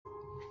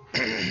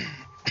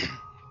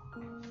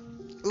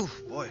Ooh,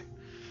 boy.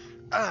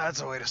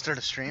 That's a way to start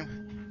a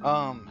stream.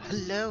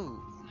 Hello.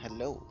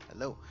 Hello.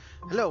 Hello.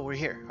 Hello, we're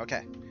here.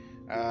 Okay.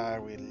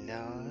 Are we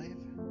live?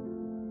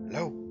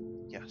 Hello.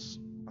 Yes.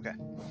 Okay.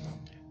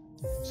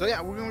 So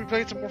yeah, we're gonna be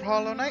playing some more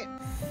Hollow Knight.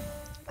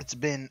 It's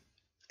been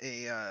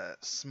a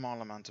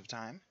small amount of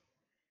time.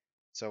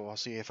 So I'll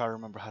see if I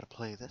remember how to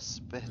play this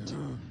bit. It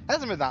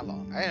hasn't been that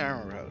long. I don't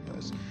remember how it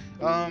does.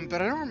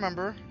 But I don't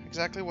remember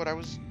exactly what I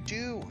was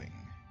doing.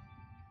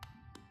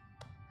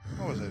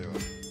 What was I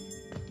doing?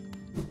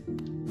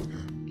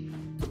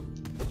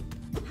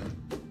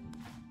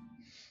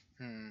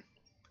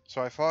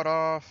 So I fought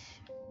off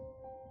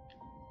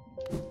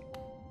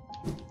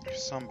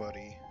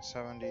somebody.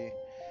 70.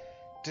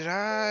 Did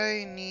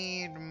I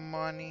need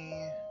money?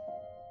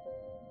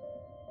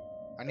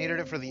 I needed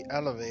it for the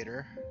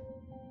elevator.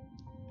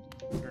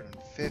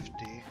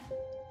 150.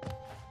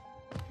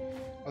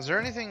 Was there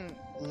anything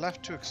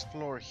left to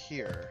explore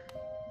here?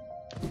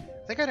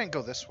 I think I didn't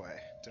go this way.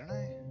 Didn't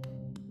I?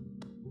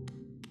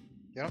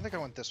 Yeah, I don't think I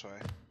went this way.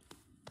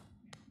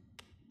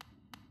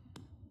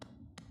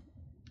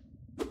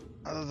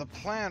 The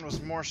plan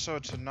was more so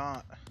to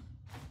not...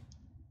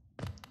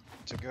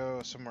 to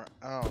go somewhere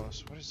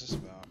else. What is this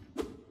about?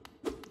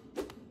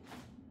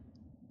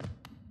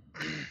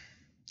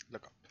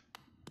 Look up.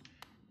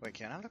 Wait,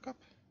 can I look up?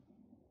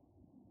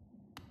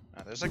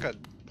 There's like a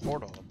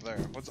portal up there.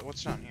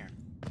 What's down here?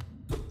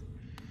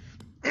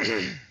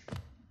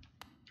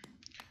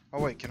 Oh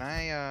wait, can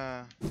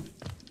I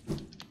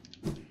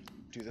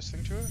do this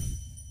thing to it?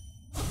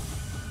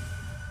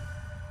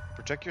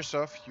 Protect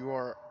yourself, you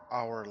are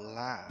our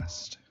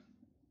last.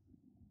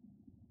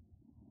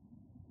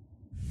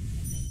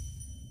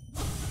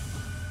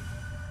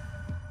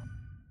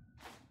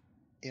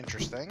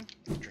 Interesting.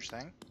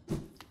 Interesting.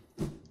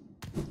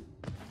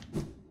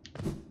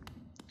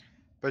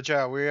 But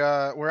yeah,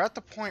 we're at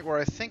the point where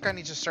I think I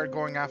need to start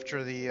going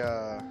after the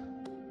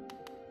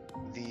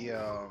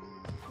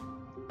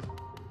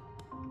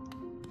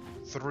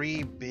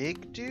 3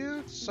 big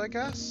dudes, I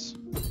guess.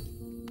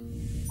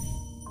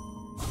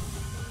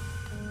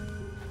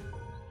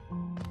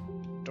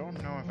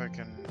 Don't know if I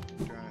can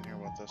do anything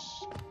about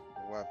this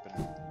weapon.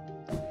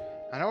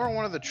 I know where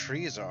one of the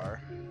trees are.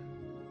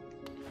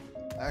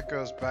 That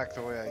goes back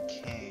the way I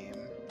came.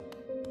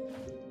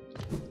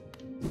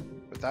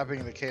 With that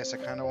being the case, I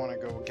kind of want to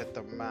go get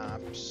the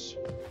maps.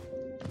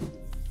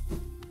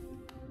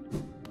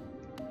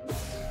 I'll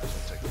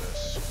take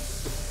this.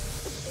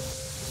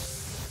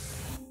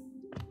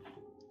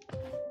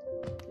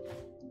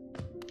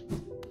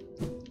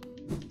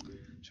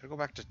 Should I go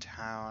back to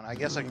town? I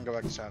guess I can go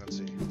back to town and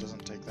see. It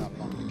doesn't take that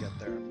long to get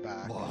there and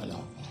back.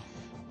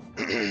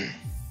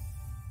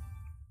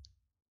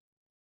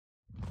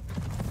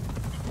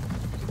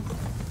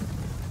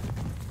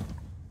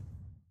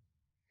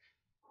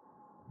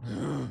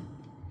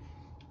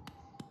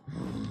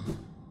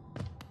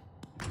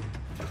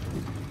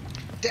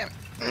 Damn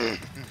it!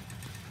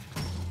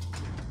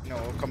 No,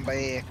 come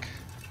back.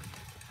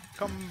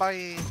 Come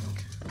back.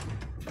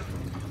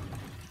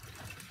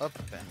 Up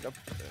and up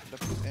and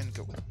up and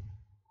go.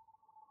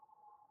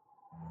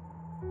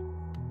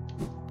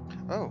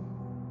 Oh.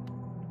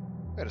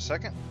 Wait a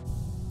second.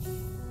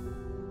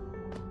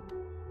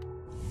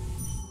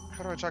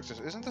 How do I talk to this?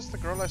 Isn't this the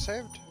girl I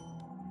saved?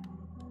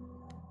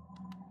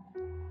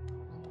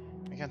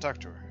 I can't talk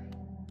to her.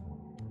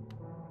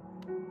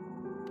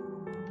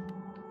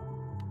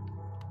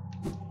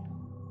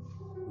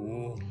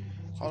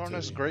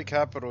 Hollowness Great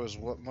Capital is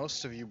what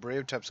most of you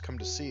brave types come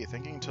to see,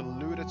 thinking to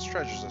loot its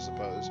treasures, I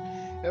suppose.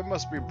 It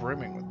must be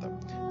brimming with them.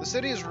 The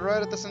city is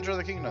right at the center of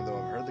the kingdom, though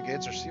I've heard the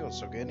gates are sealed,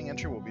 so gaining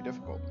entry will be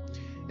difficult.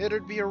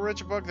 It'd be a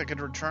rich bug that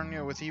could return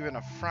you with even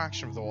a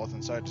fraction of the wealth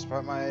inside.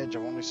 Despite my age,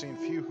 I've only seen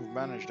few who've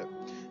managed it.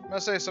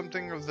 Must say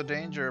something of the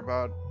danger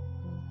about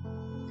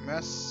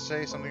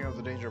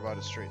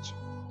its streets.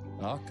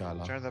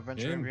 Turn the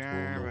Benjamin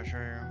Pierre, I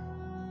assure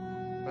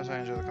you. Best I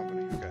enjoy the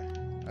company. Okay.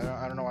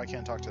 I don't know why I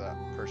can't talk to that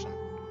person.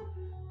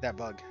 That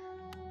bug.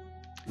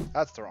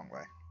 That's the wrong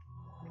way.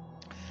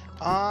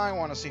 I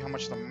want to see how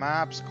much the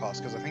maps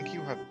cost, because I think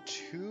you have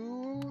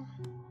 2?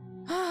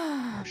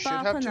 Or should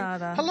have 2?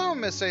 Hello,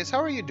 Miss Ace.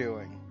 How are you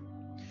doing?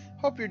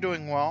 Hope you're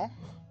doing well.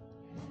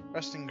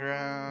 Resting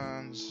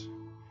grounds.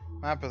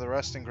 Map of the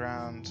resting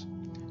grounds.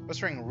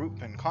 Whispering root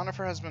pin.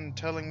 Conifer has been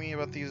telling me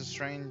about these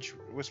strange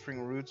whispering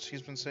roots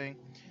he's been saying.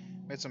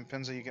 Made some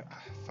pins that you can...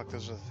 fuck,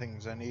 those are the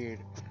things I need.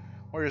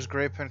 Warrior's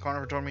Great Pin.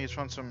 Conifer told me he's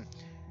found some...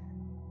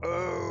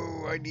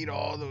 Oh, I need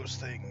all those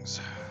things.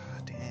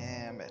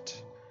 Damn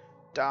it.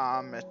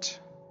 Damn it.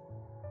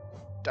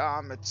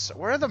 Damn it.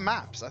 Where are the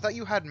maps? I thought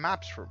you had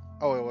maps for...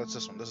 Oh, well, it's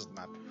this one. This is the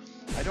map.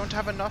 I don't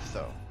have enough,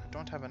 though. I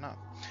don't have enough.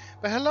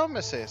 But hello,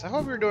 Miss Ace. I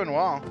hope you're doing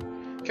well.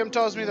 Kim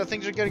tells me that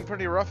things are getting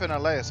pretty rough in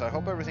LA, so I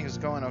hope everything is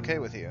going okay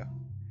with you.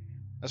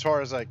 As far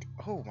as, like...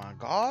 Oh, my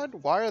God.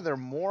 Why are there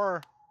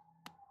more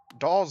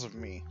dolls of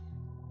me?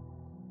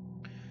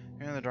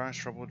 In the darkness,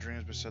 troubled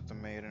dreams beset the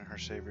maid and her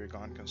savior,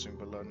 gone, consumed,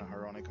 but love,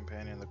 her only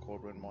companion, the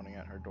cold wind moaning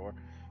at her door.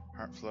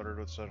 Heart fluttered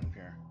with sudden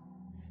fear.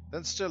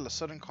 Then still, a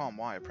sudden calm.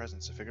 Why? A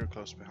presence, a figure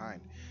close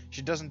behind.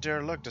 She doesn't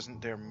dare look, doesn't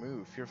dare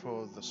move,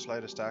 fearful of the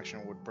slightest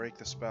action would break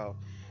the spell.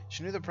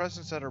 She knew the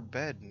presence at her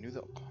bed, knew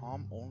the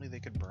calm only they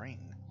could bring.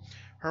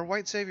 Her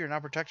white savior, now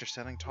protector,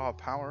 standing tall,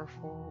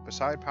 powerful,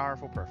 beside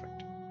powerful,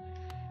 perfect.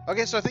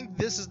 Okay, so I think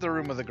this is the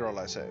room of the girl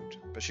I saved.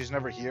 But she's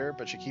never here,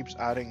 but she keeps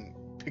adding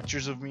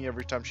pictures of me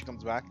every time she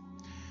comes back.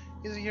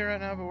 Isn't here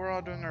right now, but we're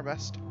all doing our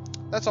best.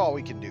 That's all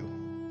we can do.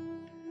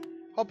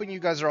 Hoping you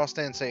guys are all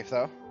staying safe,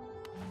 though.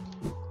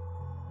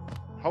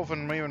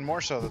 Hoping even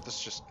more so that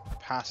this just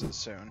passes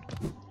soon.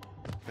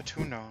 But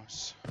who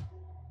knows?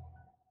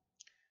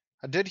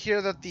 I did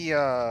hear that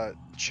the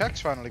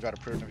checks finally got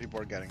approved and people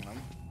are getting them.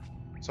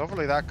 So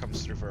hopefully that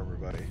comes through for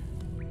everybody.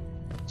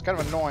 It's kind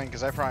of annoying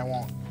because I probably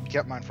won't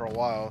get mine for a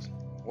while.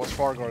 Wells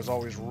Fargo is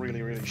always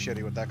really, really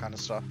shitty with that kind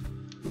of stuff.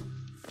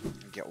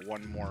 Get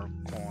one more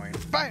coin.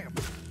 BAM!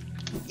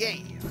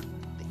 Yay!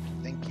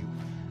 Thank you.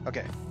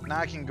 Okay, now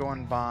I can go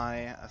and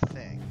buy a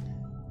thing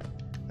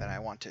that I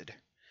wanted.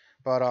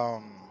 But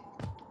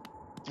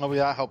hopefully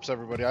that helps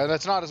everybody.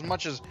 That's not as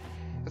much as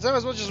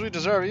we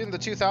deserve. Even the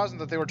 2,000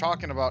 that they were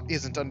talking about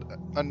isn't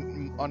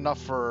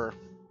enough for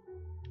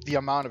the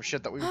amount of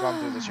shit that we've gone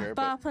through this year.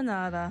 But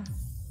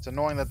it's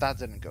annoying that that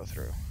didn't go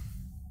through.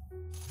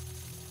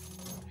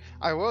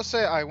 I will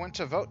say I went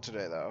to vote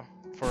today though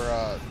for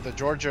the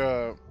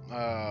Georgia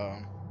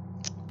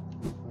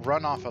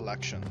runoff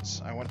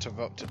elections. I went to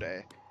vote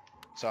today,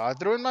 so I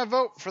threw in my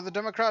vote for the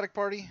Democratic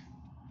Party.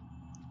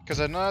 Because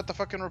I know that the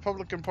fucking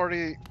Republican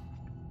Party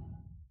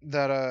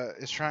that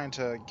is trying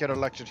to get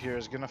elected here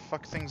is gonna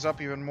fuck things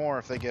up even more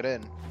if they get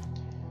in.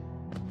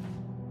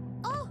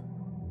 Oh.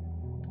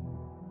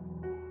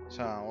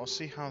 So we'll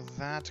see how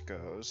that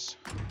goes.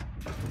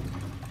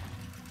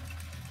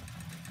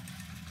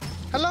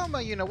 Hello,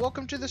 Mayuna.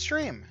 Welcome to the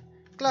stream.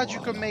 Glad you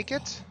could make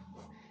it.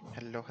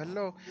 Hello,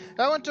 hello.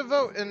 I went to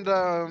vote and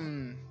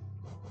oh,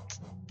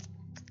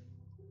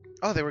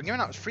 they were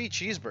giving out free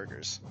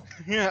cheeseburgers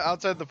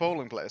outside the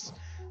polling place.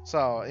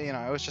 So, you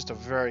know, it was just a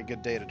very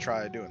good day to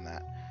try doing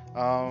that.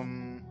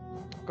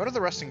 Go to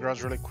the resting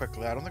grounds really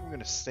quickly. I don't think I'm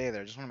going to stay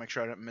there. Just want to make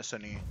sure I don't miss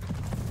any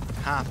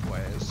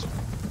pathways.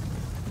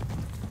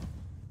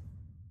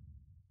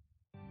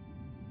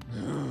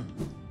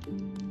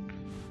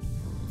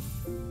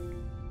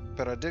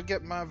 But I did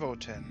get my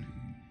vote in.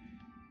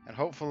 And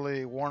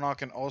hopefully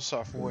Warnock and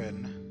Ossoff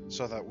win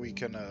so that we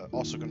can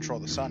also control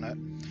the Senate.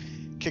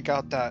 Kick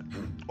out that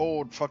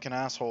old fucking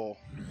asshole.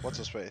 What's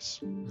his face?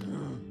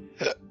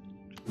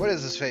 What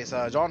is his face?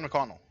 John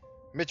McConnell.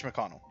 Mitch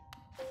McConnell.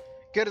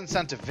 Good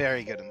incentive.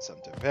 Very good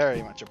incentive.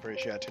 Very much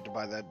appreciated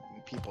by the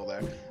people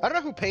there. I don't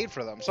know who paid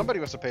for them. Somebody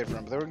must have paid for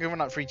them, but they were giving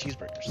out free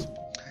cheeseburgers.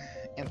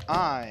 And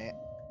I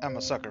am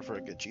a sucker for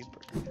a good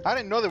cheeseburger. I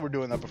didn't know they were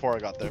doing that before I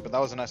got there, but that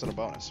was a nice little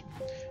bonus.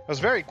 It was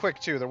very quick,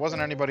 too. There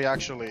wasn't anybody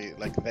actually,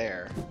 like,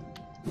 there.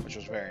 Which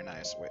was very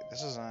nice. Wait,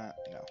 this is, no.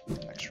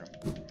 Next room.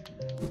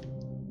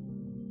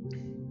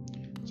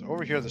 So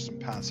over here, there's some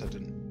paths I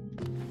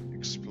didn't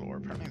explore.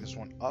 Apparently there's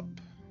one up.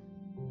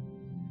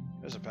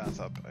 There's a path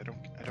up. I don't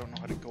know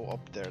how to go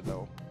up there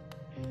though.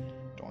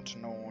 Don't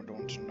know.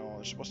 There's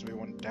supposed to be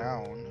one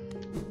down.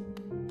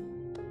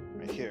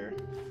 Right here.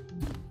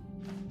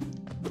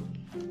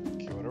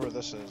 Okay, whatever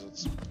this is,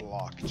 it's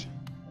blocked.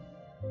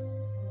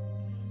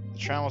 The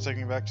tram will take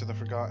me back to the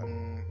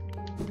forgotten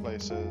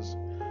places.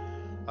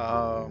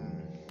 But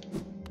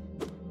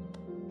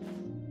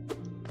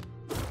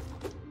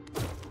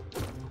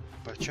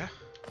yeah.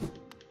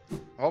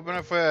 I'm hoping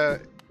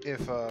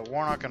if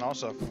Warnock and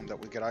Ossoff win, that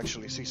we could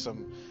actually see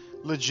some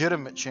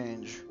legitimate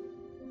change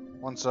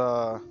once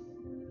what's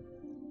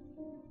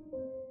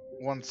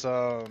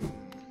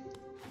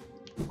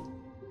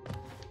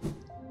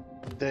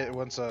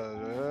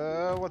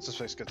his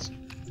face gets.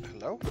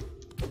 Hello?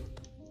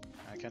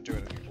 I can't do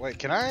it anymore. Wait,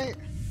 can I?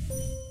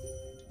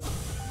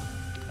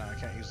 No, I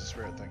can't use the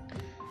spirit thing.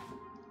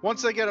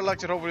 Once they get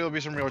elected, hopefully there'll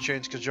be some real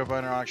change because Joe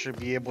Biden will actually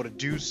be able to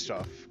do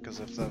stuff. Because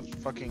if the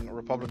fucking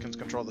Republicans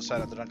control the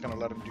Senate, they're not going to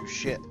let him do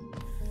shit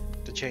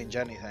to change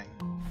anything.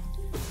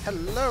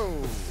 Hello!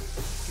 Give me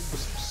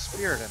some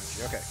spirit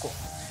energy. Okay, cool.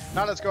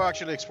 Now let's go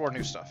actually explore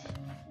new stuff.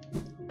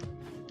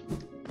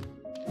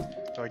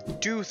 So I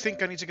do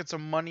think I need to get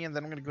some money and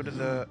then I'm going to go to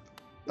the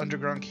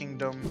Underground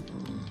Kingdom.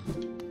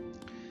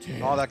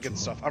 All that good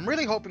stuff. I'm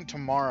really hoping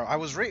tomorrow.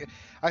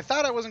 I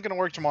thought I wasn't going to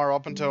work tomorrow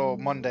up until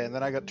Monday, and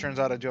then turns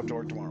out I do have to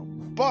work tomorrow.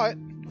 But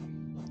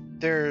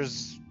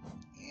there's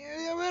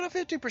about a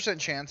 50%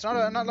 chance,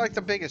 not like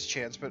the biggest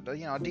chance, but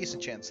you know, a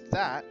decent chance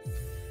that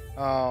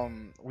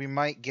we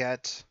might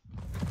get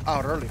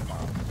out early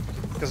tomorrow.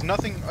 Because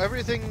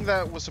everything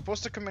that was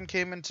supposed to come in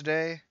came in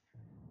today.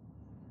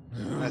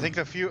 And I think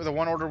the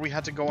one order we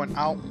had to go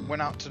out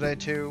went out today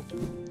too.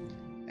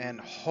 And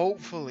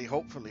hopefully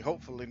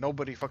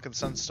nobody fucking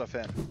sends stuff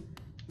in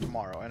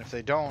tomorrow. And if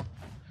they don't,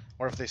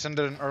 or if they send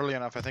it in early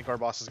enough, I think our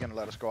boss is gonna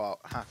let us go out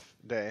half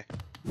day.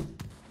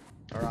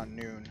 Around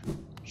noon.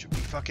 Should be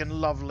fucking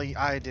lovely.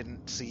 I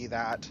didn't see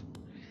that.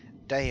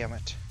 Damn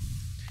it.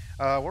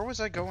 Where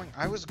was I going?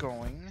 I was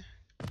going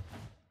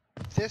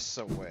this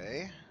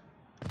away.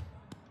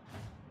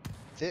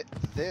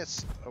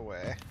 This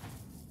away.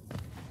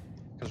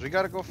 Because we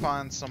gotta go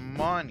find some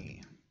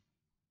money.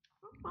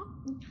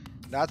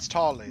 That's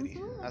tall lady.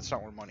 That's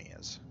not where money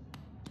is.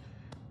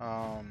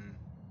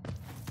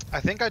 I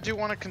think I do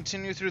want to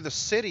continue through the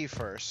city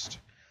first.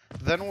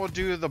 Then we'll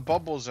do the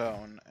bubble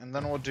zone. And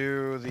then we'll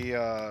do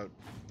the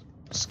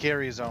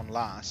scary zone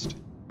last.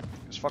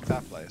 Because fuck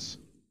that place.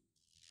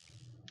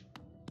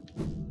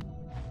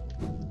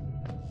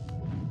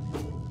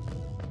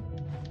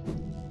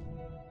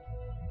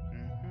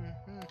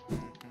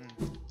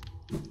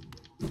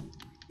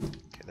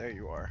 Okay, there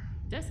you are.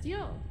 Just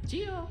you,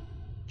 Gio.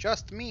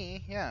 Just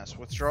me, yes.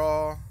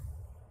 Withdraw.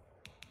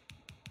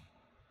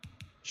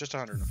 Just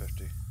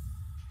 150.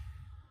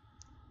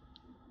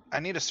 I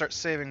need to start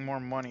saving more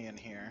money in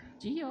here.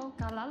 Gio,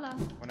 Kalala.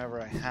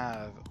 Whenever I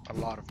have a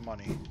lot of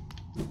money.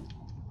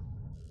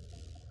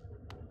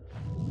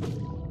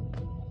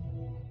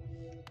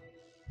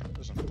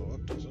 Doesn't blow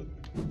up, does it?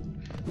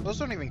 Those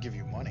don't even give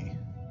you money.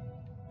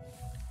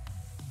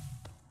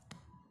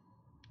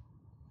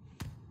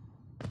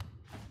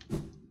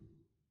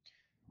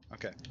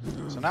 Okay,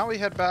 so now we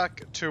head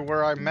back to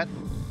where I meant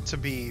to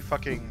be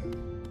fucking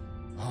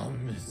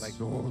like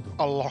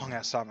a long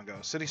ass time ago.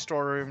 City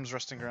storerooms,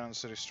 resting grounds,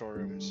 city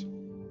storerooms.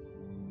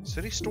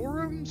 City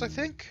storerooms, I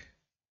think?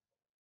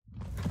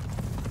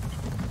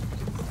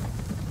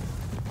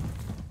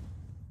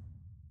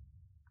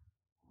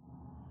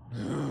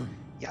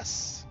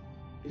 Yes.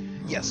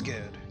 Yes,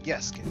 good.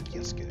 Yes, good.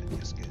 Yes, good.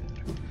 Yes,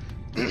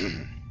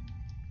 good.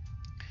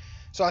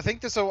 So I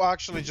think this will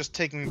actually just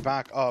take me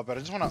back up, but I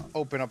just want to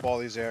open up all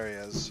these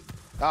areas.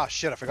 Ah,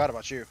 shit, I forgot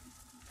about you.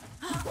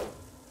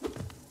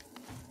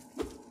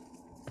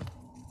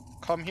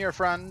 Come here,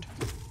 friend.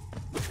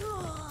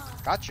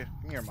 Gotcha.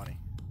 Give me your money.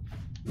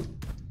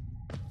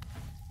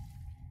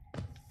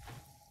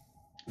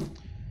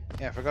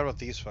 Yeah, I forgot about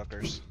these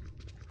fuckers.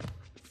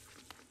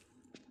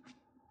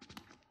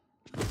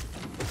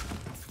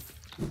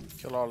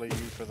 Kill all of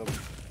you for the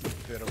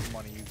bit of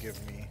money you give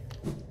me.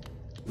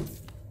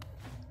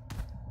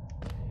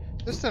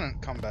 This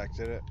didn't come back,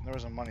 did it? There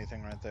was a money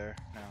thing right there.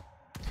 No.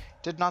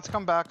 Did not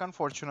come back,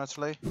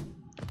 unfortunately.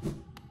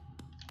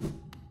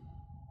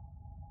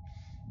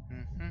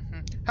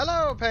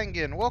 Hello,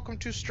 Penguin! Welcome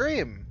to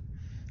stream!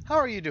 How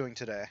are you doing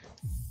today?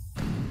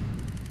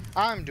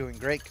 I'm doing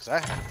great, because I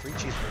had a free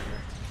cheeseburger.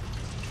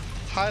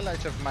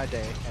 Highlight of my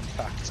day, in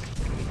fact.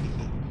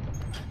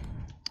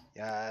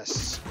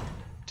 Yes.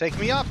 Take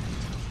me up!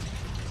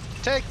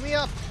 Take me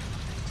up!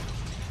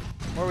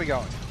 Where are we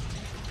going?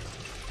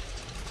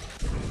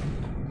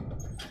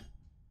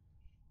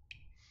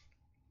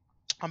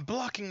 I'm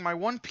blocking my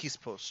One Piece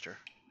poster.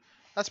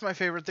 That's my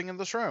favorite thing in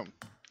this room.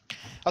 I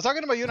was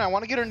talking about you and I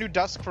want to get a new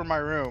desk for my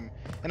room,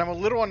 and I'm a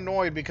little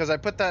annoyed because I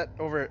put that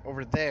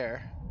over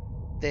there,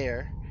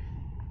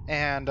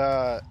 and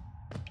I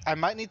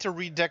might need to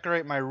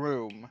redecorate my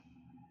room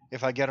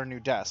if I get a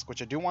new desk,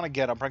 which I do want to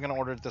get. I'm probably gonna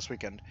order it this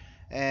weekend,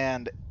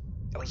 and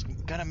I was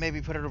gonna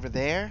maybe put it over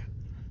there,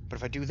 but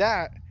if I do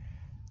that,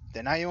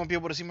 then now you won't be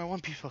able to see my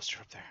One Piece poster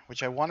up there,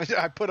 which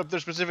I put up there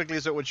specifically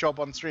so it would show up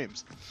on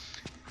streams.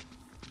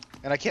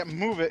 And I can't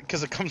move it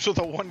because it comes with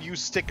a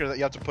one-use sticker that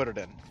you have to put it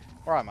in.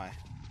 Where am I?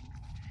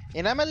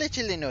 And I'm a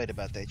little annoyed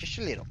about that. Just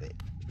a little bit.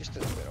 Just a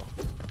little.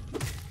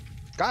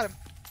 Got him.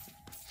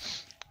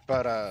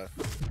 But,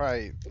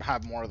 probably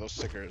have more of those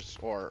stickers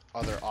or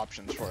other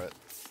options for it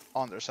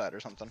on their site or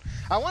something.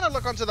 I want to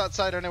look onto that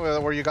site anyway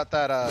where you got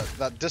that,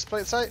 that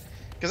display site.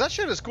 Because that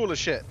shit is cool as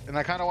shit. And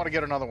I kind of want to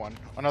get another one.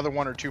 Another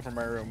one or two for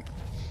my room.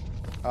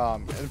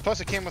 And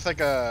plus it came with, like,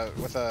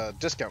 with a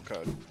discount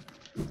code.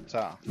 So,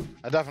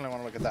 I definitely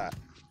want to look at that.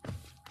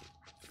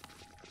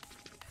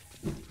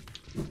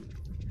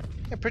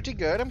 Yeah, pretty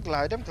good. I'm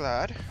glad. I'm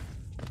glad.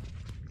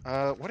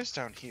 What is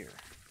down here?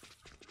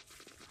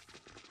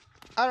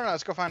 I don't know.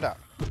 Let's go find out.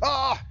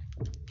 Ah!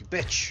 Oh, you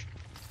bitch.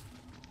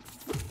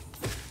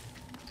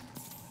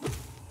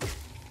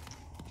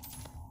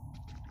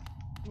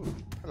 Ooh,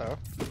 hello.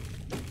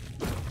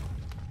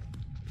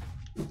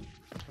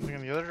 Something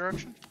in the other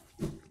direction?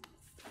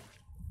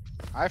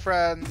 Hi,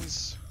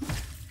 friends.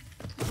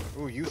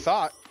 Ooh, you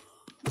thought.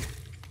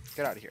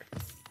 Get out of here.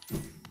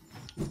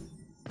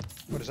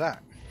 What is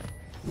that?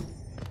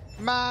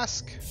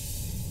 Mask.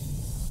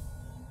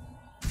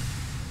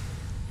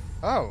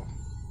 Oh.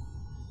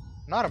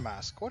 Not a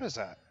mask. What is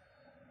that?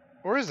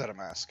 Or is that a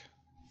mask?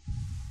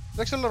 It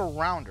looks a little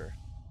rounder.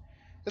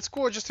 It's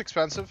cool, just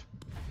expensive.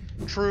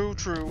 True,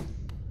 true.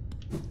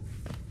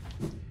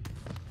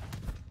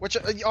 Which,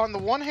 on the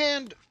one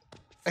hand,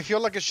 I feel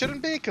like it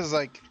shouldn't be, because,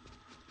 like,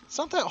 it's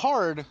not that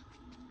hard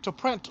to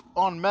print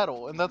on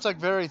metal, and that's like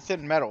very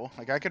thin metal.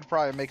 Like I could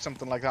probably make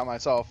something like that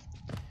myself.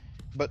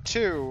 But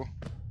two,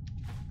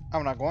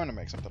 I'm not going to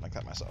make something like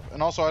that myself.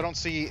 And also I don't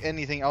see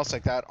anything else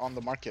like that on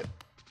the market.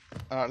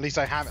 At least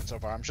I haven't so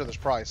far. I'm sure there's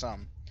probably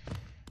some.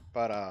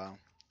 But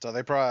so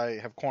they probably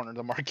have cornered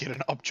the market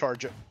and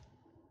upcharge it.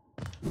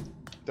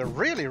 They're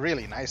really,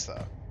 really nice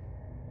though.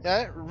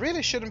 Yeah, it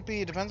really shouldn't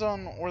be. Depends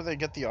on where they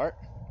get the art.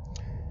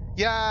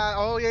 Yeah,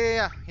 oh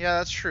yeah,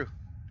 that's true.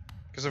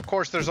 Because of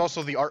course there's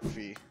also the art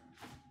fee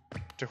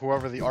to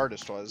whoever the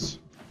artist was.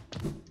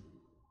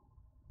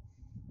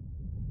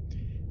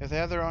 If they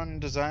have their own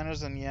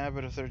designers, then yeah,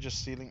 but if they're just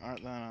stealing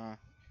art, then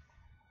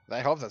I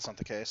hope that's not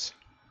the case.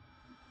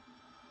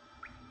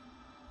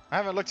 I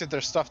haven't looked at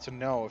their stuff to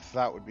know if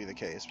that would be the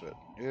case, but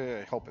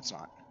I hope it's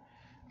not.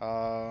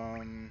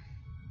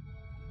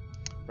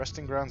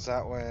 Resting grounds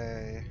that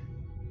way.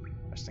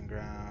 Resting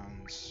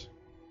grounds.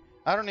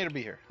 I don't need to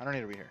be here. I don't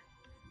need to be here.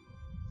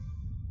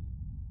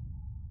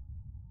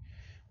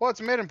 Well, it's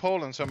made in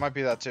Poland, so it might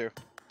be that too.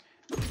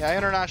 Yeah,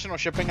 international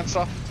shipping and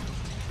stuff.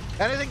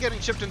 Anything getting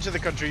shipped into the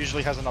country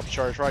usually has an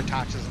upcharge, right?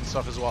 Taxes and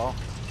stuff as well.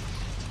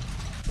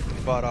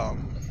 But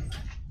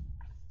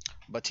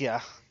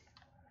yeah.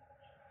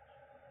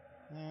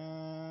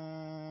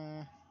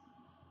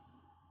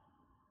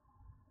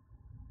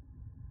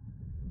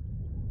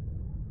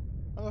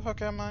 Where the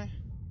fuck am I?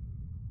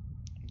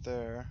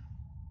 There.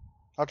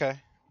 Okay.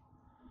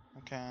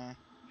 Okay. I'm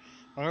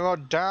gonna go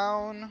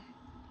down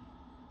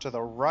to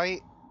the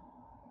right.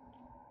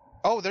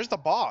 Oh, there's the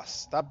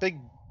boss. That big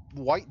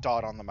white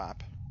dot on the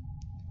map.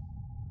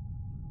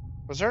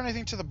 Was there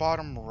anything to the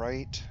bottom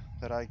right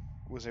that I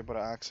was able to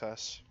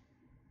access?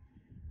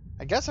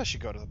 I guess I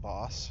should go to the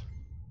boss.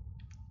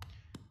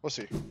 We'll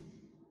see.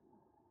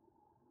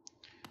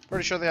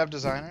 Pretty sure they have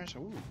designers.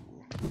 Ooh.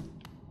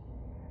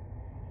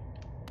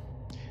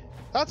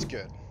 That's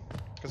good.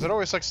 Because it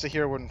always sucks to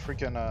hear when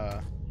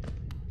freaking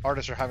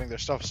artists are having their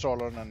stuff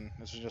stolen and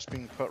this is just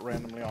being put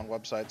randomly on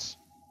websites.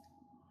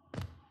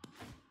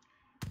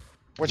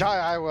 Which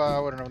I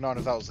wouldn't have known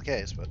if that was the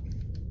case, but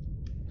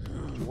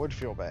it would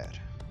feel bad.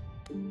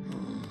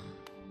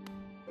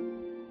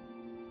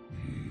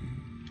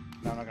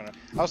 No, I'm not gonna.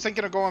 I was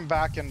thinking of going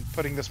back and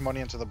putting this money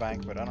into the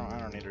bank, but I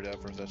don't need to do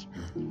that for this.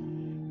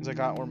 Things I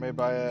got were made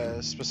by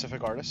a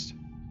specific artist.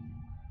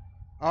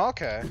 Oh,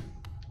 okay.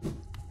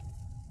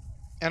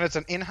 And it's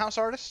an in-house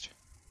artist?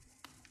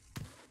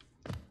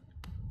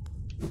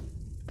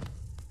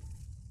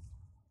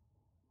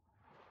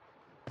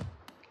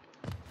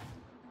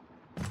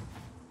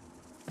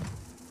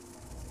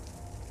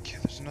 Okay,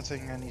 there's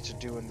nothing I need to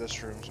do in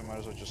this room, so I might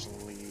as well just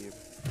leave.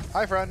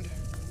 Hi, friend.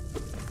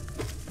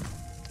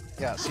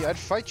 Yeah, see, I'd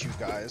fight you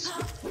guys.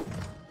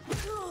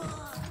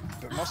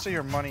 But most of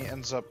your money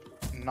ends up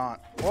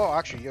not... Well,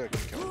 actually, you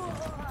can kill me.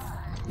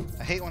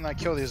 I hate when I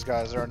kill these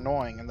guys. They're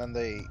annoying, and then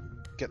they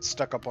get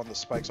stuck up on the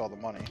spikes all the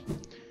money.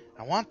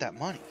 I want that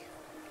money.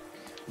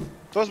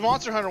 Those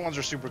Monster Hunter ones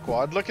are super cool.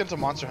 I'd look into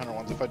Monster Hunter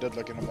ones if I did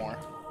look into more.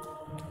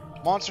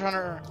 Monster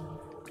Hunter...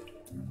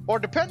 Or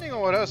depending on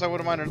what else, I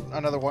wouldn't mind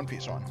another One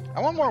Piece one. I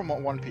want more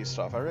One Piece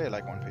stuff. I really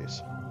like One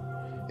Piece.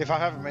 If I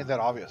haven't made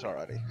that obvious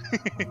already.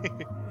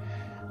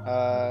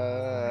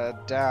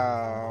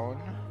 Down.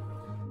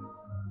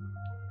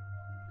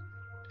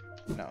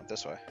 No,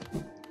 this way.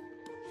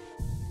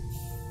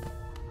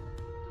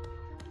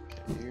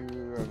 Okay,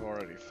 you have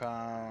already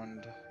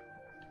found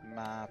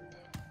map.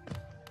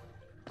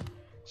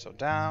 So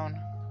down.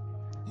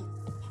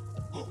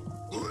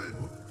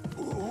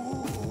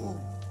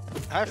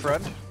 Hi,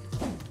 friend.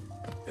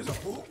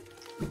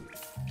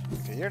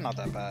 Okay, you're not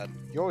that bad.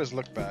 You always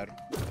look bad.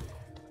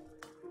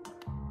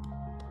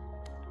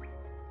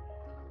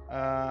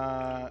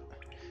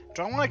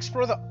 Do I want to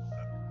explore the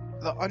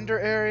under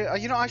area?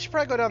 You know, I should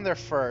probably go down there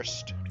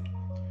first.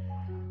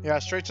 Yeah,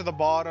 straight to the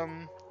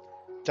bottom,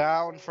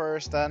 down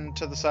first, then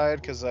to the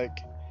side, because like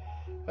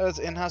it's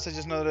in-house. I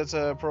just know that it's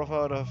a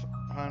profile to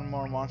find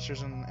more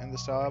monsters in the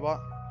style I bought.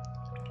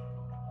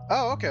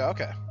 Oh,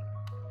 okay.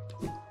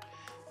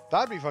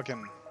 That'd be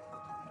fucking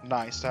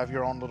nice to have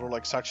your own little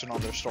like section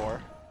on their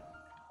store.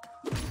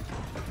 Okay,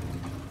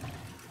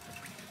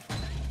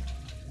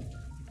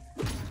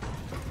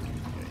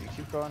 you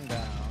keep going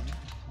down.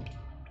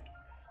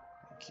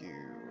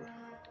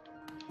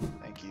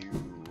 Thank you.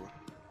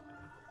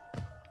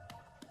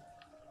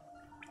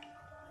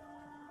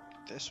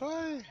 This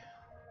way?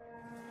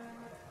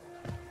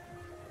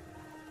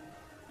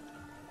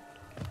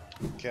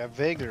 Okay, I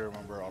vaguely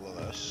remember all of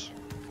this.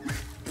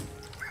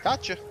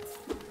 Gotcha.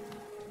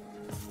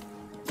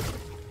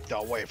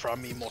 Get away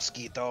from me,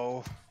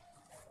 mosquito.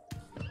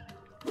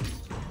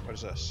 What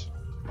is this?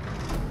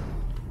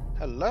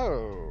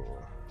 Hello.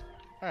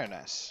 Very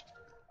nice.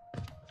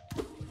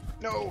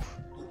 No!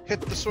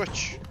 Hit the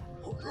switch.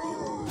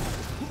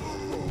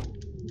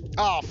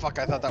 Oh, fuck,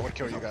 I thought that would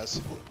kill you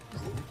guys.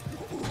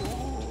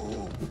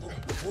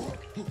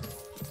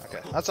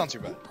 Okay, that's not too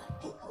bad.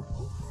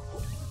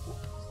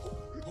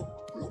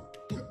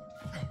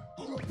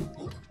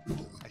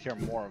 I hear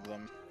more of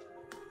them.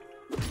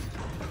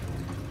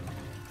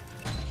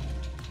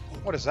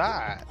 What is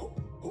that?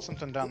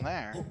 Something down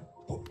there.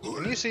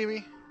 Can you see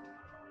me?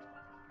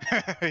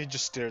 He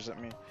just stares at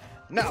me.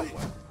 No!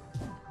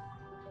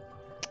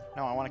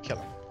 No, I want to kill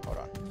him. Hold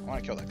on. I want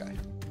to kill that guy.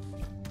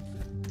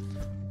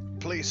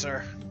 Please,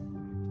 sir.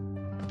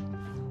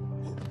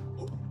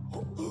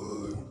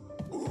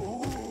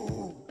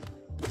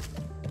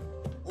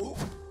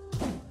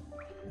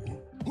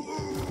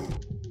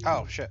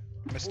 Oh, shit.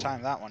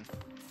 mistimed that one.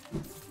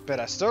 But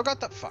I still got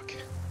the fuck.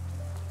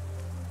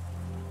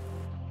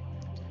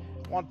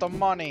 Want the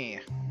money.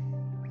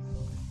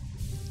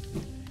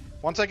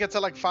 Once I get to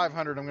like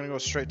 500, I'm gonna go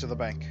straight to the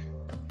bank.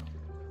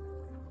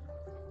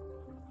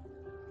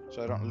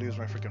 So I don't lose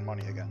my freaking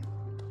money again.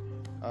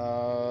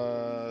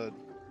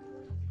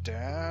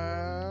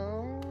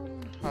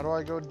 Down? How do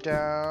I go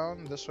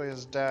down? This way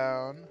is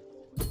down.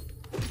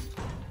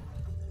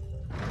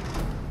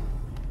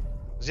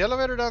 Is the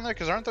elevator down there?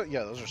 Because aren't those...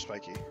 Yeah, those are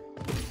spiky.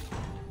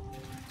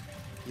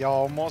 You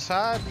almost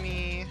had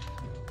me.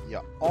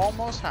 You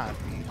almost had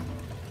me.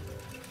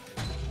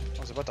 I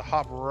was about to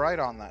hop right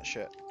on that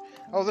shit.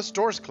 Oh, this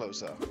door's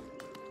closed though.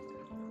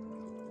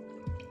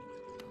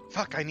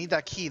 Fuck, I need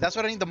that key. That's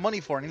what I need the money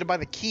for. I need to buy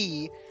the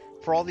key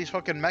for all these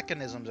fucking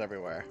mechanisms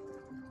everywhere.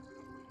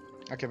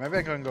 Okay, maybe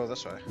I can go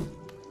this way.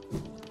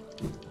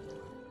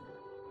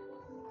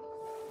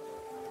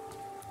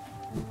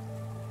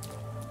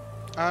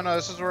 Oh no,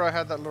 this is where I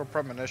had that little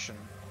premonition.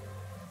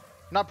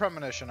 Not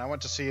premonition, I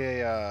went to see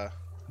a,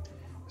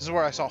 this is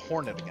where I saw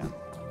Hornet again.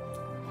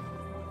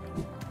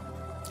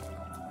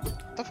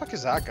 What the fuck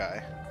is that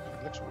guy?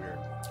 He looks weird.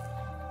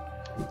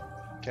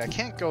 Okay, I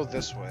can't go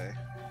this way.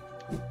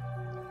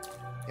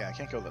 Yeah, I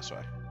can't go this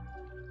way.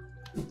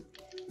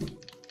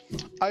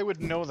 I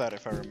would know that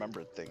if I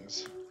remembered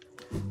things.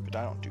 But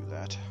I don't do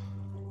that.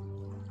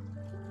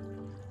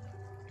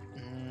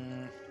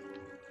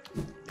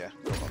 Yeah,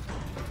 go up.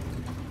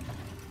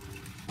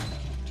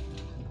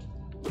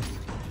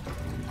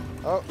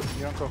 Oh,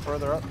 you don't go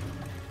further up?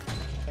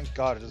 Thank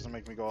God it doesn't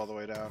make me go all the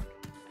way down.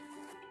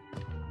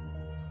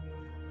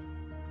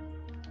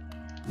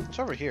 What's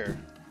over here?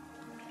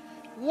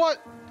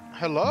 What?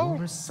 Hello?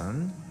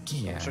 Son?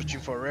 Yeah. Searching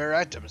for rare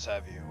items,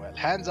 have you? Well,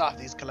 hands off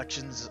these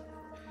collections.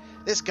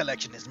 This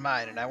collection is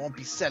mine, and I won't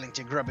be selling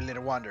to grubby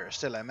little wanderers.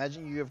 Still, I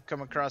imagine you have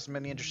come across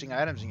many interesting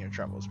items in your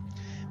travels.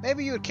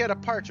 Maybe you would care to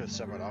part with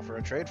some and offer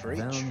a trade for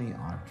each.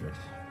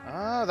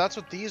 Ah, that's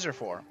what these are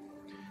for.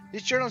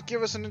 These journals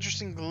give us an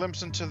interesting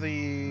glimpse into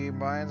the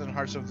minds and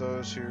hearts of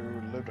those who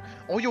lived...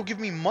 Oh, you'll give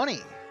me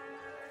money!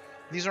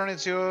 These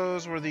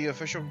ornamentos were the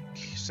official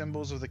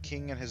symbols of the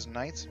king and his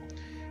knights,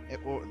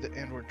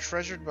 and were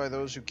treasured by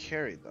those who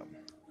carried them.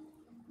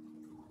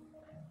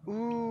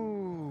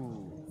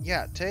 Ooh.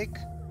 Yeah, take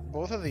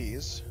both of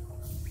these.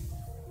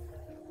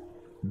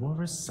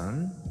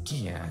 Son?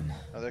 Gian.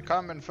 Now, they're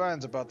common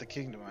finds about the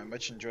kingdom. I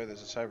much enjoy the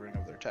deciphering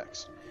of their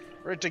text.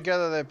 Read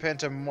together, they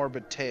paint a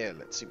morbid tale.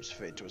 It seems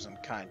fate was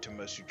unkind to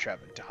most who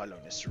traveled to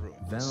Hallownest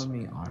ruins.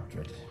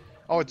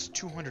 Oh, it's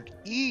 200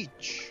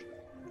 each.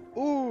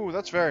 Ooh,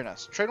 that's very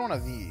nice. Trade one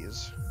of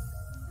these.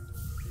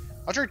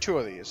 I'll trade two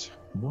of these.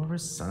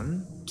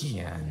 Son?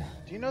 Gian.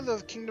 Do you know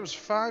the kingdom's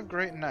 5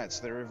 great knights?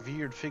 They're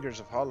revered figures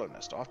of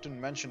Hallownest, often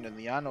mentioned in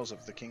the annals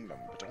of the kingdom,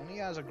 but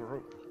only as a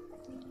group.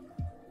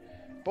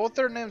 Both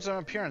their names and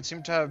appearance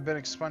seem to have been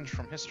expunged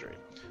from history.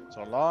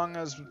 So long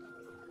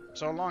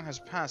has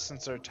passed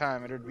since their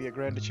time, it would be a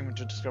grand achievement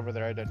to discover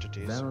their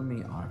identities.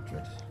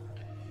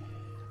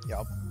 Yeah,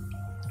 I'll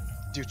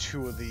do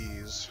 2 of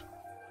these.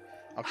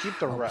 I'll keep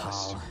the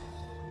rest.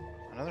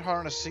 Another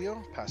harness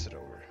seal? Pass it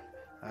over.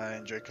 I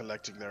enjoy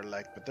collecting their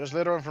like, but there's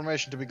little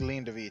information to be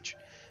gleaned of each.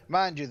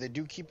 Mind you, they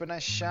do keep a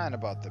nice shine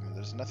about them, and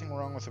there's nothing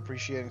wrong with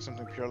appreciating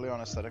something purely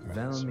on aesthetic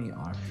merits.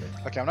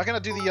 Okay, I'm not gonna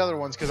do the other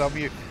ones because I'll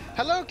be...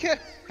 Hello, Kim!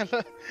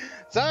 Hello.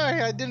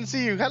 Sorry, I didn't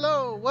see you.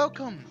 Hello,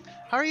 welcome.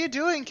 How are you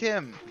doing,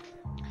 Kim?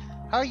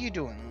 How are you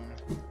doing?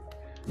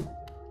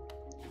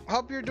 I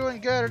hope you're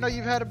doing good. I know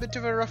you've had a bit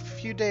of a rough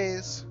few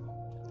days.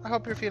 I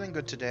hope you're feeling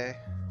good today.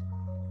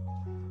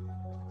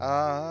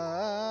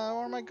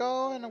 Where am I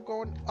going? I'm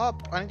going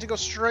up. I need to go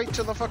straight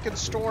to the fucking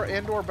store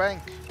and or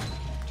bank.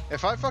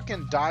 If I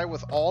fucking die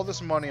with all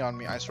this money on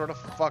me, I swear to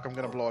fuck I'm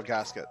gonna blow a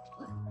gasket.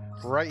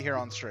 Right here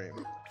on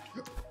stream.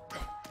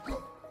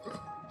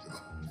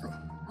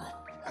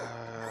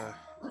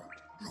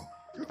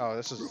 Oh,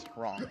 this is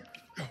wrong.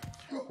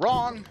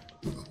 Wrong!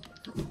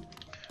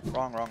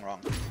 Wrong.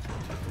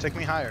 Take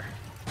me higher.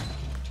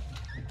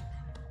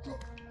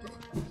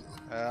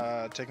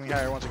 Take me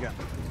higher once again.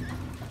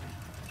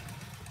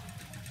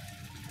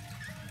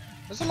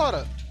 There's a lot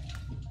of...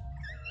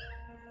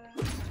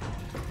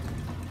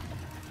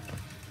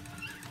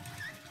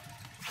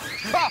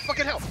 Ah,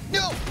 fucking hell!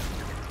 No!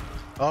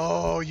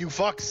 Oh, you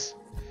fucks!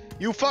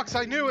 You fucks,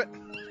 I knew it!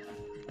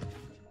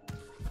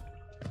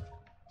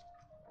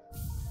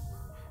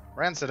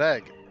 Rancid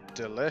egg.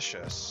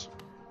 Delicious.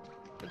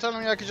 You're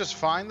telling me I could just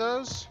find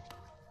those?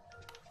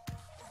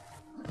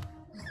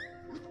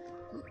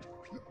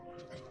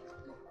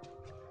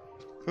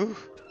 Ooh.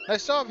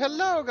 Nice job.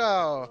 Hello,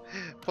 go!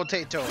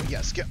 Potato,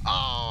 yes.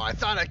 Oh, I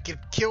thought I could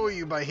kill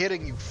you by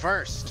hitting you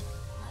first.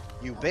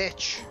 You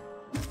bitch.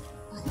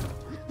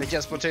 But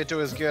yes, Potato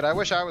is good. I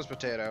wish I was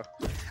Potato.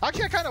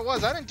 Actually, I kind of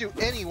was. I didn't do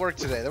any work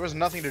today. There was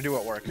nothing to do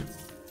at work.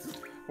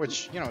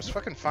 Which, you know, is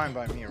fucking fine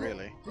by me,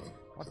 really.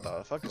 What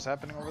the fuck is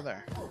happening over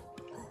there?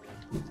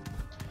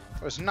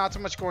 There's not so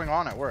much going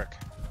on at work.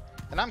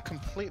 And I'm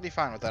completely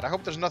fine with that. I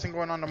hope there's nothing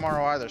going on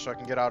tomorrow either, so I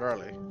can get out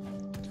early.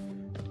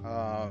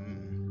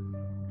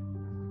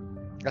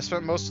 I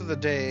spent most of the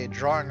day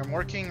drawing. I'm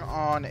working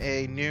on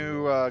a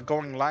new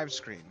going live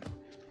screen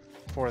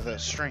for the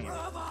stream.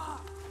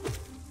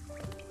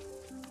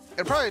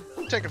 It'll probably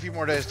take a few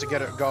more days to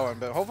get it going,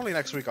 but hopefully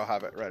next week I'll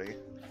have it ready.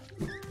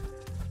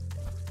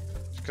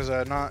 Because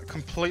I'm not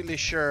completely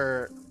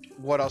sure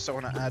what else I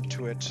want to add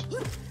to it.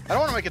 I don't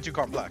want to make it too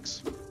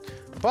complex,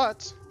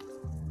 but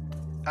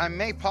I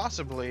may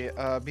possibly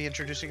be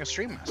introducing a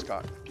stream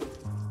mascot.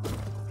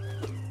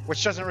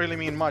 Which doesn't really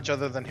mean much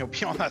other than he'll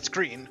be on that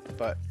screen,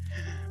 but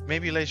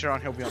maybe later on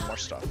he'll be on more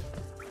stuff.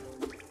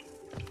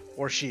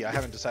 Or she, I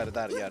haven't decided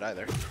that yet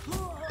either.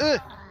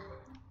 Ugh.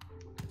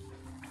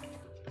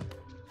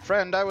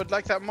 Friend, I would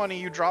like that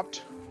money you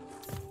dropped.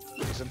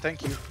 Please and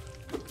thank you.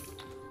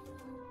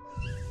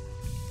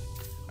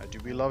 I do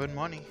be loving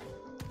money.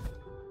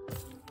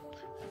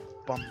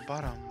 Bum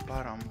ba-dum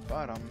ba-dum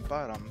ba-dum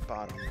ba-dum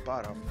ba-dum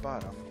ba-dum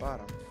ba-dum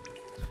ba-dum.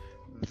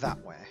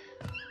 That way.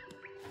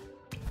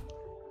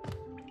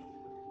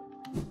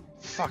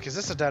 Fuck, is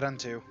this a dead end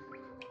too?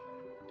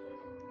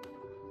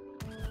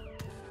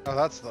 Oh,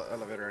 that's the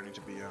elevator I need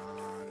to be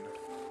on.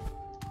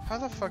 How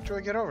the fuck do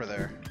I get over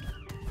there?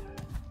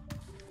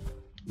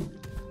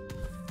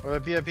 Will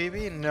it be a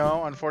BB?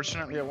 No,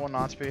 unfortunately it will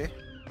not be.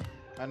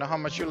 I know how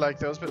much you like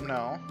those, but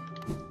no.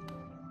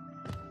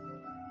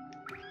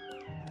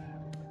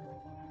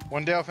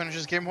 One day I'll finish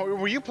this game.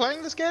 Were you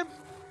playing this game?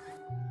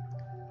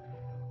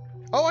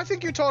 Oh, I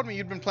think you told me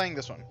you'd been playing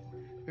this one.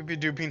 Maybe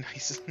do be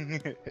nice.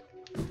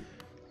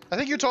 I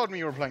think you told me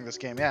you were playing this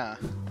game, yeah.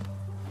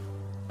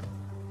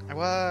 I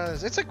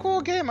was. It's a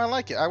cool game, I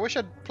like it. I wish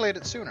I'd played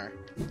it sooner.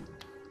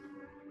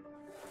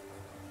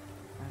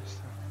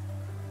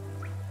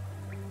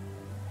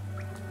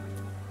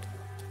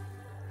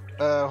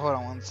 Hold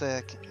on one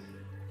sec.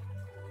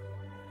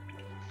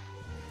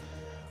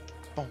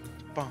 Boom,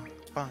 boom,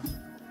 boom.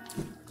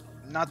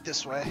 Not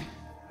this way.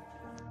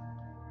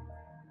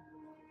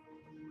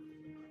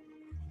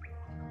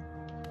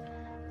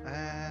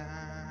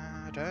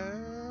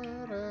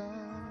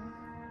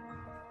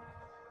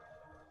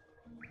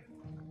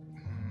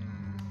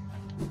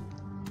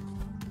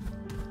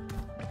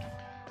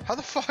 How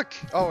the fuck?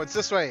 Oh, it's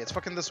this way. It's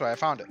fucking this way. I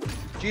found it.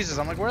 Jesus,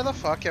 I'm like, where the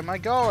fuck am I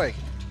going?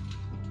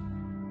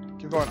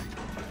 Keep going up.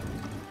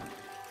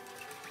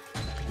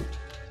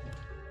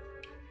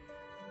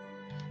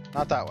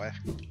 Not that way.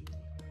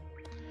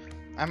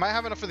 I might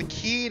have enough for the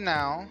key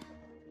now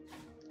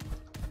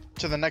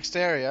to the next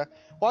area.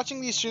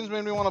 Watching these streams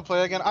made me want to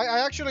play again.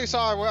 I actually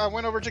saw, I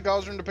went over to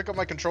Gal's room to pick up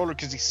my controller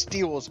because he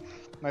steals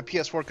my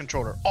PS4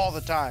 controller all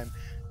the time.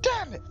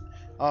 Damn it!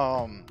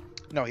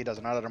 No, he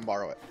doesn't. I let him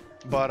borrow it.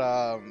 But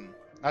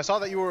I saw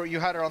that you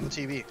had it on the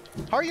TV.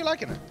 How are you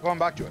liking it? Going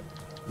back to it.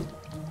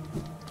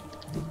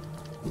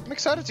 I'm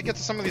excited to get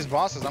to some of these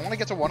bosses. I want to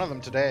get to one of them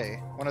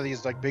today. One of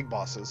these like big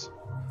bosses.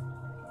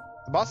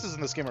 The bosses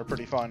in this game are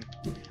pretty fun.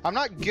 I'm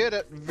not good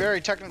at very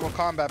technical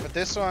combat, but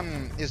this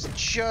one is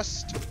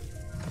just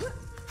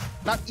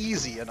not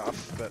easy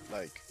enough, but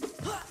like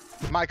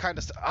my kind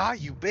of stuff. Ah,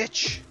 you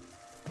bitch.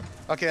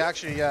 Okay,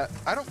 actually, yeah,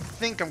 I don't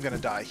think I'm gonna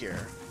die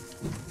here,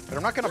 but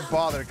I'm not gonna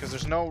bother because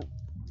there's no.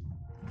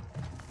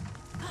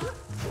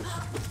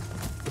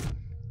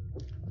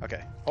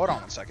 Okay, hold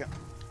on one second.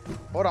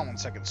 Hold on one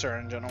second, sir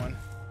and gentlemen.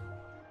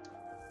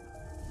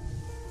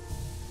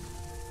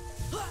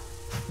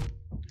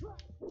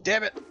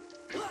 Damn it!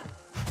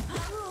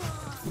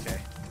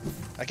 Okay.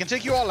 I can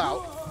take you all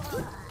out.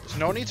 There's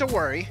no need to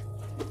worry.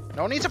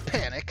 No need to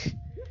panic.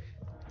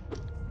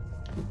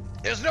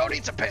 There's no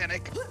need to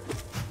panic.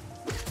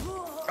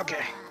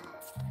 Okay.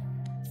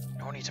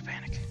 No need to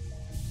panic.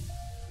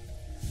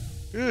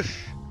 Ugh.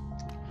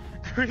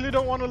 I really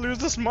don't want to lose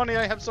this money.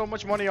 I have so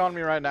much money on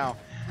me right now.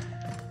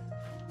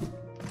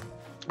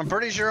 I'm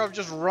pretty sure I've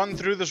just run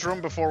through this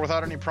room before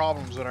without any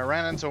problems, but I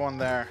ran into one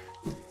there.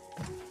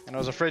 And I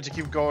was afraid to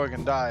keep going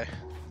and die.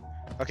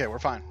 Okay, we're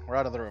fine. We're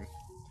out of the room.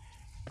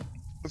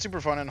 It's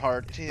super fun and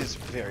hard. It is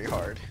very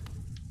hard.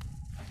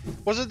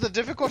 Was it the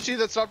difficulty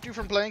that stopped you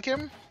from playing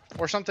him?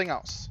 Or something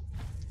else?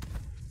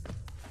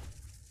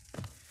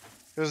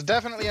 It was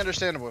definitely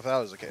understandable if that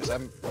was the case.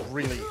 I'm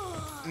really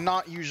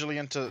not usually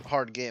into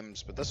hard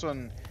games, but this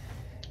one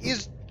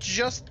is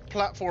just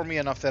platformy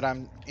enough that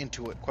I'm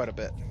into it quite a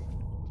bit.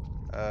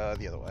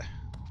 The other way.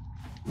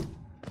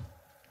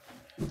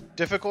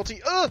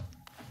 Difficulty. Ugh!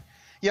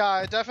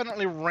 Yeah, it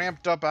definitely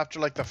ramped up after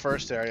like the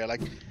first area.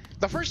 Like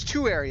the first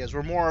two areas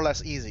were more or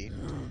less easy,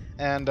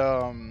 and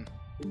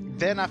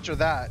then after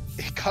that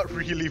it got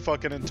really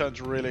fucking intense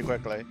really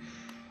quickly.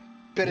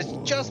 But it's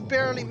just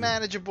barely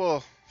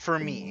manageable for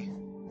me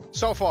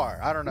so far.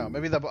 I don't know.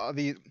 Maybe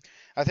the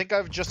I think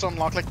I've just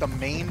unlocked like the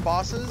main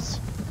bosses.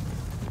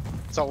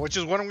 So which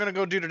is what I'm gonna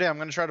go do today. I'm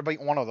gonna try to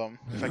beat one of them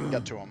if I can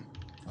get to them.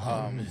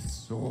 And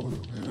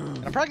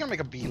I'm probably gonna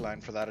make a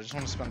beeline for that. I just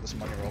want to spend this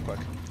money real quick.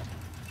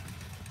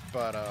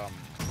 But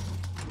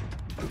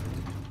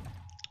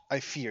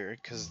I fear,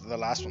 because the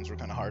last ones were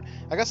kind of hard.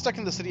 I got stuck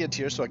in the City of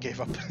Tears, so I gave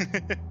up.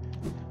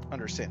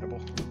 Understandable.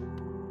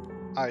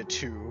 I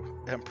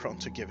too am prone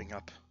to giving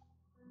up.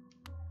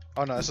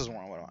 Oh no, this isn't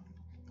what I want.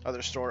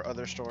 Other store,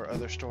 other store,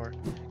 other store.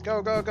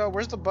 Go, go, go.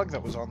 Where's the bug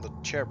that was on the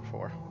chair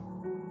before?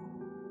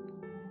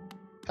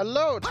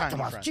 Hello, tiny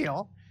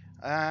friend.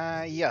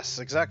 Yes,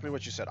 exactly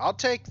what you said. I'll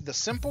take the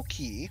simple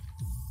key.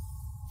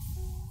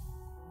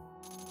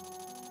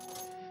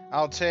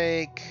 I'll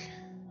take...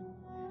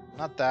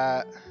 Not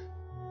that.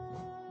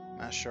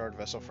 Mass shard,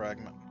 vessel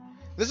fragment.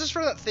 This is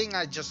for that thing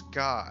I just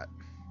got.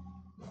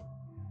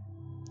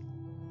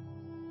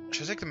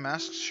 Should I take the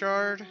mask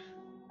shard?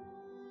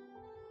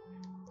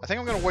 I think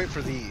I'm gonna wait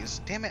for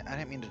these. Damn it, I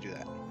didn't mean to do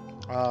that.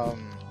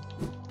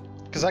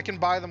 Because I can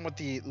buy them with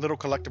the little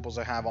collectibles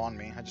I have on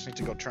me. I just need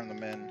to go turn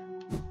them in.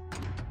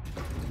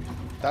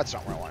 That's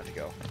not where I wanted to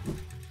go.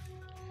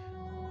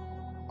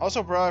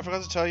 Also, bro, I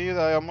forgot to tell you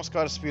that I almost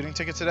got a speeding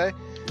ticket today.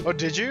 Oh,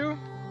 did you?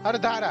 How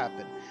did that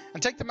happen?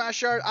 And take the mass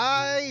shard.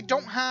 I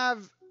don't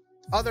have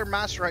other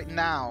masks right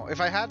now.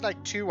 If I had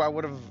like 2,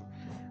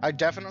 I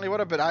definitely would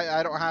have, but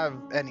I don't have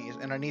any,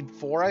 and I need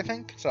 4, I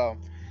think. So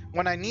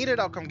when I need it,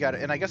 I'll come get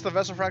it. And I guess the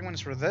vessel fragment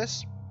is for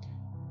this.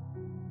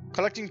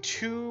 Collecting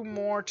 2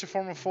 more to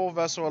form a full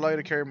vessel allow you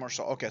to carry more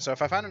salt. Okay, so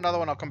if I find another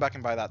one, I'll come back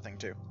and buy that thing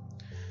too.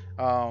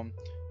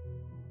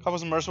 Cop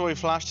was merciful. He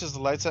flashed his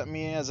lights at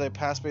me as I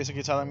passed,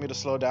 basically telling me to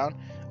slow down.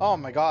 Oh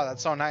my god,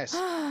 that's so nice.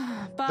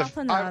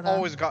 I've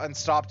always gotten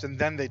stopped and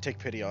then they take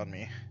pity on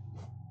me.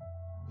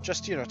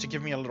 Just, you know, to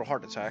give me a little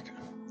heart attack.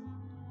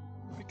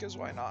 Because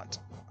why not?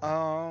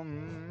 I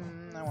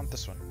want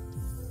this one.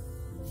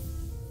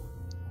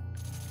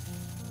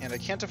 And I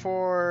can't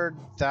afford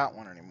that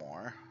one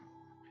anymore.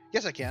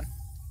 Yes, I can.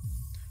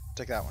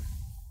 Take that one.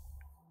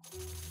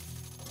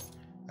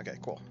 Okay,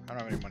 cool. I don't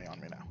have any money on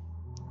me now.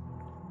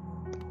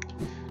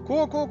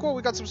 Cool, cool, cool.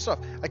 We got some stuff.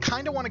 I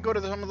kind of want to go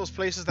to some of those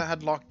places that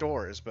had locked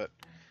doors, but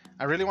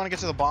I really want to get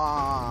to the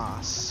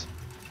boss.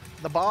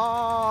 The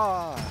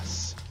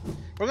boss.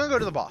 We're going to go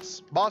to the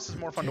boss. Boss is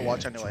more fun to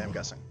watch anyway, I'm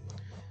guessing.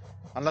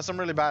 Unless I'm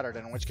really bad at it,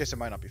 in which case it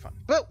might not be fun.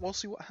 But we'll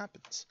see what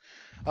happens.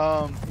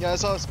 Yeah, I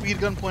saw a speed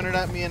gun pointed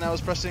at me and I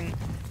was passing.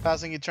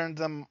 He turned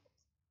them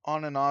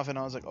on and off and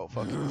I was like, oh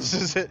fuck, this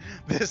is it.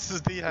 This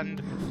is the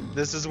end.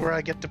 This is where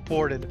I get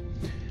deported.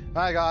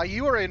 My god,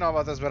 you already know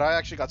about this, but I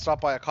actually got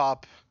stopped by a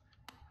cop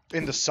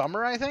in the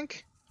summer, I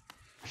think,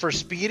 for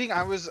speeding.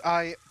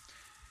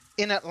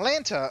 In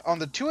Atlanta on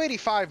the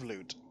 285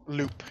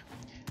 loop.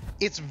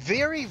 It's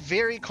very,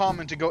 very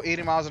common to go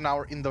 80 miles an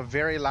hour in the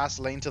very last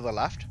lane to the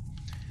left.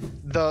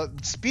 The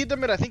speed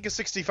limit, I think, is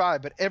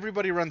 65, but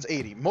everybody runs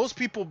 80. Most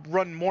people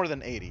run more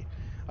than 80.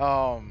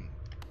 But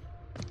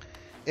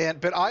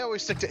I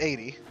always stick to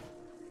 80.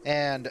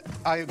 And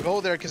I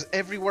go there because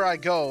everywhere I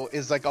go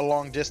is like a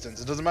long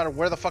distance. It doesn't matter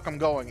where the fuck I'm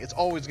going. It's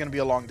always going to be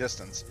a long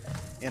distance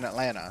in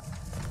Atlanta.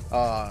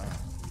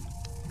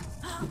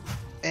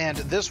 And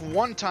this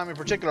one time in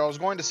particular, I was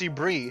going to see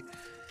Bree,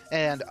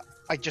 and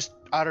I just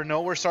out of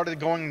nowhere started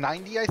going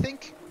 90, I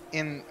think,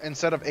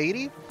 instead of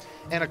 80,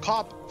 and a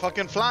cop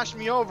fucking flashed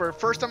me over.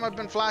 First time I've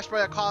been flashed by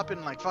a cop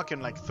in like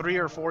 3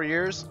 or 4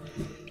 years.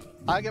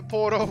 I get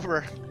pulled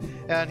over,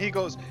 and he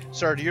goes,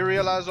 "Sir, do you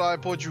realize why I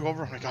pulled you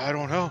over?" I'm like, "I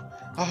don't know.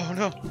 Oh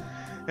no."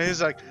 And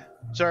he's like,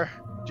 "Sir,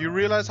 do you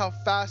realize how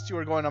fast you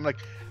were going?" I'm like,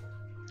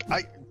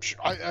 I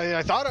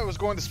thought I was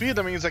going the speed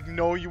limit. He's like,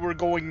 "No, you were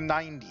going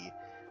 90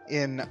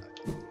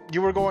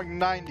 you were going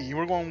 90. You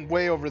were going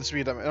way over the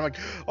speed limit." And I'm like,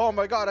 "Oh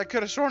my god, I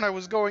could have sworn I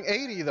was going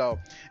 80 though."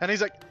 And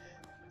he's like,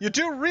 "You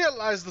do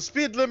realize the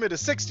speed limit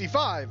is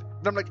 65?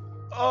 And I'm like,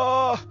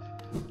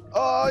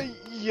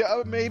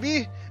 yeah,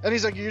 maybe." And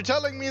he's like, "You're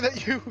telling me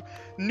that you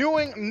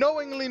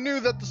knowingly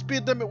knew that the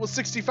speed limit was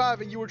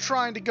 65 and you were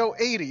trying to go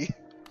 80?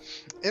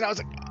 And I was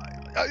like,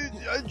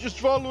 I just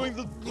following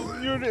the,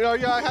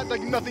 yeah, I had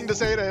like nothing to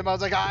say to him. I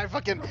was like, I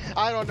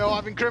don't know,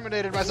 I've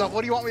incriminated myself.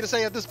 What do you want me to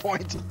say at this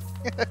point?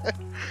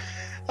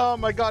 Oh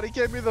my god, he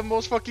gave me the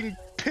most fucking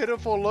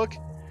pitiful look.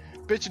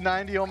 Bitch,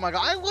 90, oh my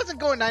god. I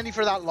wasn't going 90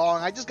 for that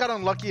long. I just got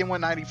unlucky and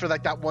went 90 for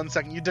like that 1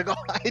 second. You dug,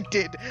 I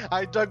did.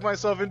 I dug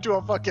myself into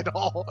a fucking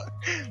hole.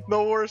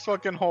 The worst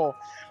fucking hole.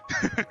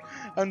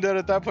 And then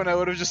at that point I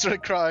would have just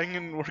started crying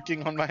and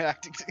working on my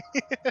acting.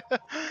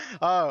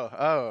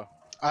 Oh.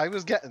 I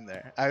was getting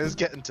there. I was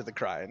getting to the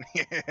crying.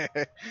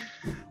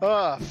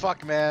 Oh,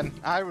 fuck, man.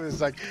 I was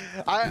like,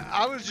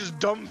 I was just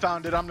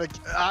dumbfounded. I'm like,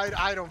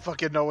 I don't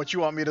fucking know what you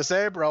want me to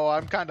say, bro.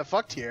 I'm kind of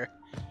fucked here.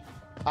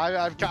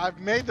 I've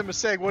made the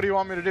mistake. What do you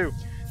want me to do?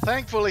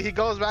 Thankfully, he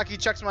goes back, he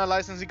checks my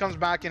license, he comes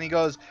back, and he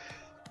goes,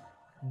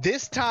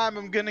 "This time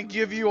I'm going to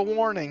give you a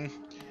warning.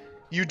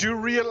 You do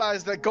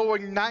realize that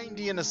going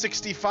 90 in a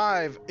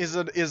 65 is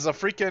a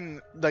freaking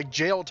like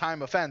jail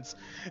time offense."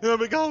 And I'm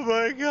like, "Oh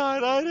my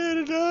god, I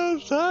didn't know,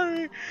 I'm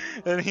sorry."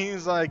 And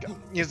he's like,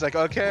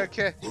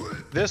 okay,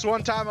 this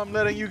one time I'm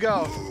letting you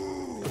go,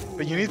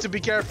 but you need to be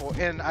careful.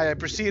 And I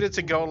proceeded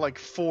to go like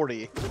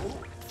 40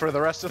 for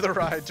the rest of the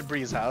ride to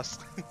Bree's house.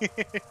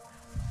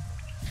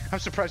 I'm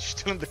surprised you're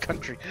still in the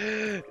country.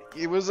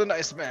 He was a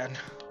nice man.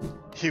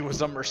 He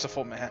was a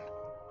merciful man.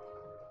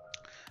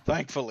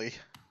 Thankfully.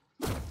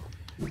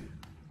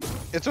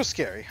 It was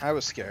scary. I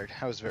was scared.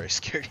 I was very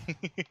scared.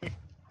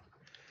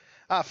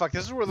 Ah, fuck.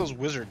 This is where those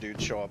wizard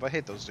dudes show up. I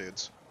hate those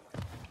dudes.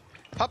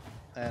 Hop,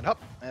 and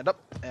up, and up,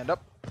 and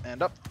up,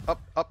 and up,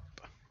 up, up.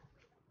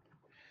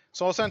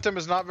 Soul Centum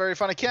is not very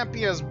fun. It can't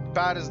be as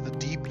bad as the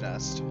Deep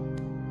Nest.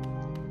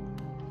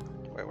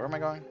 Wait, where am I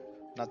going?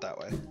 Not that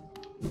way.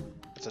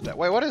 It's a dead.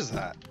 Wait, what is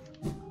that?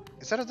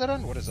 Is that a dead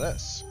end? What is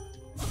this?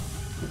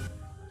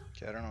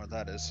 Okay, I don't know what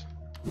that is.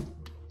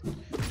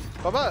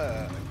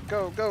 Bye-bye!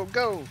 Go, go,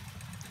 go!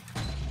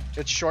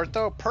 It's short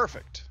though?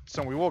 Perfect.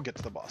 So we will get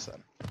to the boss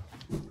then.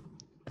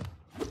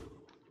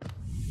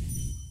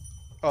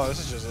 Oh, this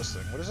is just this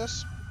thing. What is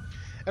this?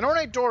 An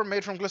ornate door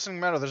made from glistening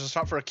metal. There's a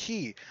spot for a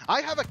key.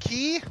 I have a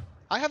key!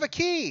 I have a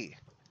key!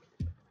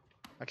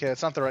 Okay,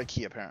 it's not the right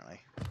key apparently.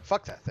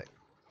 Fuck that thing.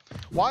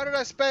 Why did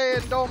I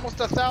spend almost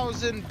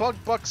 1,000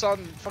 bucks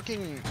on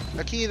fucking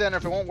a key then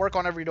if it won't work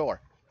on every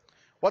door?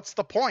 What's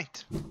the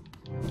point?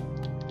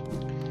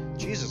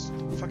 Jesus,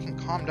 fucking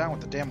calm down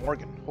with the damn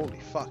organ. Holy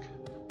fuck.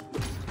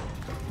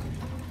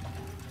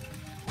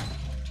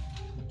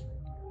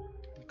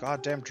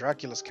 Goddamn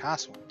Dracula's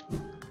castle.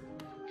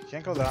 You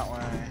can't go that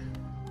way.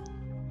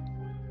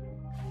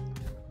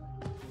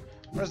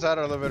 Where's that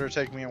elevator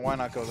take me and why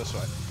not go this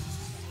way?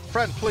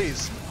 Friend,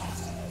 please.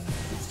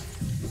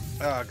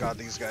 Oh god,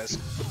 these guys.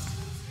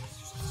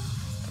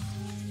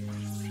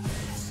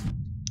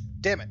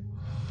 Damn it.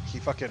 He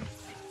fucking...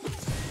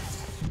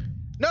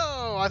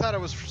 No! I thought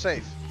it was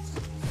safe.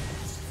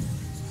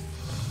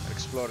 It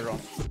exploded on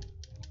him.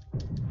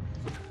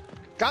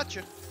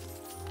 Gotcha!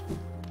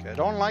 Okay, I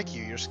don't like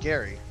you. You're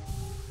scary.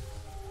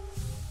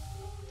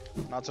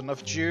 Not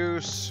enough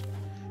juice.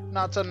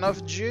 Not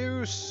enough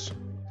juice.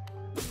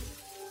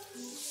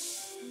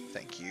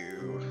 Thank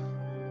you.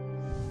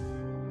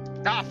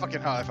 Ah,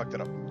 fucking hell, I fucked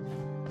it up.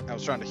 I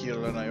was trying to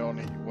heal and I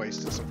only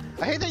wasted some.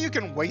 I hate that you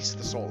can waste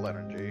the soul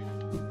energy.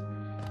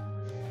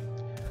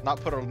 Not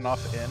put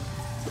enough in.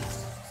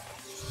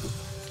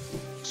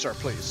 Sir,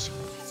 please.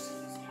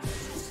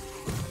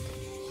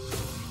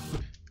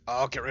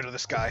 I'll get rid of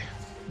this guy.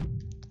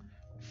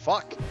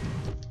 Fuck.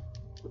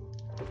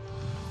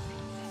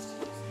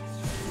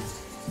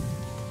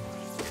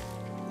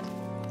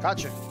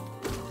 Gotcha.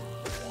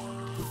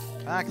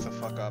 Back the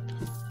fuck up.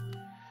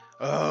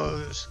 Oh,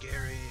 this is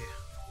scary.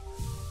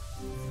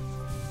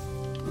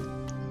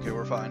 Okay,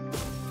 we're fine.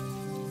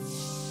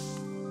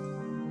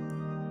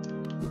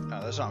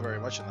 No, there's not very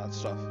much in that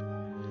stuff.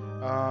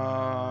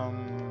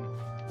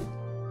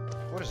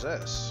 What is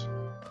this?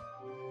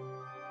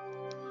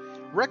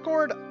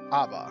 Record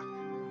Abba.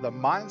 The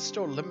mind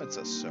still limits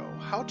us so.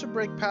 How to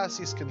break past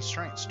these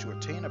constraints to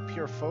attain a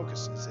pure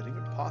focus is it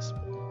even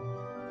possible?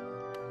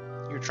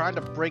 You're trying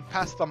to break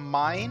past the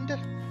mind?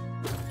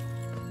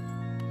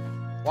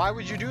 Why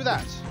would you do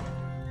that?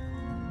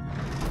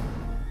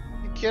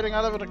 You kidding?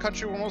 I live in a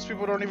country where most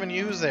people don't even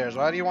use theirs.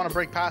 Why do you want to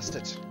break past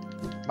it?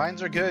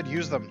 Minds are good.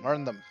 Use them.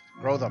 Learn them.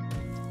 Grow them.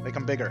 Make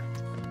them bigger.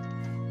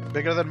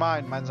 Bigger than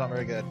mine. Mine's not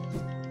very good.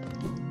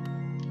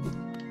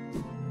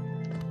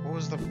 What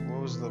was the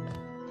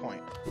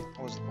point?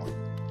 What was the point?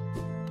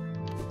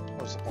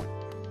 What was the point?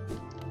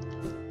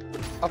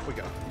 Up we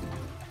go.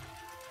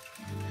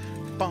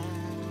 Bum,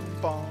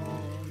 bum,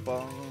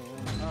 bum,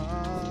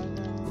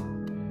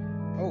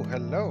 Oh,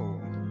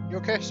 hello. You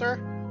okay, sir?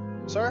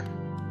 Sir?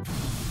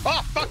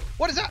 Oh, fuck!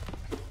 What is that?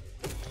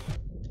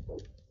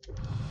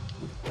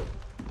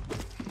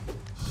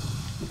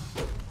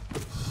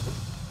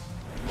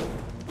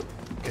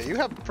 Okay, you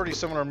have pretty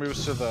similar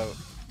moves to the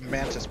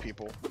Mantis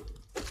people.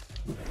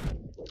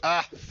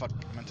 Ah, fuck.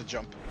 I meant to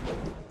jump.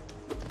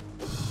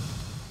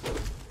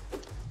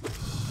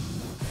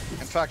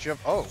 In fact, you have...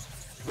 Oh.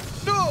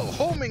 No!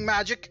 Homing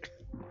magic!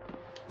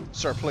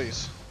 Sir,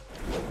 please.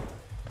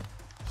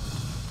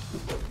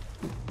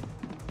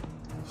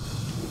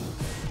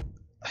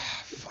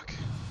 Ah, fuck.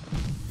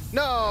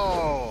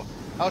 No!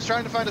 I was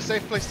trying to find a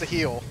safe place to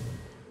heal.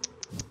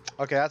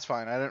 Okay, that's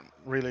fine. I didn't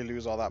really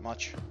lose all that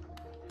much.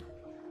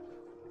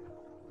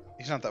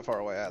 He's not that far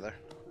away either.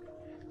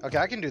 Okay,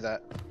 I can do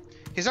that.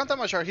 He's not that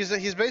much hard.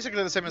 He's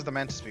basically the same as the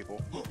Mantis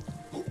people.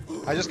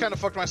 I just kind of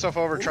fucked myself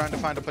over trying to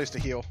find a place to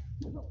heal.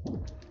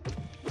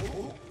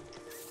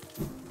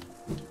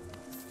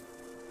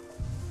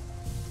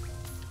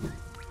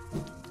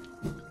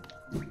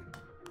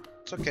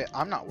 It's okay.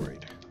 I'm not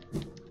worried.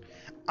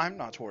 I'm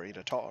not worried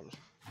at all.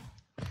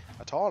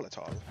 At all, at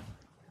all.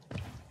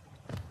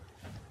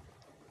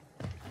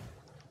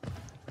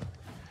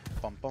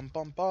 Bum bum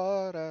bum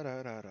ba da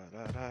da da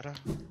da da da.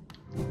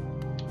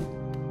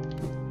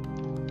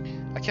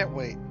 I can't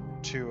wait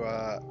to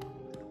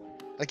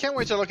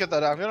look at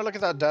that. I'm gonna look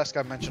at that desk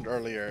I mentioned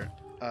earlier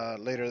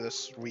later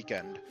this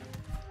weekend.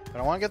 But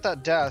I want to get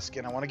that desk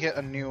and I want to get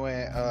a new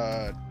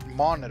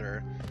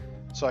monitor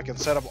so I can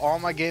set up all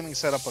my gaming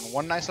setup in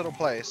one nice little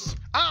place.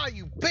 Ah,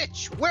 you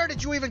bitch! Where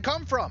did you even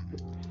come from?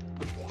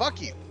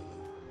 Fuck you.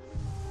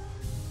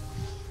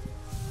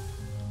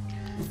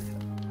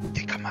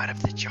 They come out of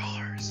the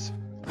jars.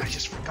 I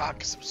just forgot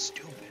because I'm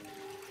stupid.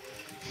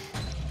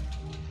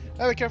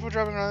 Be careful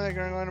driving around. They're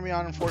going to be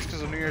on enforced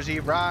because of New Year's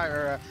Eve, right?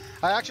 Or,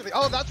 I actually...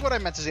 Oh, that's what I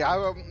meant to say.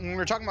 When we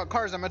were talking about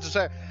cars, I meant to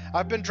say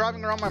I've been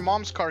driving around my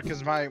mom's car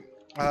because my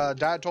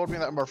Dad told me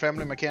that our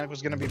family mechanic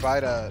was going to be by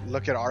to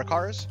look at our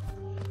cars,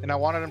 and I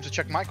wanted him to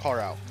check my car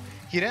out.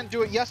 He didn't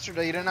do it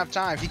yesterday. He didn't have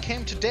time. He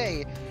came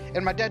today,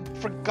 and my dad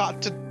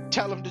forgot to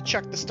tell him to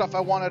check the stuff I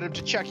wanted him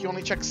to check. He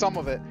only checked some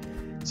of it.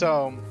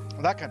 So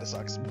that kind of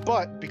sucks.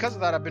 But because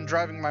of that, I've been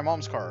driving my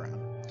mom's car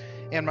around.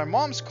 And my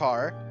mom's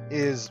car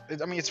is,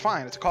 I mean, it's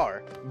fine. It's a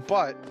car.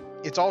 But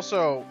it's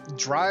also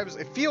drives,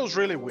 it feels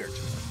really weird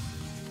to me.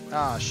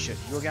 Ah, shit.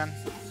 You again?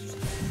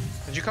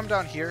 Did you come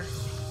down here?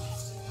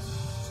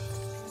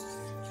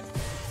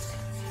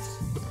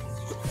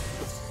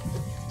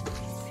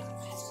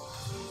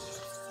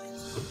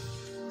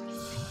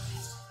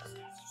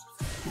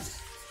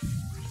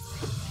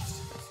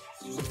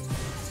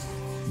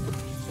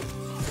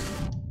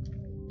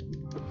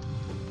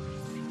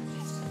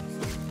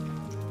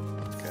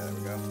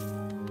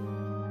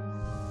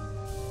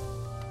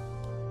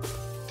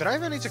 Did I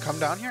even need to come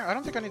down here? I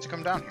don't think I need to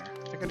come down here.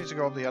 I think I need to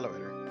go up the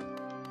elevator.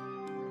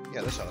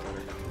 Yeah, this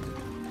elevator.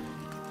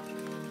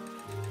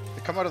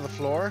 They come out of the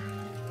floor.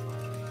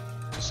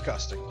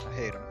 Disgusting. I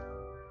hate them.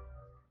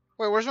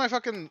 Wait, where's my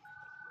fucking...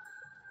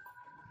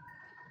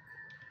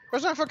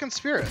 Where's my fucking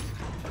spirit?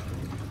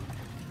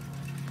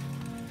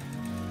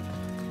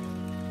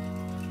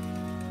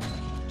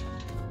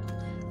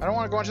 I don't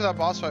want to go into that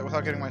boss fight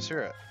without getting my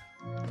spirit.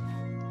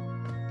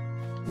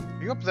 Are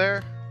you up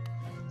there?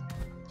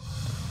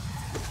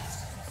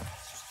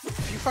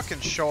 If you fucking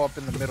show up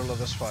in the middle of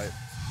this fight.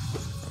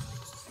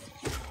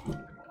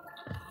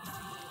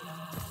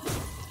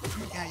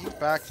 Yeah, you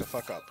back the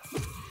fuck up.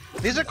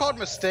 These are called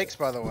mistakes,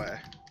 by the way.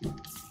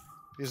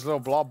 These little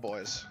blob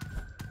boys.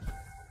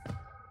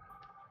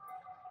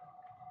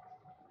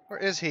 Where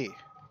is he?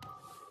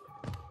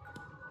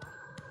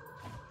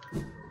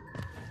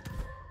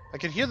 I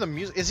can hear the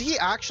music. Is he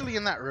actually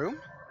in that room?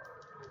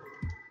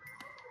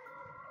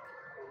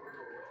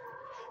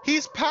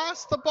 He's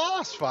past the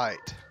boss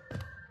fight.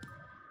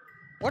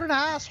 What an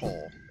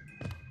asshole.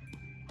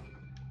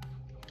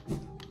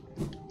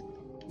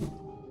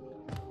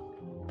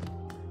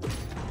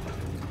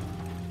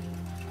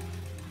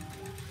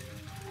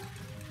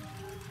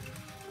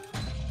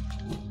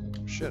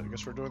 Shit, I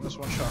guess we're doing this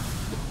one shot.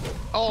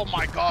 Oh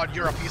my god,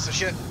 you're a piece of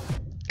shit.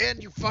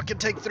 And you fucking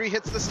take 3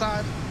 hits this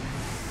time.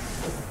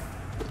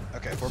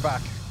 Okay, we're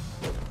back.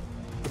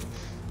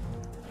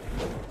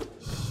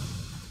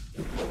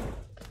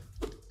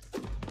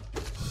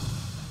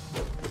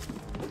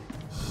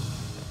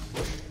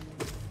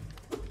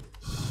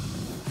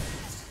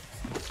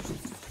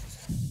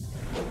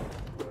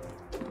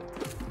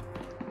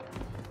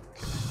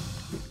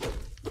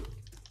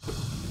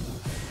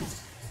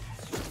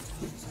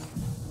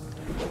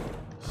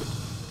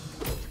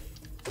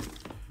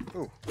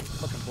 Ooh,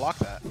 fucking block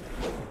that.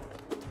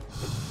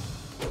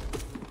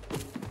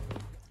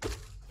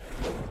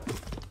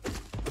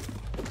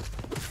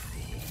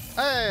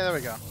 Hey, there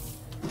we go.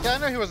 Yeah, I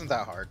know he wasn't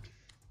that hard.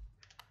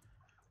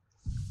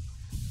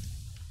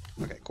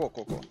 Okay, cool,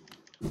 cool, cool.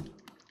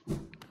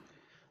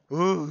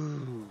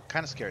 Ooh,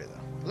 kind of scary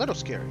though. A little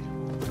scary.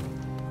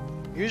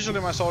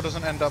 Usually my soul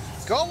doesn't end up...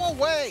 Go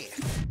away!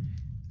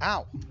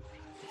 Ow.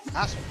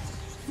 Asshole.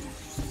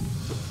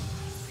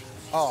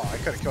 Oh, I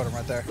could have killed him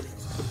right there.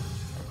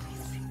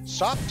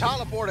 Stop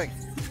teleporting!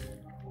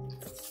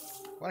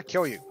 I want to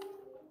kill you.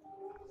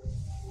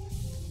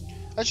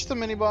 That's just a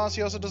mini-boss.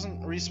 He also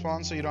doesn't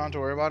respawn, so you don't have to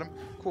worry about him.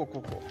 Cool,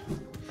 cool, cool.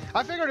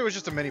 I figured it was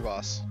just a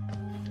mini-boss.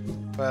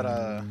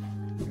 But,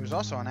 he was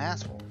also an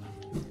asshole.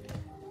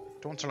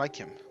 Don't like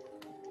him.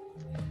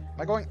 Am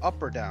I going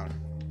up or down?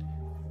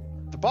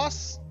 The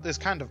boss is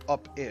kind of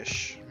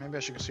up-ish. Maybe I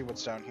should go see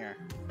what's down here.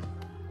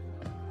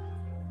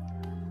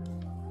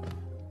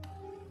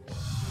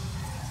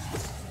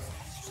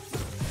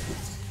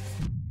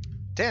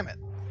 Damn it.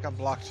 Got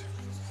blocked.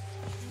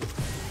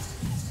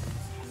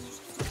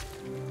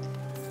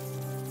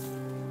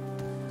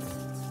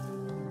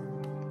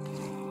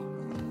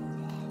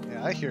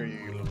 Yeah, I hear you,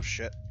 you little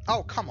shit.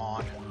 Oh, come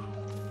on.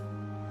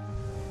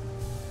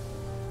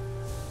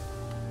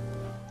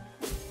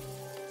 Take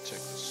the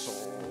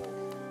soul.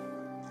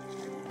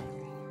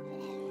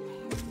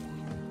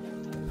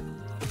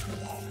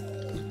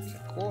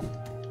 Okay, cool.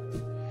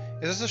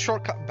 Is this a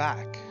shortcut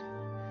back?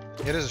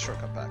 It is a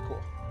shortcut back,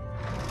 cool.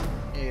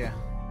 Yeah.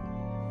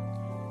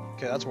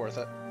 Okay, that's worth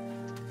it.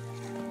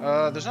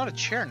 There's not a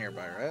chair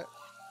nearby, right?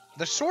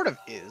 There sort of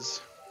is.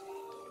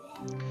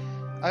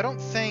 I don't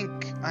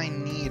think I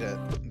need it,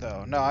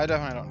 though. No, I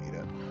definitely don't need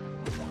it.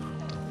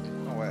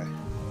 No way. A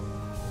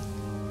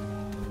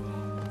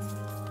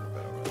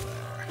bit over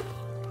there.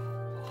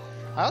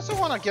 I also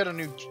want to get a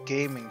new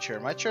gaming chair.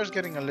 My chair's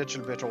getting a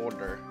little bit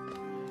older.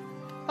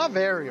 Not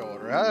very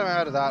older. I haven't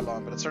had it that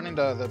long, but it's starting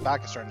to, the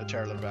back is starting to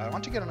tear a little bit. I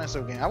want to get a nice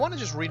little game. I want to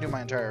just redo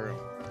my entire room.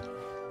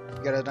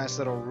 Get a nice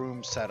little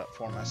room set up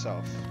for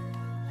myself.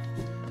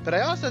 But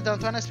I also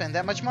don't want to spend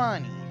that much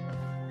money.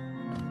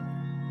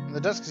 And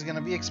the desk is going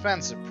to be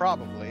expensive,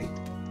 probably.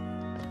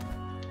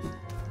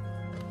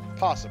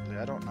 Possibly,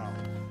 I don't know.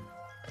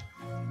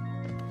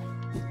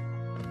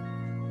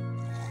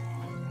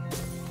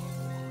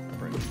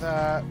 Break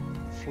that.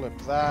 Flip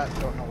that.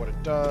 Don't know what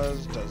it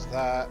does. Does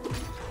that.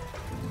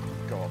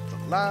 Go up the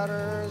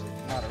ladder.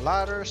 Not a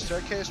ladder.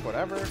 Staircase.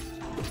 Whatever.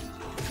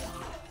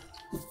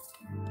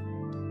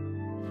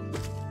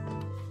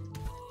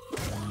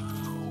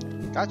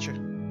 Gotcha.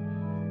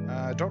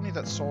 I don't need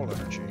that soul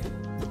energy.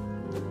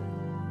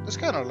 This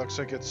kind of looks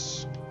like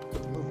it's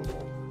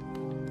movable.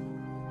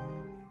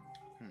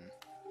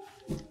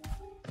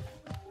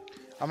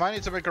 I might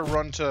need to make a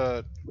run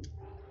to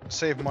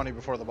save money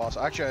before the boss.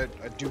 Actually,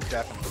 I do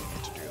definitely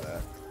need to do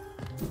that.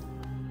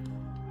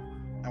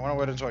 I want to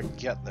wait until I can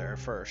get there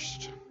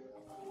first.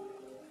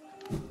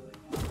 Fucking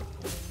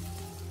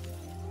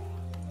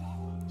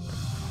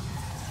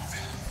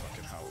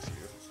hell with you.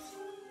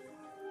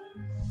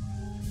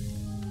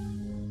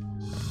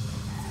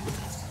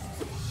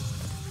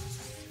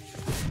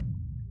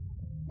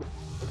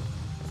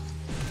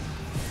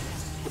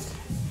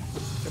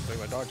 Can't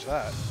believe I dodged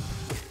that.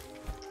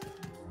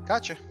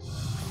 Gotcha.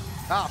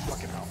 Ah,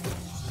 fucking hell.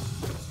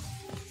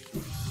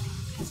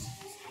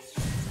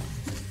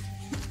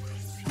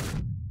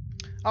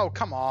 Oh,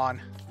 come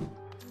on.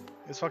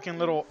 This fucking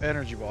little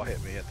energy ball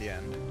hit me at the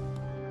end.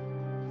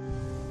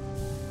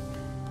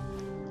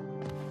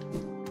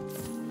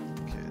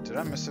 Okay, did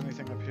I miss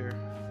anything up here?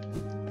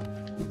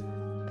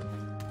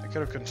 I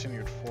could have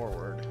continued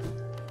forward.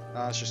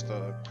 Nah, it's just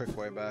a quick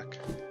way back.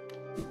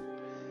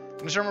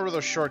 I'm just remember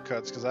those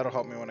shortcuts, because that'll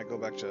help me when I go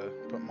back to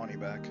put money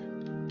back.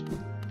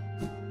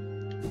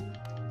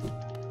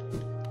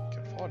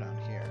 Can fall down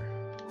here.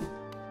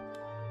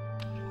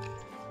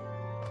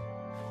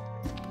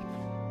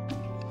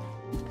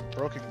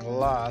 Broken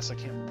glass, I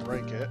can't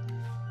break it.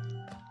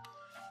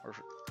 Or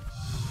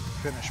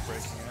finish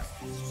breaking it.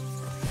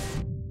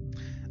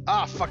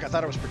 Ah, fuck, I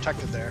thought it was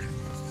protected there.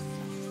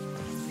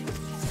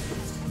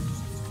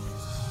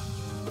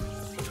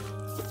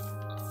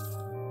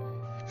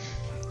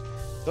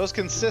 Those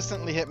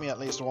consistently hit me at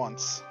least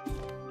once.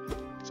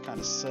 It's kind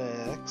of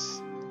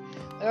sucks.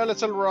 They're a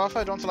little rough,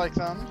 I don't like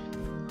them.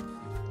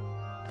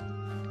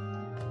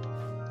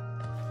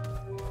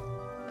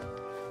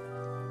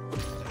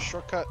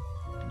 Shortcut.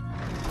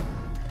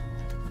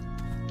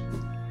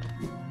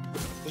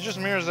 It just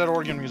mirrors that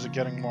organ music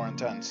getting more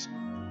intense.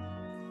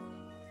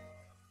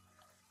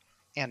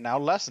 And now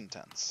less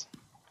intense.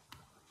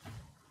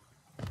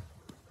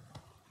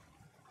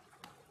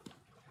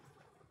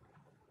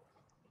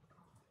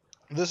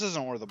 This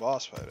isn't where the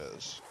boss fight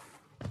is.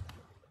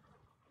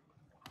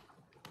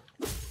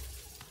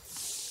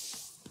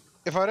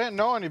 If I didn't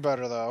know any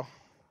better, though.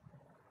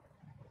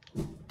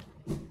 I'm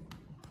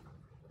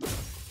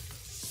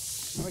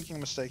making a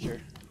mistake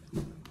here.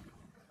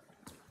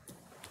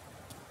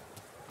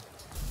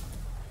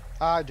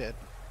 I did.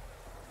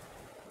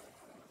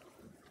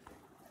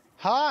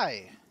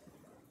 Hi!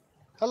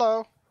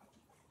 Hello!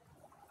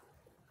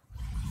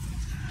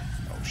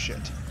 Oh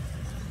shit.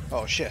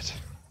 Oh shit.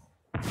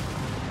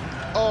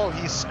 Oh,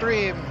 he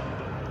screamed!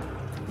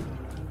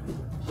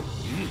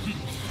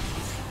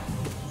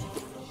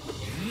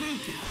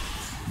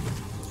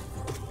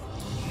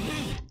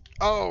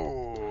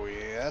 Oh,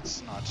 yeah,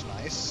 that's not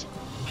nice.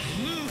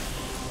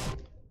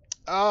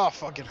 Oh,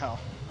 fucking hell.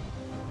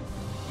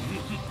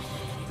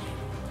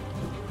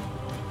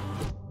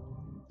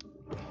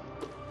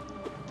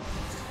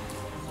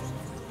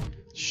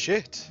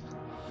 Shit.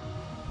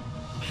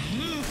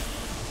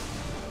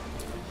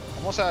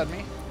 Almost had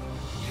me.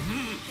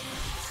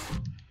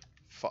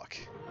 Fuck.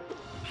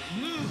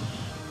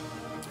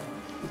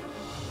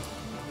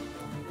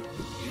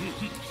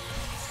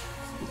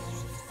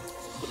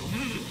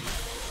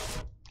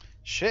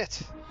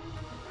 Shit.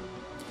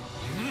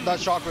 That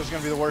shock was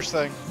gonna be the worst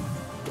thing.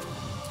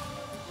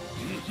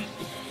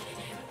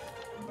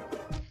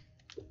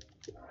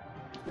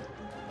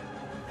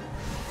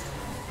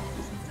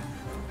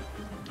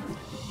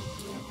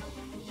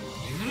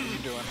 What are you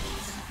doing?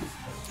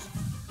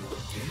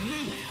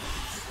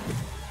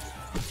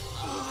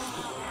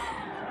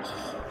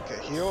 Okay,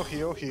 heal,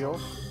 heal, heal.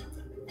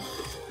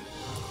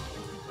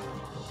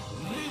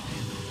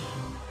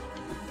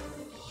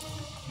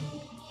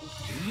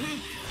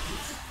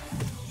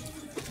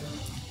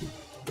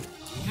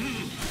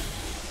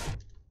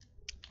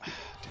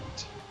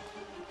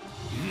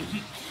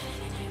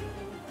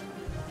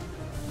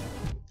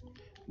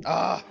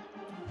 Ah!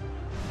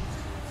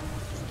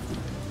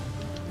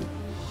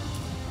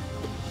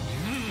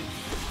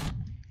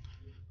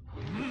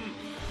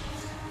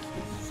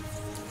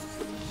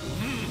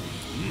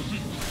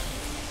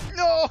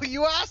 No,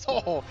 you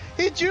asshole!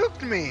 He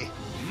juked me!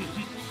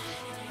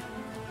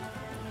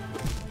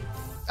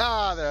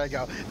 Ah, there I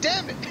go.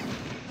 Damn it!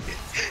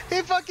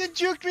 He fucking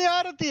juked me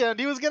out at the end.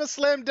 He was gonna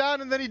slam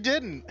down and then he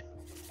didn't.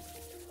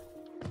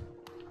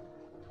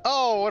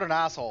 Oh, what an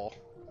asshole.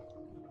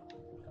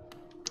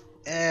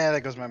 Eh, there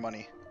goes my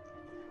money.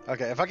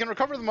 Okay, if I can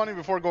recover the money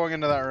before going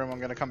into that room, I'm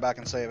gonna come back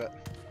and save it.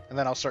 And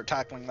then I'll start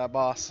tackling that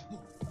boss.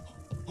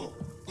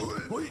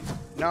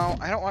 No,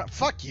 I don't want...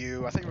 Fuck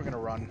you. I think we're gonna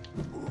run.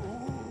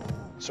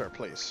 Sir,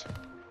 please.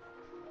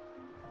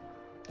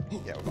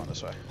 Yeah, we're going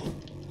this way.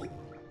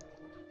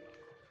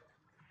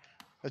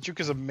 That juke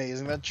is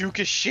amazing. That juke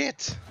is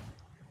shit.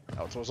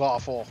 That was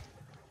awful.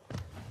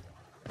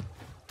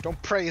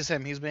 Don't praise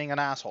him. He's being an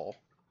asshole.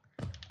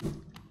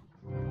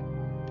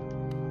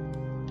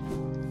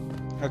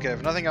 Okay,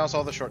 if nothing else,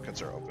 all the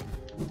shortcuts are open.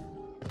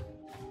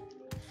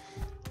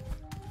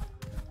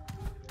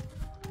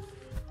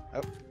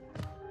 Oh.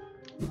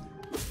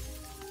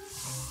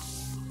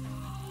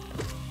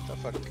 The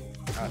fuck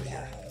out of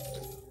here.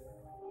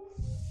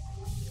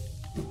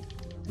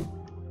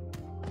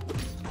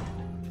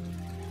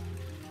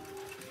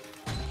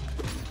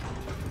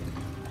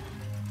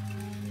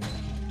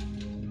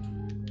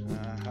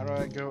 How do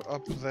I go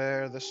up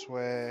there this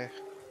way?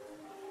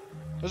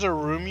 There's a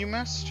room you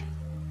missed?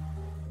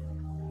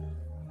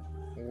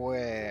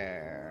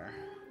 Where?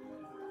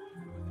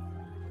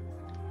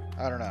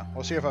 I don't know.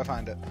 We'll see if I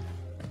find it.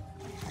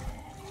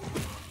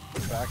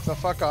 Back the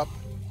fuck up.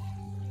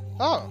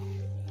 Oh!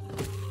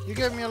 You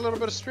gave me a little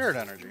bit of spirit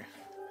energy.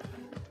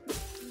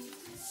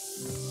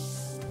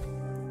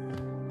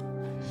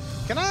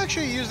 Can I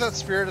actually use that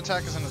spirit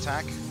attack as an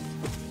attack?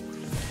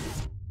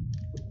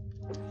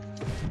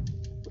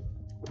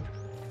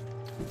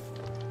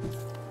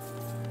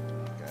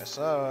 Guy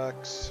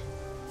sucks.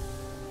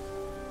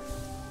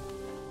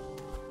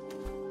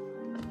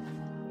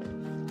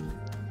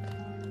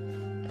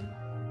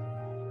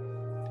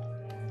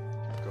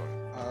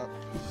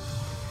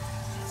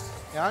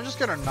 Yeah, I'm just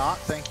gonna not,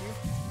 thank you.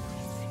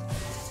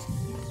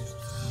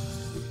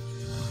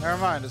 Never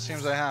mind, it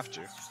seems I have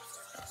to.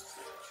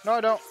 No,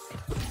 I don't.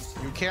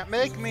 You can't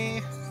make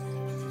me.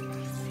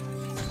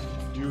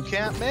 You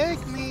can't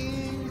make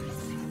me.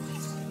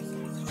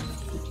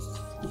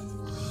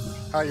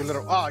 Oh, you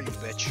little... Oh, you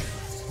bitch.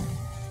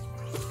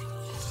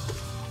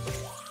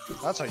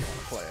 That's how you want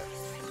to play it.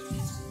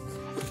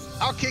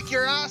 I'll kick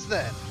your ass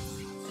then.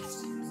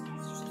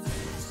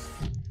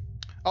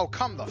 Oh,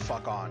 come the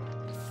fuck on.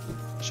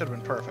 Should have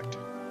been perfect.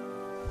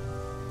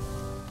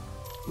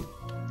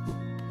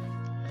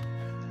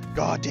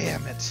 God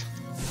damn it.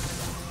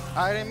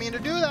 I didn't mean to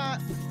do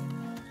that.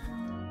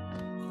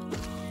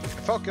 It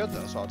felt good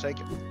though, so I'll take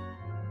it.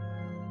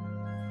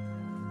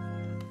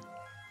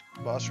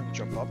 Boss room,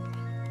 jump up.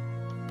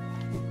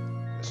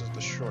 This is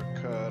the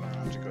shortcut. I don't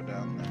have to go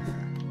down there.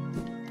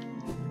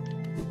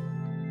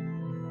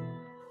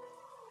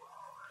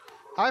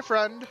 Hi,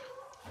 friend.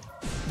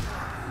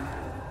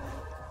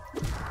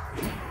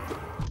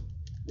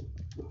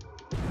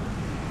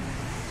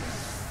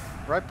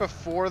 Right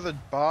before the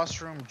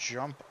boss room,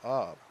 jump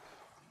up.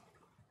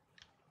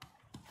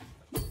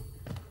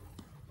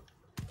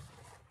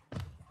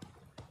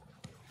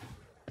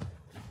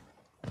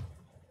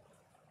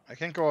 I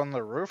can't go on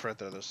the roof right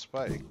there, there's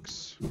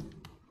spikes.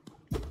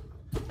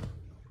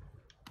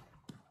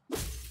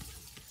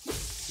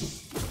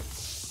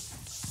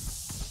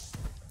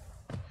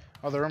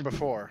 Oh, the room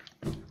before.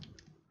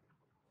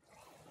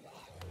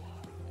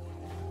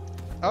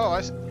 Oh,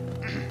 I see.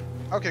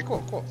 Okay,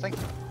 cool, cool, thank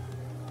you.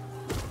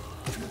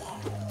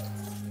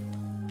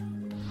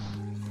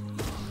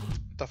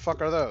 The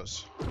fuck are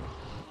those?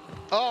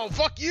 Oh,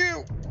 fuck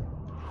you!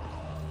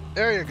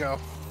 There you go.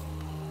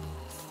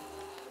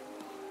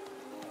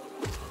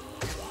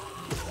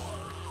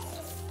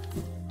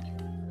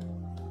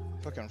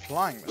 Fucking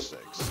flying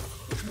mistakes.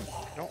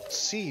 I don't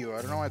see you.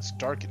 I don't know why it's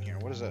dark in here.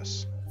 What is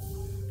this?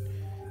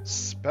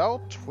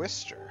 Spell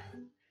Twister.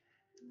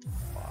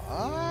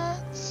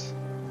 What?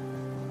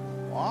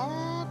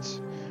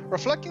 What?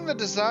 Reflecting the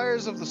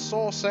desires of the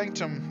soul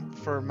sanctum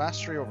for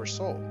mastery over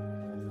soul.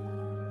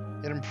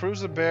 It improves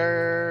the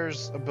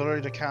bearer's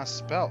ability to cast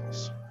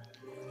spells.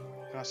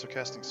 And also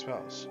casting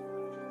spells.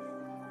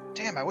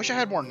 Damn, I wish I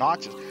had more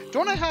notches.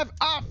 Don't I have...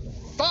 Ah,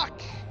 fuck!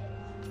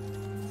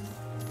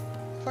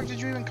 The fuck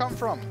did you even come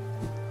from?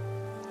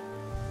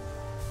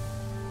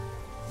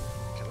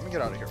 Okay, let me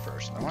get out of here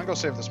first. I want to go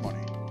save this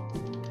money.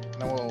 And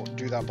then we'll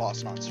do that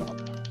boss non-stop.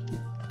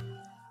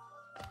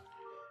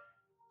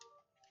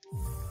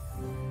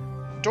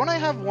 Don't I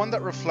have one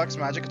that reflects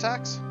magic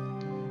attacks?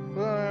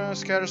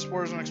 Scatter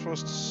spores when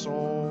exposed to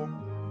soul.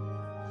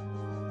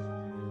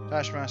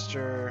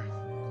 Dashmaster.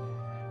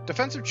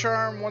 Defensive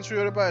charm. Once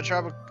wielded by a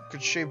tribe,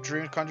 could shape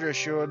dreams. Conjure a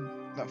shield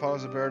that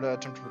follows the bear to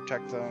attempt to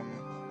protect them.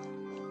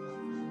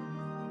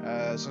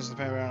 Since the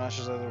pain bear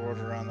lashes out of the world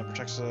around them,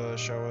 protects the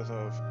showeth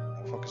of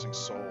focusing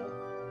soul.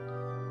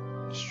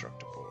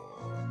 Destructible.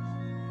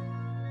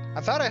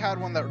 I thought I had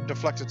one that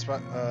deflected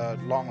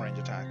long range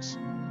attacks.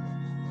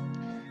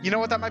 You know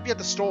what? That might be at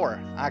the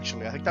store.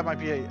 Actually, I think that might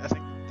be. I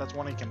think that's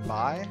one you can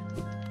buy.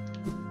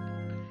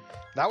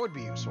 That would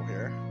be useful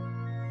here.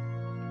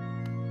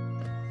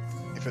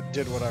 If it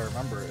did what I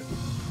remember it.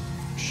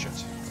 Shit.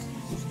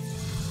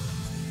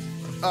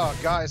 Oh,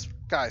 guys,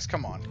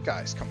 come on.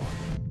 Guys, come on.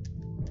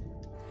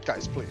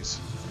 Guys, please.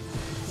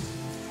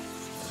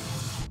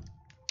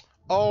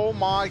 Oh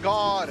my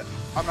god!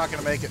 I'm not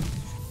gonna make it.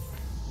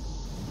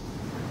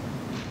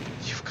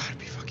 You've gotta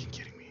be fucking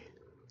kidding me.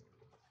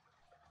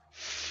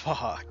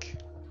 Fuck.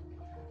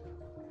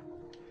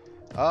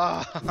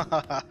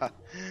 Ah,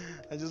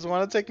 I just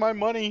want to take my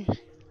money.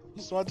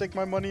 Just want to take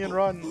my money and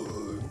run.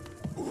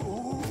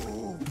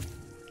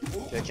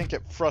 Okay, I can't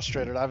get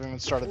frustrated. I haven't even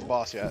started the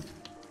boss yet.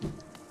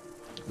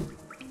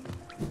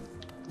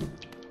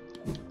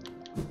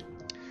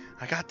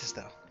 I got this,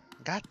 though.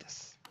 I got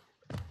this.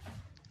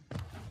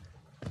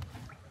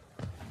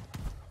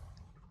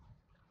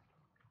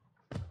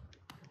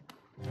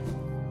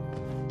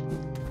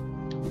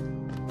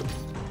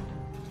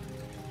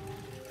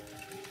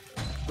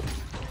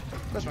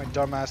 Of course, my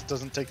dumbass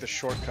doesn't take the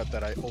shortcut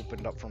that I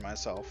opened up for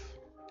myself.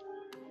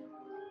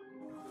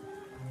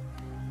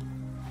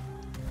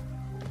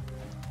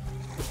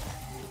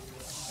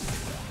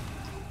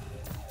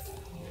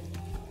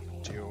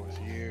 Deal with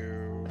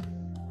you.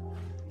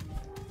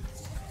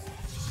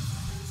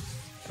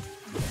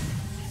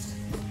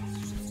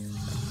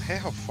 Hey,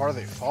 how far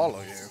they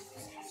follow you.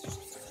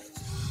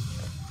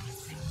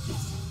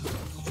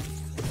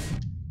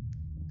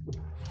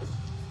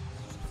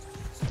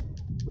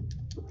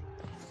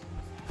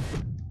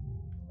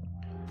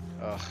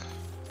 Ugh.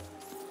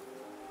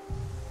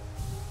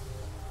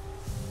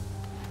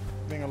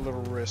 Being a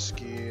little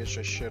risky, which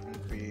I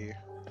shouldn't be.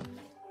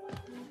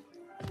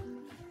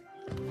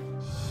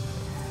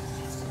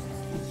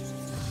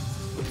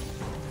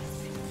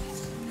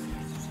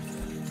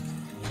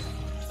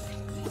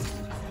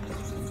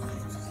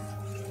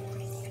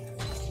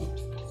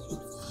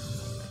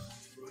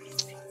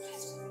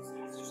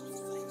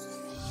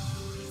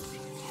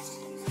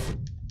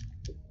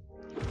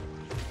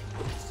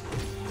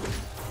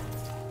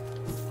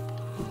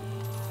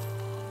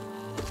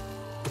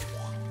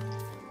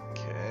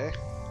 Okay.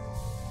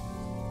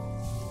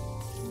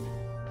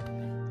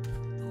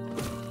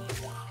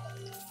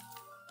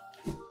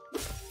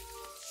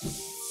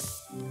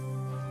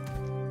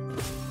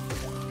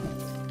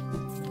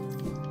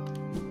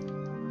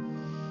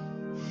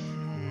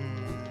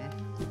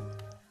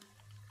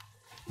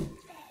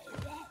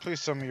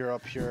 Please tell me you're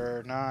up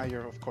here. Nah,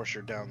 of course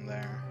you're down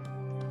there.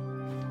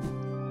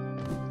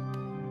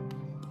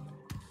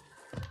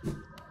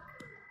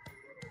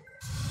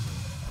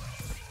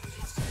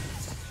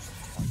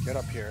 Get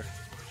up here.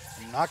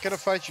 I'm not gonna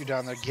fight you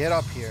down there. Get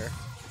up here.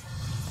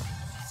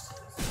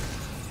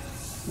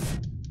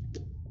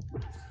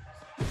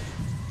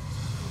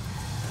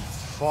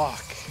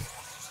 Fuck.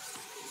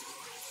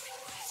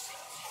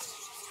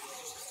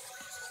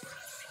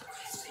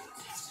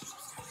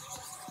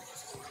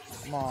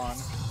 Come on.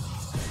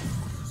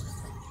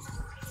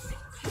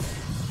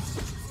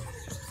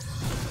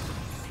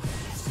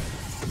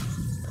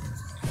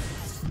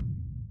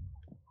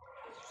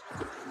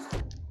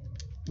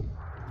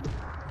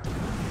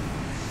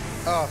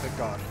 Oh, thank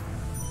God.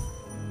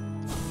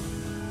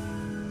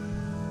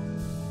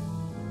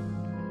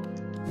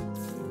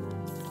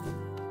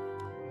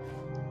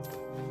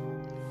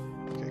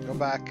 Okay, go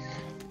back.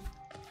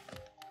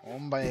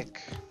 One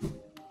back.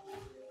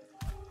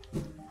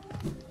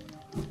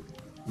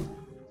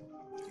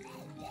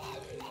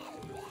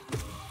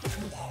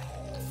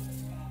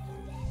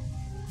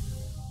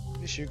 At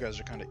least you guys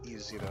are kind of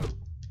easy to...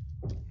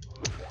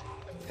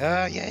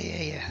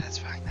 yeah. That's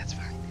fine. That's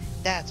fine.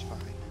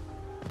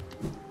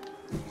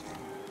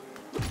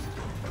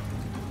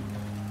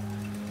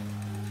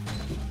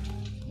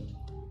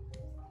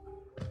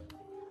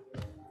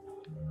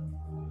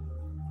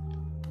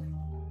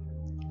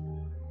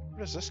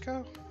 Where does this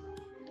go?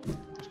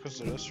 This goes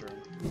to this room.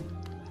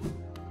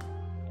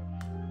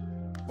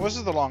 Well, this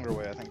is the longer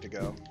way, I think, to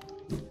go.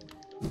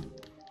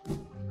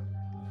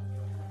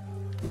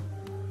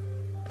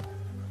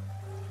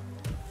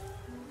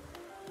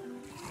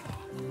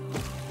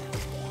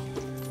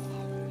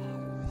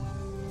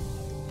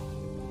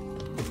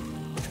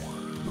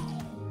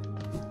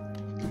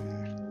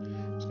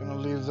 Just gonna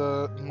leave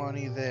the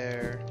money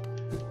there.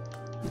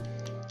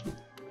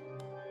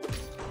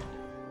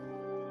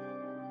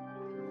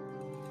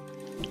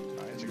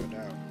 I need to go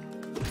down.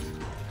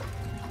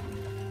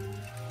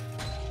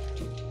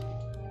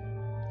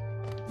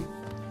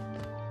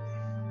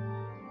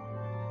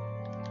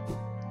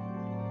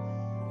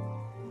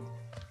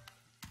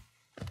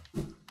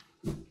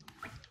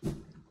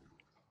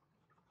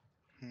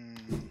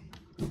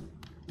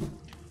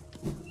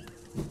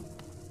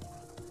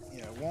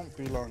 Yeah, it won't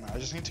be long now. I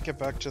just need to get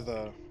back to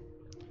the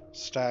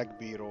stag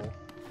beetle,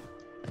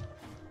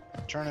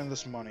 turn in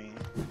this money,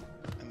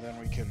 and then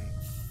we can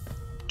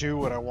do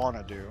what I want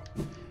to do.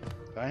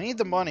 But I need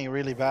the money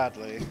really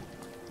badly,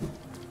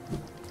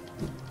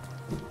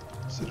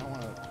 so I don't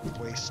want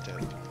to waste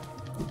it.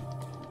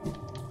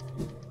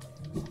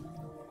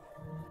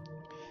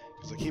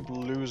 Because I keep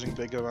losing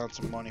big amounts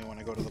of money when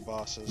I go to the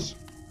bosses.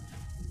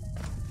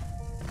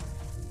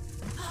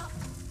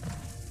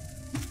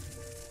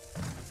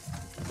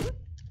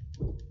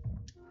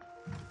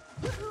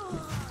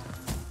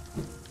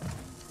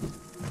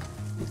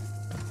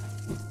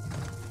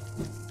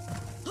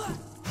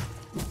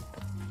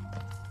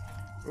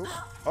 Oop,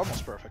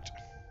 almost perfect.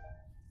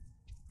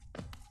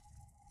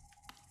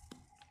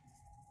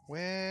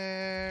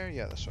 Where?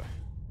 Yeah, this way.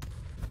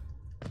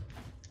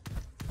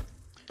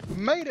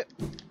 Made it!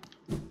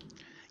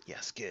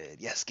 Yes, good.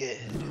 Yes, good.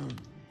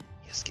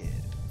 Yes, good.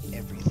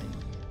 Everything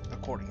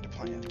according to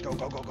plan. Go,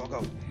 go, go, go,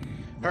 go.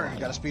 Alright,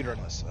 gotta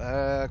speedrun this.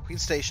 Queen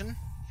Station.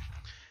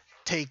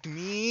 Take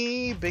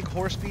me, big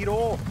horse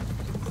beetle.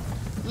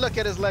 Look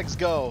at his legs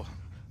go.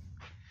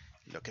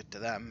 Look at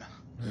them.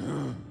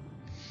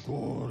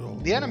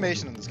 The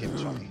animation in this game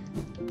is funny.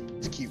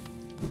 It's cute.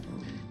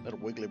 Little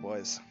wiggly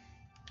boys.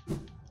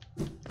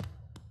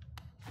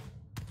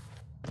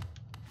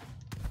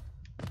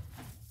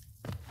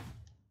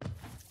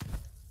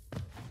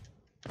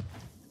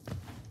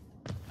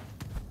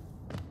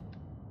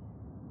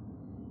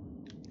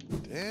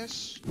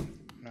 This?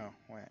 No,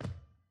 wait.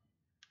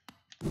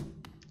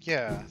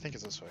 Yeah, I think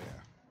it's this way,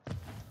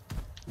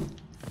 yeah.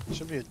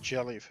 Should be a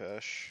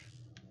jellyfish.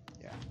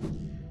 Yeah.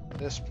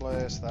 This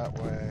place, that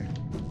way.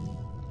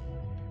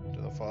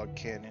 To the Fog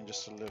Canyon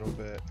just a little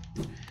bit.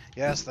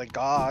 Yes, thank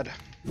God.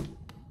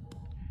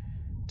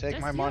 Take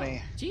my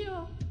money.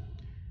 Geo.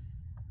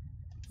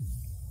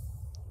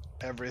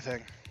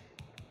 Everything.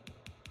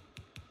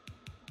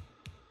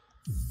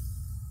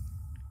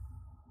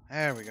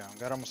 There we go.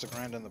 Got almost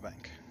 $1,000 in the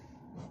bank.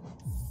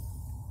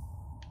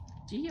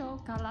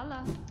 Geo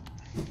Kalala.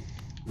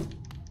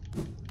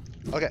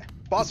 Okay,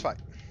 boss fight.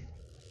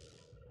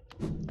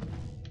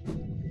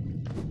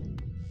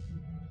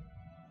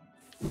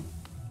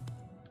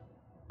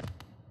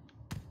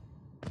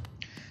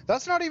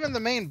 That's not even the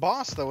main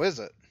boss, though, is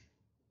it?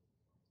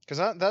 Because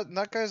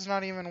that guy's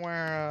not even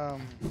where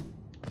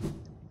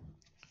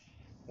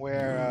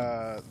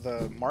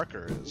the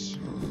marker is.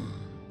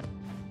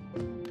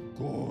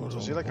 So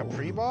is he like a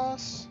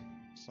pre-boss?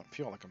 Doesn't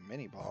feel like a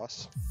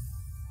mini-boss.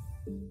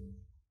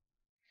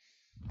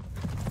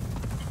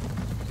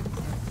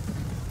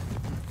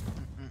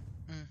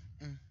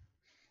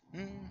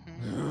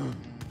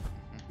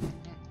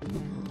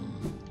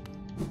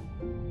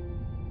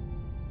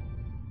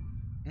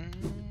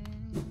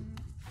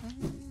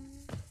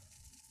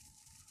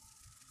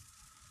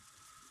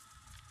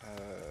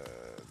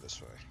 This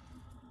way.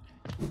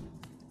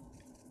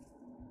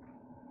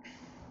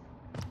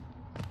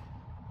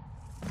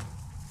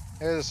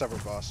 Here's a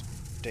separate boss.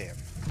 Damn.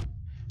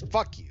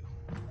 Fuck you.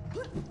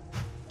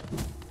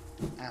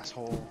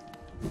 Asshole.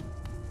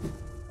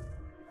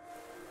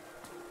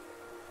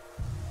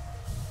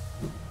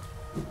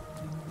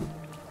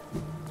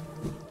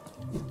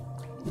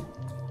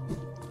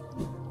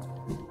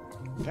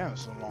 Damn,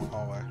 this is a long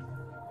hallway.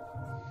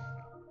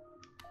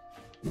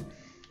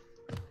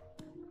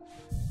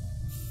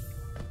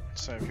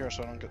 Save here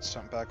so I don't get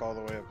sent back all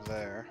the way up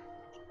there.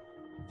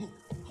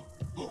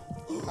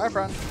 Hi,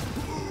 friend.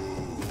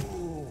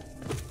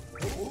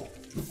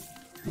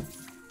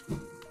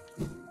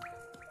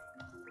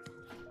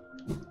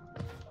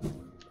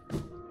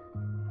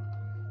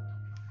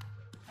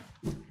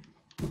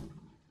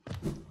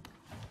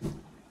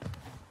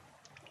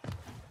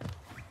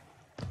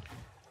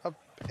 Up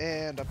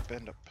and up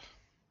and up.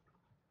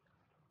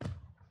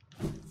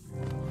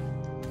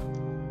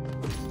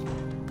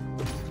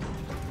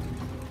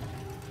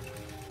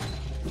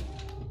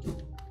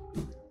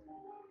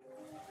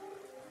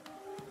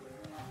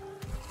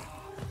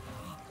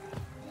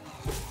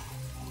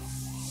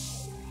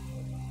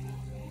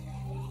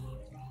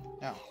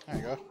 Oh, there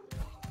you go.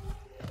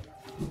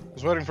 I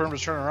was waiting for him to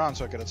turn around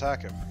so I could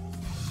attack him.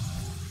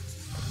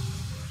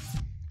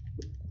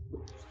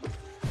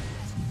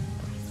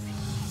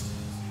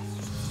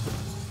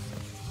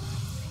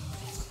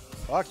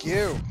 Fuck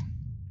you!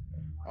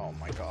 Oh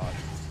my god.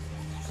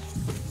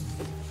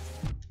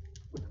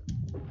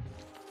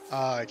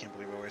 I can't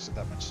believe I wasted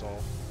that much soul.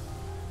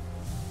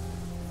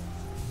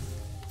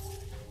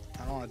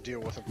 I don't want to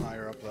deal with him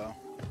higher up though.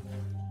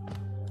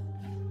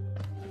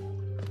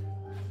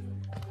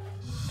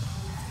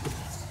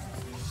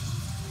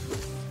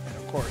 And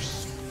of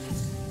course.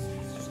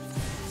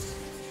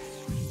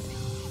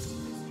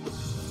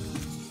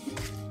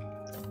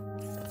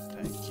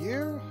 Thank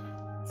you.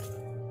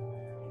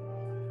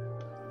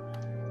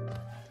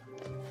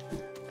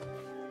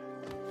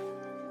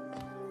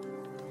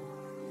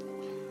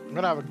 I'm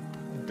gonna have a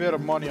bit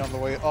of money on the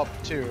way up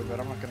too, but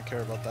I'm not gonna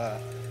care about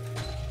that.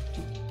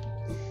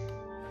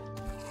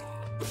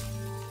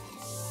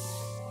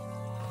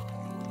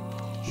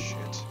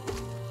 Shit.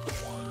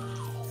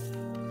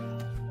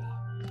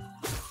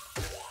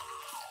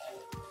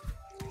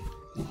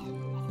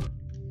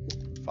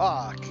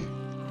 Fuck.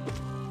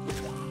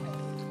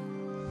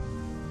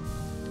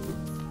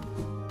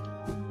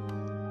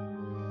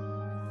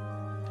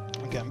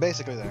 Okay, I'm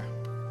basically there.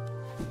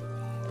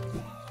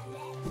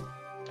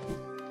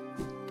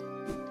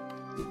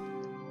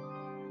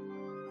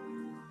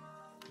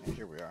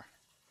 Here we are.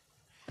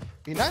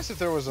 Be nice if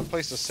there was a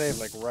place to save,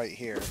 like, right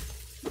here.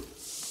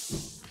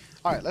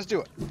 Alright, let's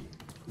do it.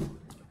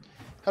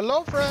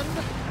 Hello, friend!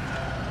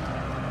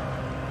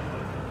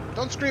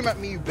 Don't scream at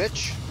me, you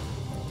bitch!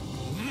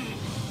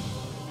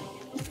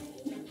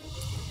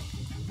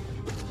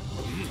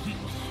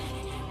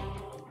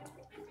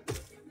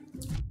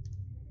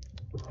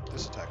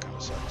 This attack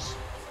kinda sucks.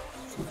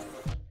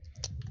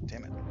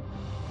 Damn it.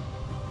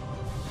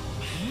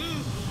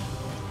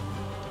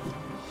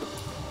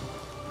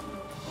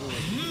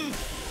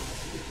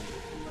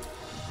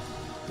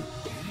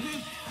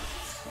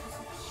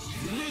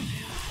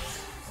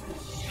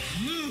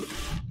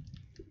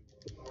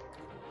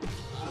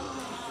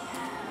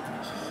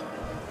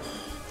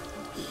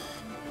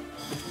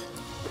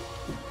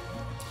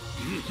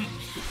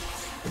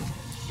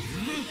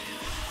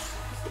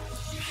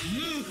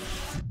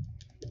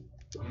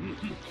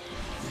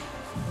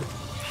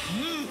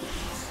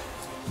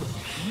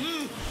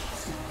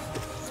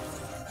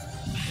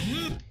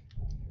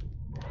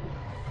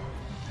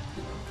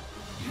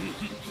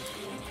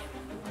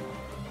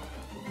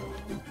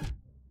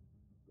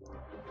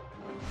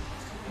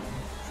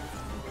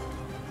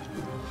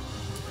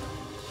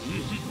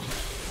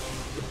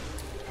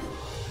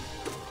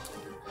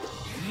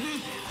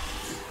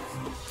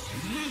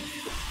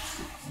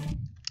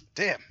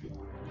 Damn.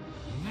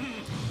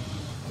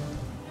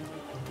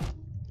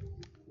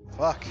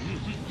 Fuck.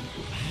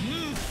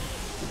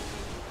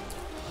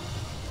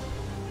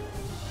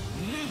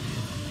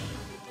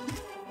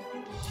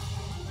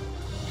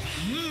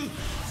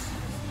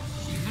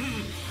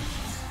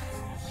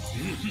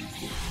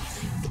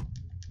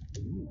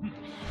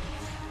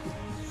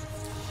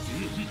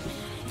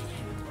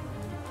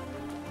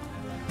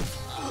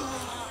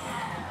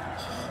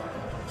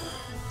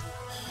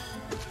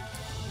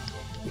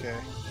 Okay.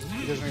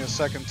 It gives me a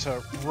second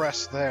to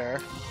rest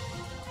there.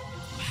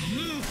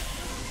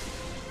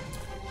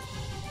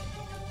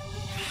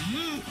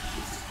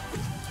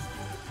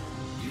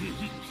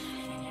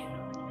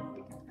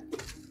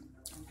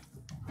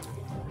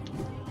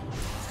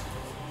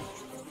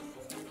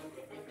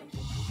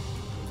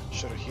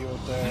 Should have healed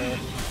there.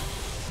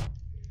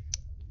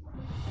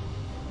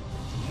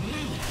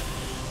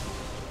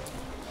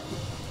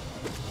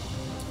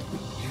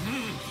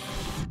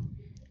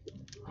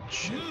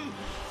 Shit.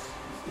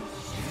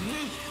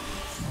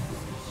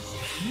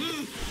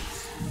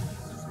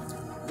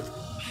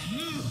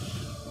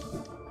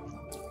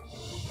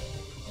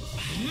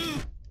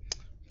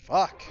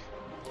 Fuck.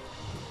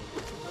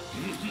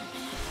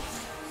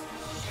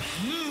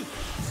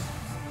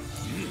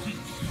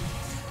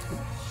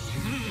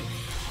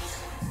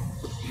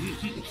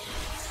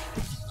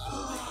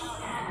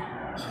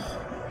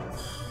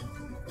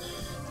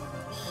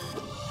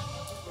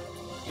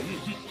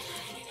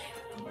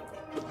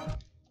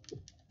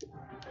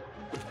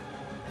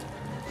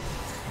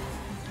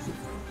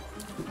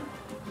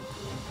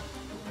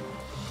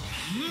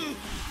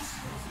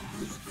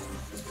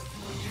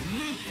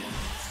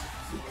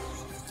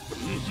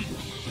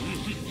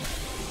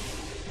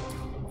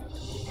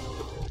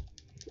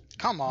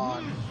 Come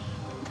on.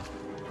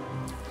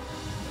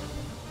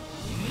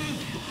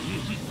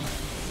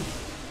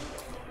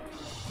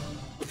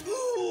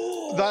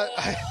 That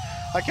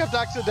I kept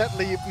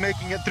accidentally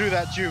making it through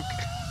that juke.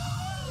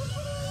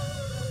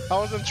 I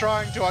wasn't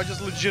trying to, I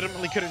just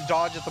legitimately couldn't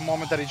dodge at the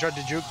moment that he tried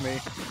to juke me.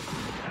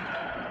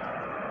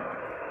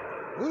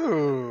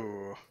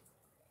 Ooh.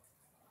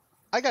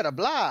 I got a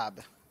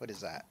blob. What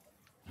is that?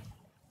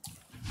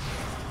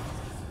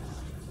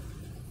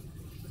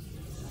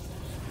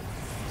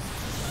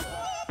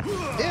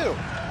 Ew.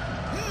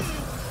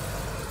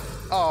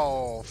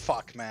 Oh,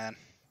 fuck, man.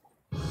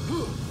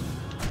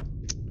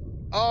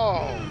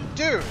 Oh,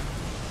 dude.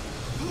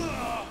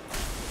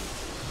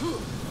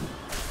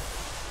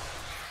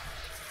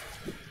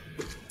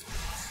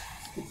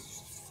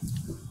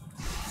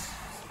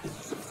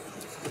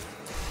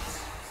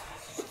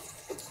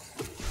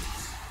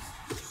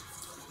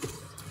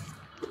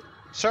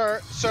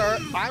 Sir,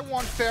 I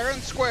want fair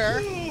and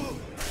square.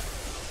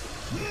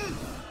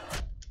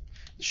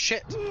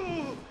 Shit.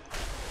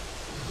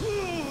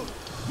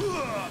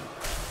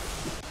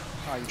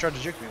 Oh, you tried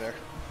to juke me there.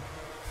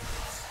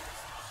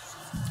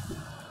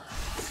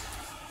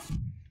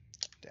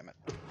 Damn it.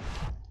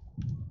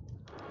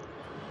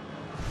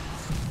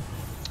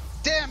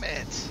 Damn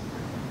it!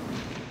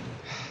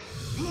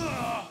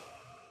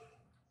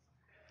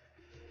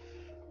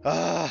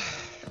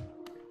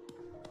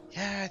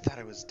 Yeah, I thought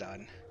it was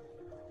done.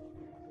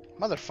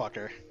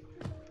 Motherfucker.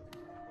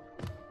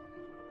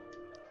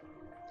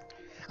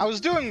 I was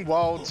doing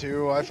well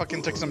too. I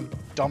fucking took some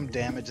dumb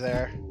damage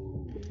there.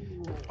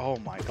 Oh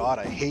my god,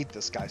 I hate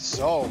this guy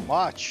so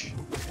much.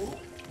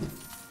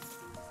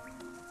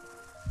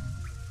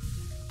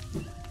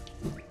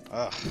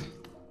 Ugh.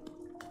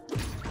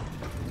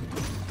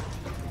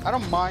 I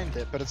don't mind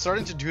it, but it's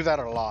starting to do that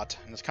a lot,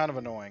 and it's kind of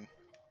annoying.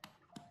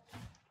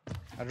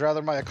 I'd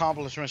rather my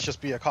accomplishments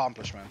just be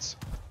accomplishments.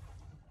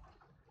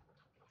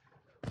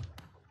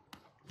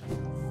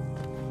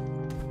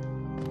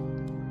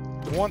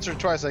 Once or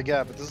twice I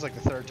get, but this is like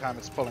the third time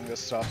it's pulling this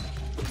stuff.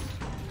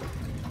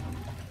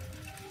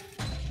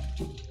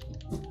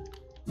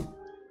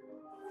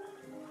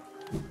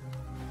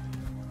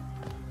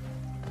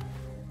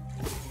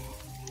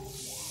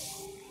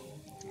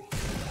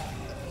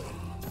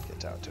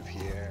 Get out of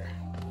here.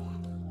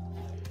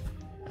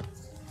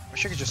 I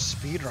wish I could just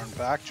speed run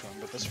back to him,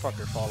 but this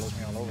fucker follows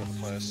me all over the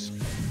place.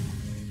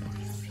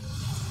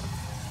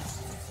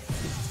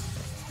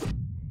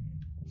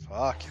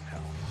 Fucking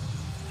hell.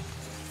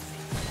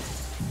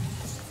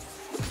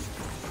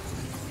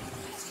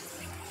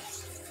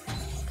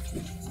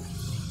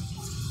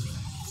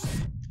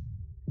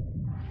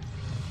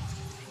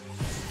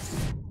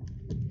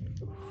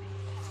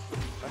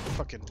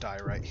 Fucking die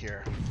right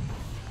here.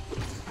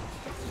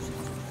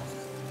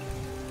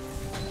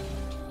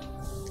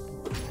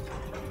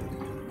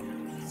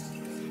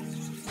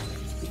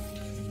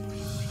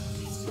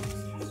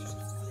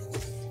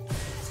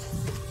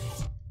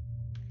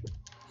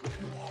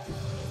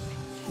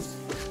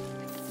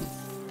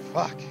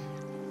 Fuck.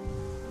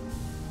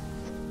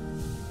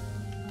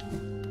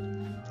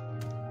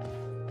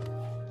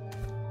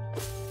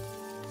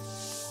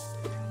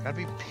 Gotta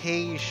be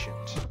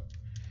patient.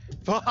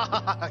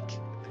 Fuck!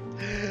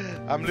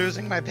 I'm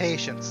losing my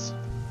patience.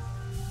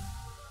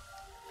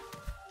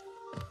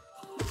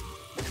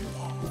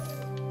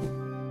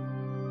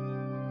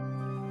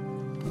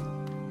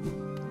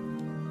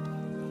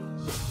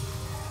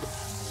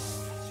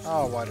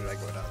 Oh, why did I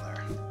go down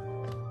there?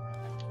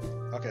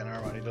 Okay,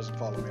 never mind. He doesn't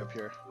follow me up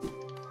here.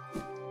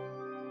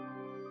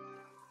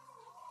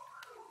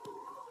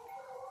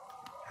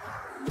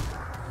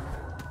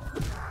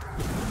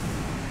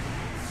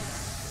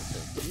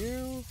 Thank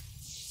you.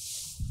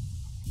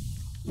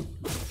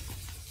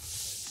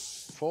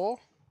 Full?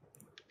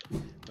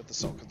 Let the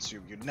soul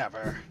consume you.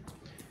 Never.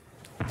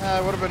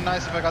 It would have been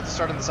nice if I got to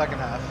start in the second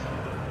half.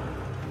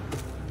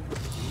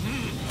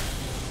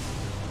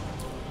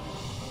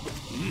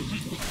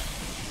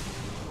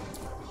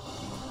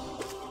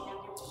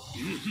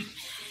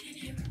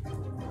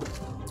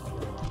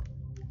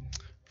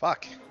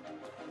 Fuck.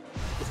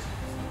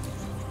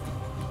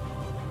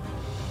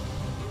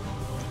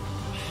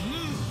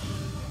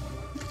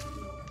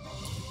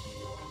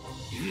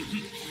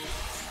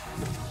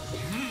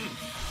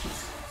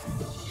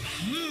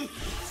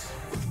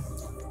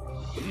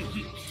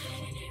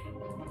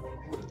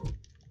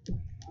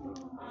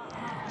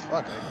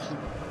 Fuck, I keep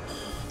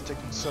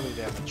taking silly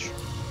damage.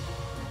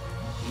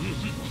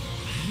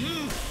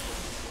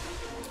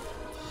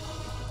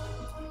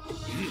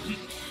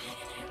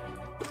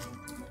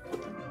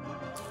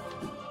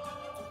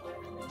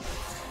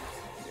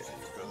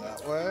 Go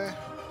that way.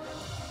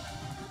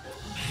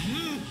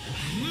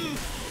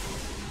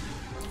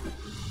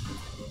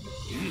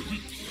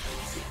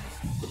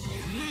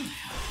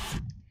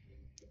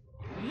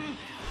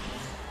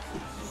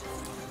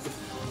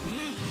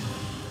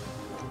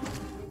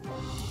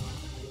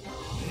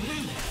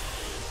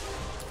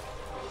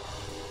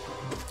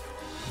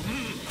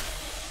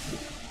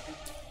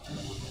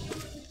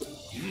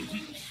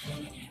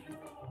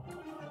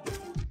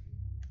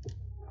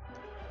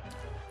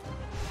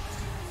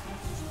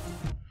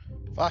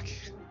 Fuck.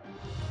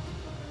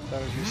 That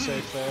would be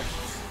safe there.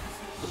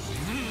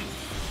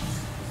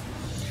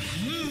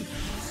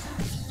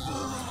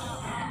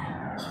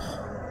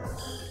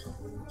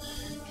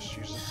 Just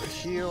use it to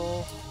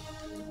heal.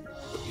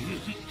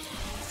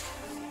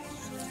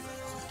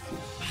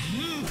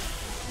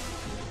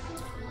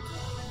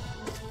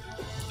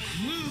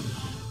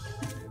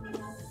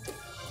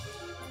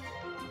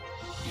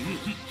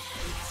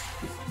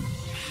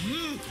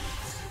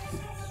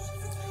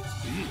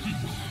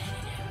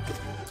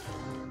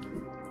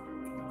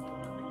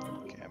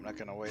 Okay, I'm not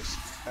gonna waste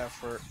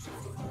effort.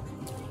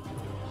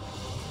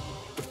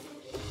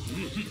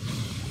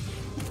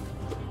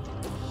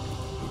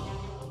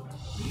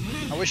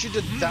 I wish you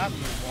did that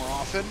more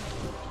often.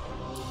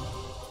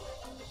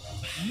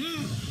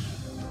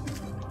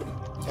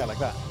 Yeah, like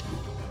that.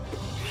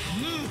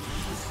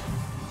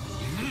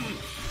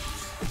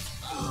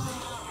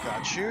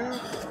 Got you.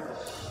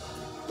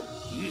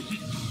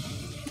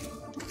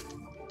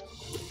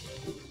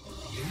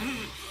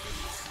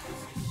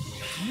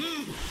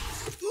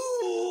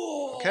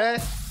 Okay.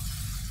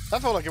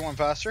 That felt like it went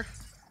faster.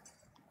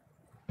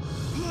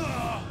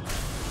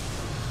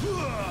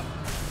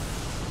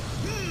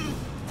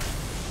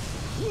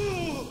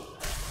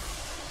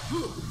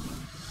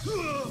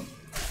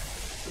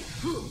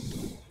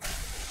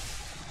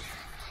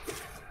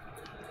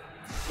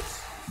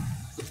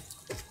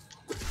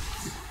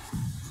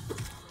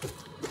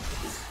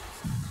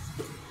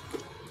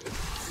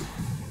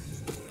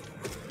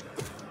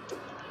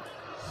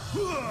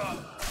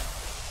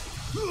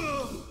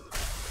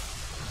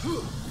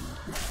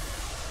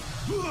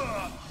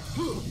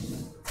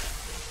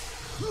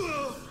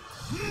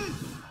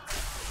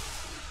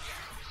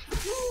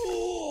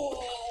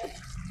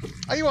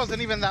 He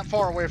wasn't even that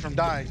far away from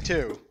dying,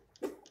 too.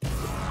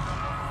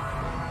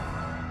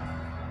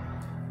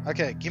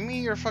 Okay, give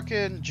me your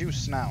fucking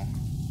juice now.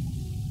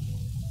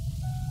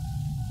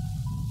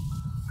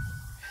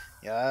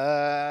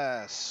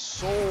 Yes,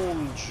 soul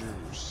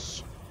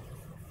juice.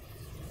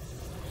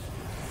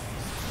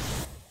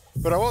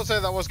 But I will say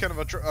that was kind of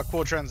a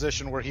cool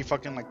transition where he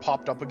fucking like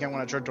popped up again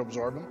when I tried to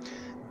absorb him.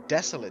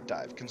 Desolate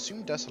dive.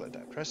 Consume desolate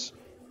dive. Press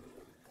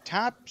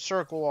tap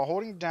circle while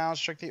holding down.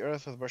 Strike the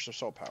earth with a burst of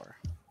soul power.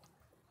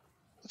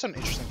 That's an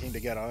interesting thing to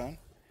get on.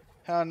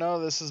 Oh no,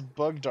 this is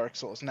bug Dark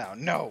Souls now.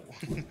 No.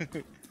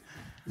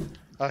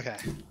 Okay.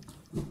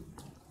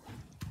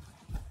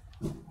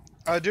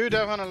 I do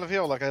definitely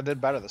feel like I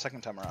did better the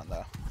second time around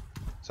though.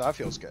 So that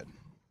feels good.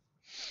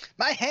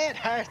 My head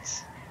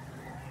hurts!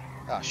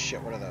 Oh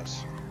shit, what are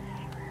those?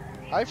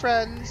 Hi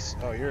friends!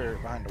 Oh, you're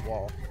behind a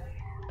wall.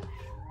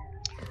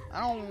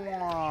 I don't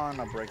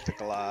wanna break the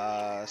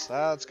glass.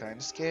 That's kind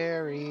of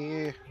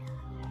scary.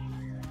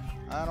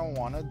 I don't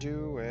wanna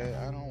do it.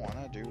 I don't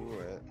wanna do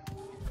it.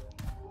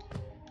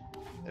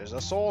 There's a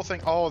soul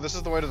thing. Oh, this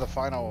is the way to the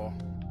final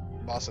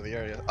boss of the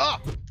area.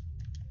 Ah!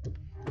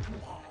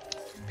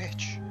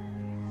 Bitch.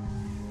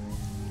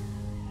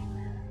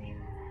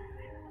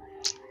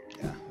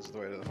 the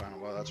way to the final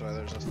boss. That's why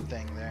there's a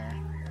thing there.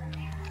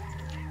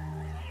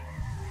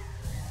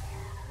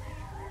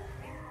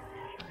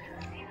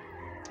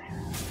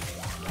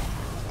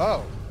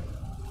 Oh!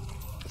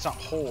 It's not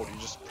hold, you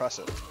just press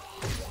it.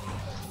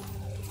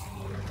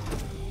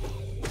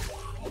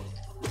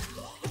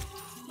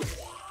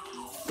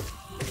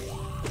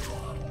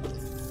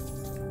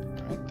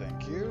 Alright,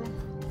 thank you.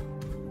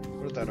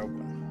 Where did that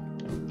open?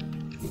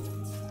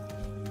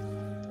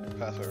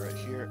 Pathway right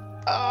here.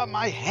 Ah,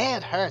 my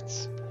head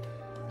hurts!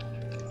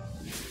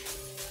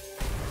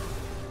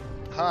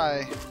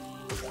 Hi.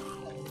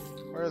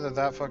 Where did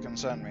that fucking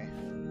send me?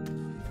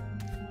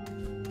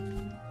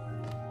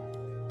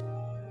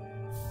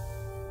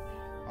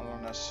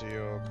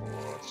 SEO, cool,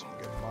 let's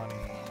get money.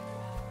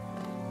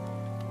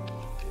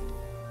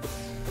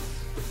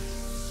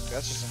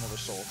 That's just another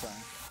soul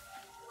thing.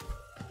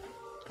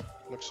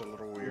 Looks a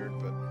little weird,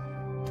 but...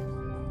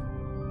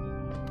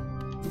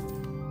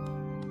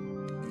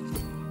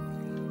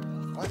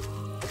 What?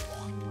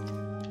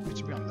 It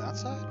should be on that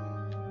side?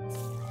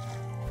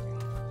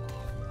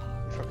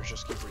 You fuckers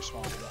just keep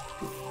respawning.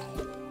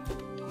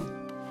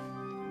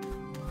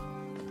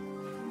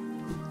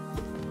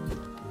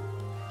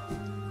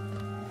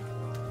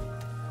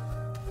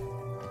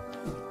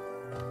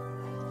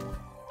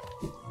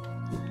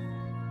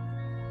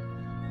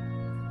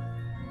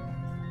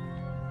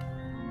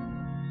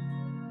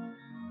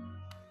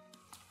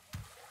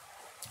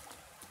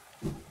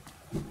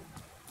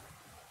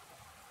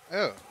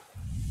 Oh.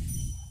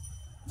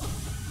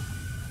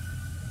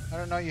 I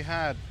didn't know you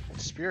had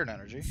spirit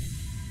energy.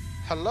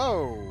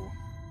 Hello!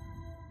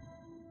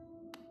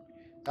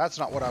 That's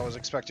not what I was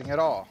expecting at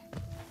all.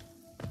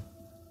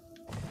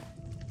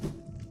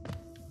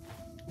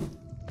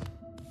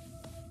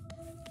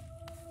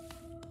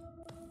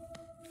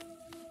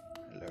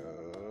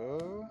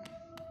 Hello?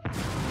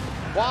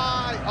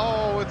 Why?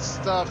 Oh, it's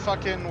the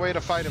fucking way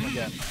to fight him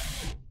again.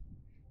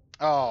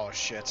 Oh,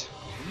 shit.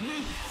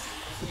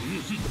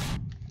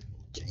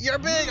 You're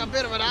being a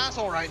bit of an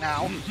asshole right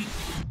now.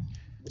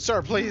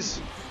 Sir, please.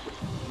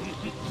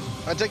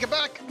 I take it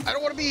back. I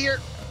don't want to be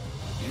here.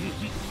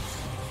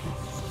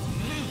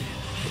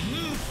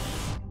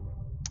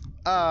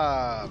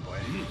 Boy.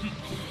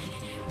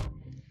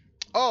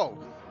 Oh.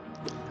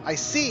 I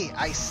see.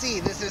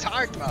 This is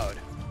hard mode.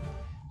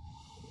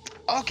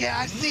 Okay,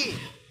 I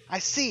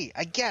see.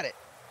 I get it.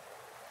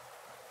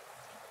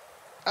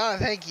 Oh,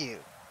 thank you.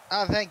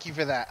 Oh, thank you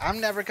for that.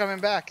 I'm never coming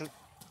back.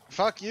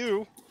 Fuck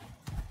you.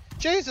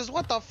 Jesus,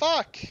 what the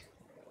fuck?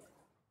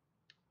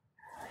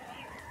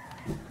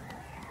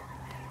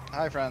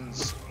 Hi,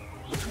 friends.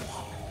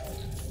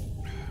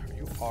 Are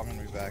you all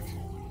gonna be back?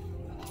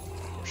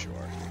 Of course you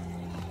are.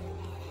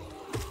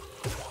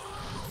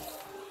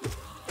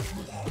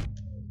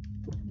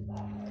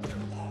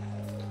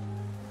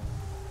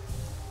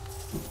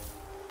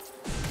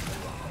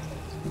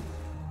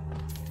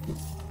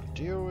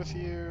 Deal with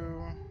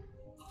you.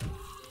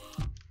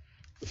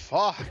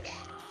 Fuck.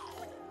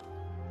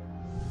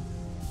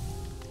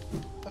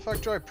 The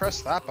fuck do I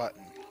press that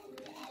button?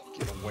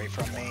 Get away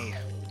from me.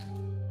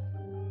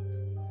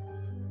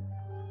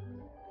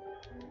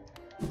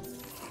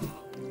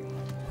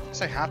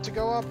 Guess I have to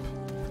go up?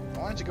 I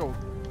wanted to go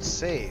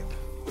save.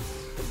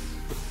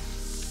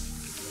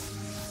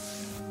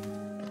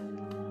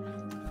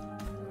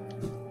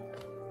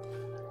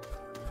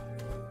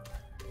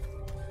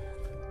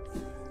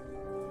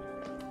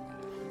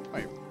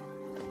 Wait.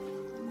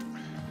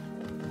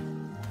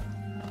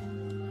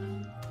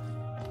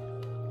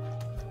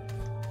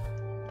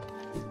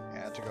 Yeah, I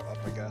had to go up,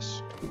 I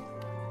guess.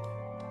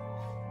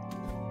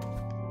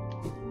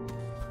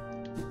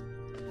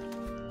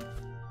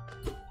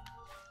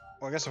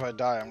 Well, I guess if I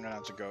die, I'm gonna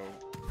have to go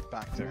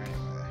back there anyway.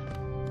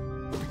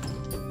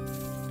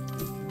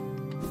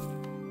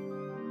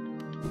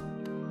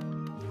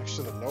 Next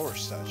to the lower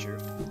statue.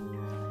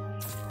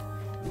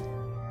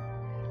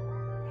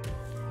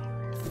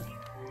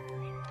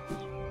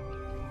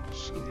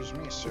 Excuse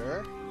me,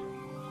 sir.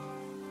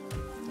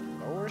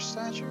 The lower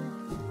statue?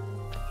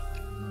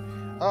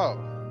 Oh.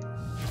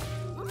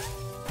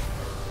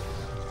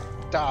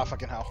 Ah,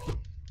 fucking hell.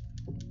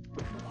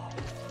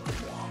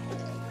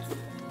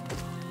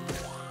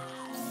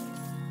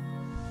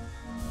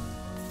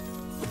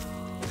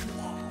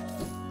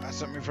 That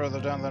sent me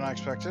further down than I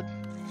expected.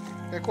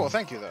 Okay, cool.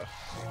 Thank you, though.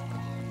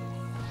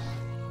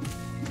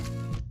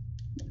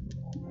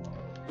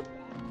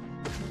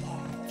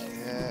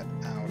 Get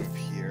out of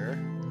here.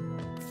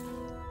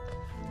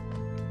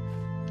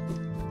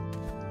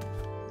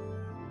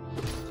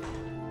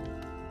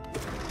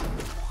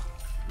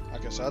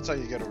 Okay, so that's how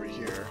you get over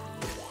here.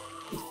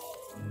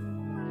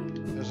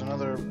 There's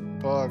another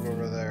bug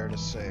over there to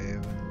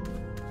save.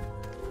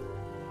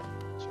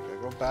 So I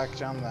gotta go back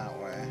down that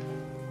way.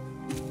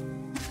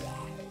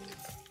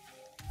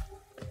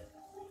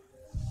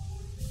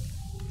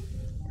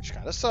 Which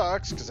kinda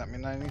sucks, because that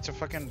means I need to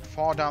fucking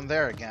fall down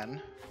there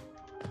again.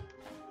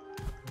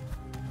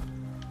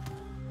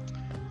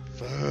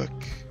 Fuck.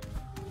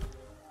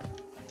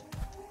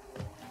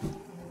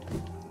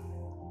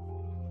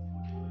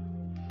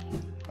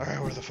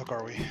 the fuck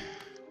are we?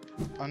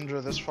 Under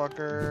this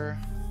fucker.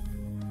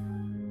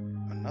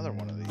 Another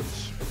one of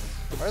these.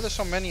 Why are there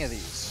so many of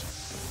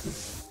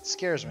these? It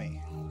scares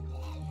me.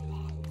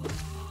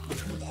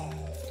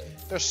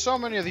 There's so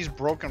many of these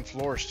broken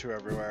floors too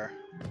everywhere.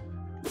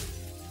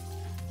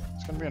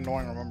 It's gonna be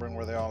annoying remembering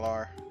where they all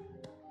are.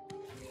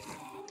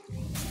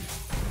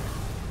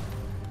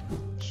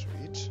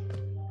 Sweet.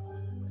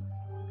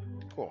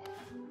 Cool.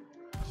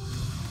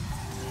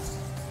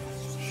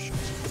 Shit.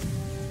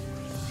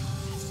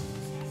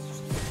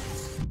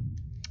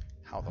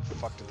 How the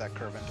fuck did that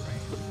curve into me?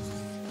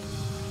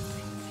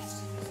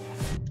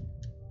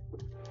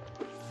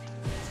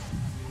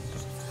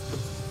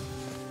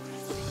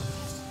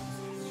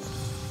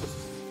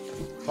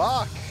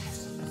 Fuck!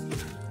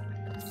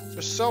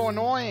 They're so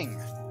annoying!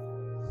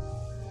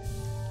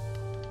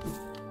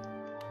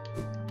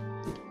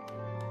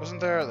 Wasn't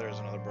there? There's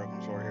another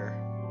broken floor here.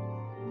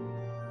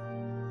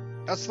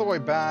 That's the way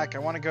back. I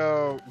want to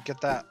go get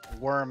that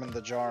worm in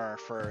the jar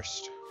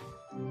first.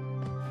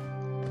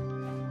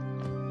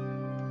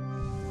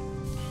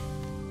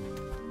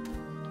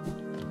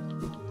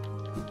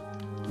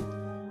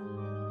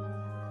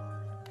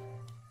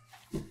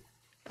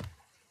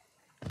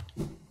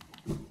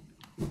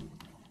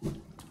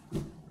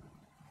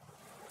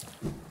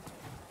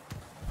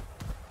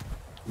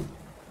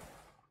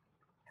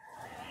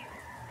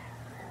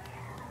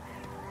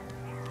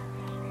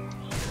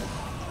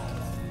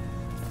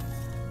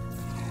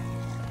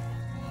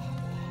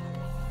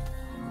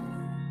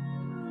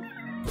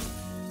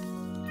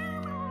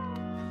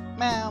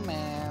 Meow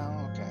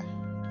meow, okay.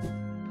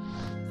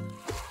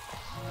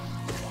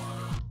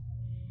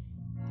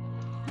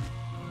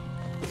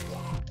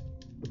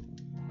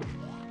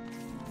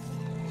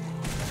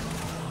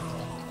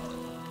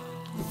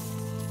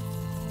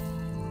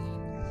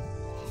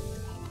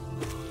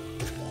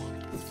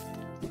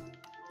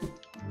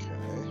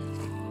 Okay.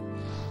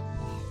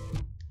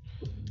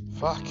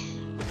 Fuck.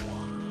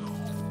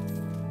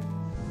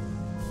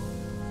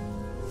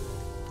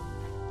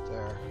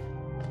 There.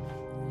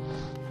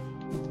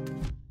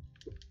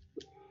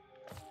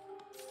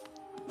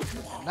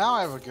 Now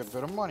I have a good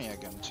bit of money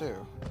again, too.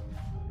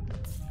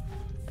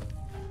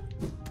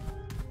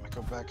 I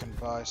go back and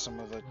buy some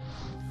of the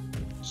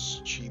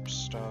cheap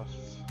stuff.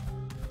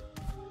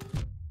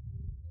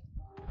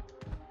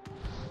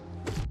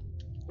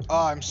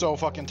 Oh, I'm so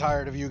fucking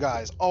tired of you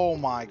guys. Oh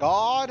my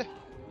god!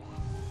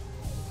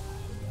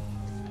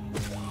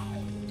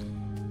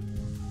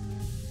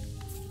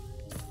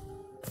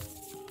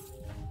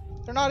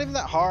 They're not even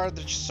that hard,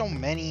 there's just so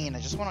many and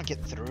I just want to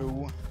get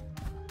through.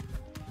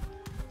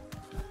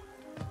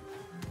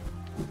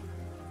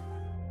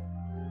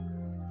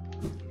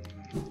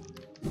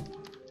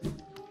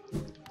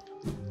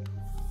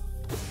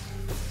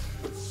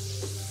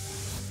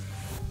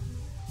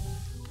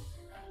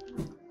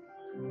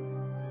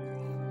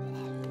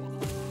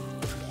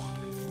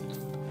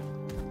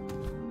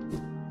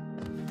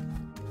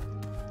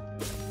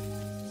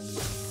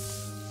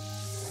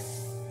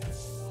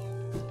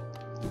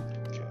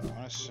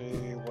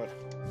 See what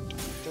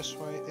this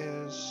way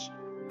is.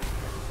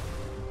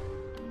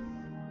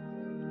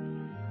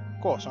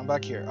 Cool, so I'm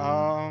back here.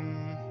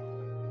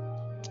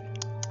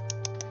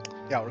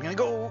 Yeah, we're gonna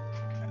go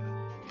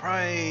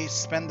probably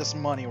spend this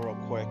money real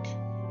quick.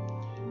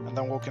 And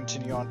then we'll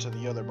continue on to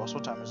the other boss.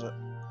 What time is it?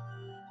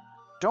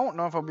 Don't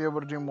know if I'll be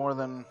able to do more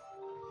than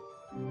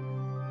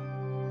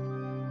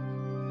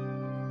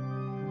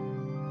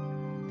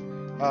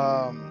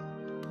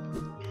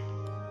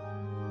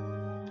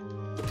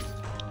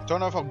don't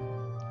know if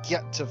I'll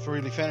get to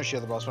really finish the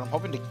other boss, but I'm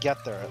hoping to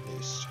get there at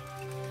least.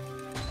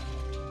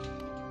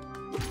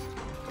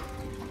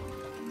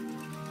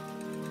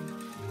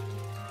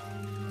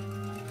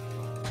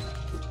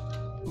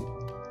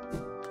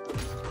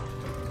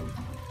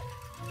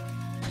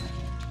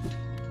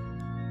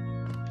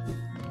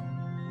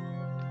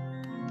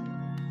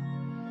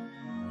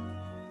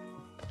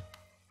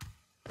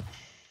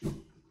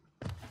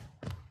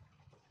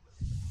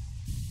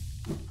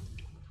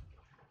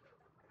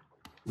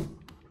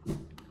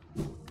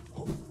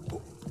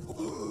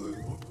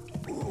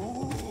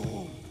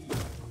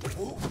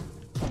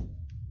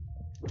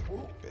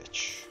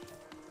 Bitch.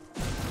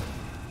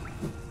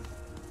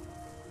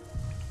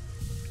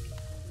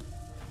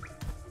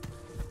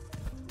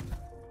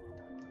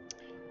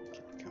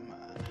 Come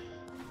on.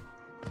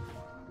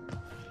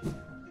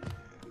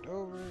 And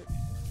over it.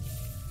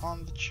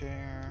 On the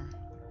chair.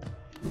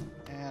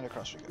 And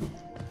across we go.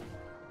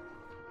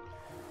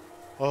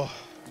 Oh,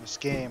 this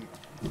game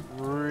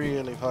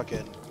really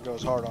fucking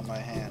goes hard on my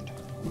hand.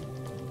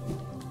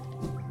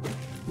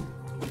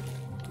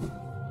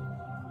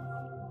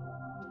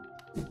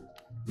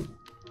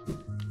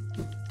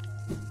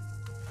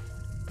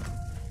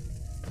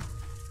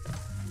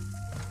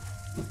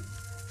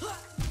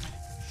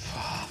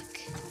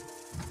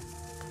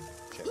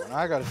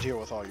 I gotta deal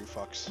with all you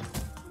fucks.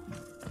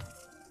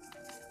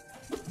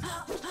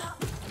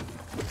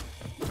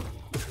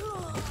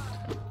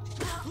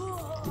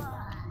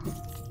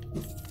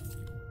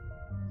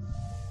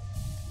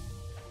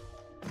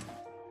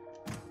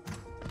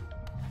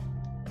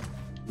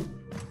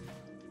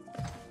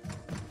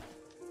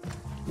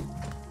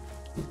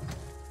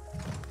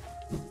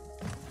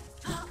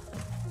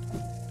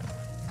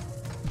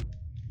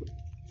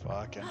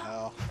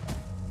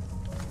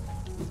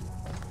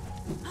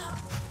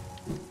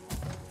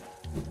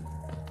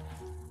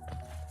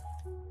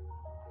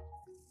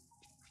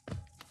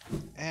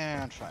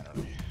 And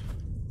finally.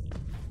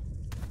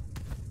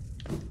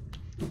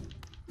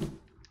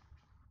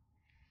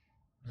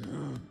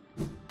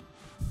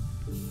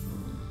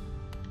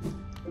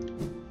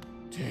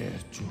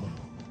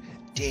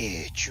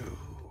 Deju.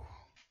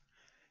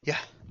 Yeah.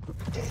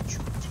 Deju.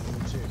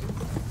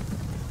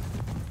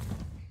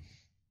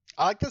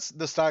 I like this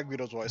the Stag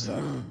Beetle's voice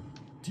though.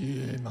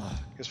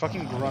 His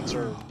fucking grunts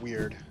are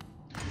weird.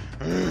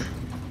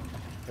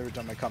 Every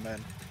time I come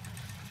in.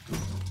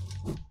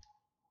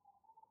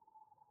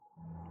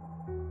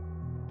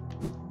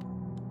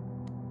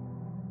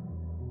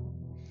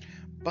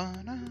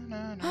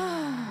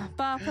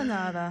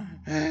 Bapanada.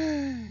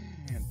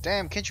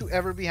 Damn, can't you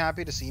ever be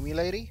happy to see me,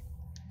 lady?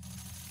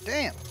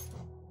 Damn.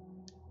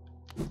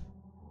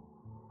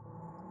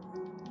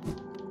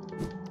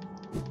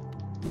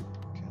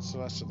 Okay, so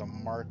that's the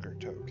marker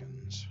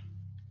tokens.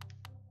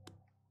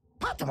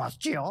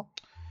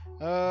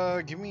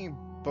 Give me.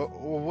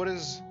 What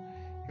is?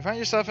 You find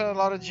yourself in a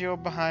lot of geo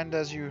behind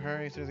as you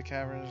hurry through the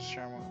caverns.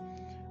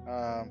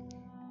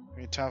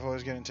 Your Tafo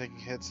is getting taking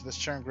hits. This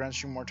charm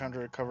grants you more time to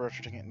recover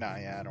after taking. Nah,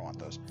 yeah, I don't want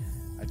those.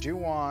 I do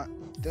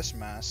want this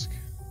mask.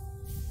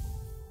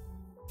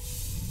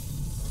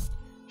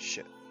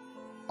 Shit.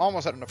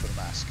 Almost had enough for the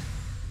mask.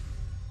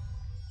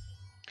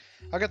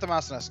 I'll get the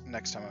mask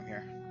next time I'm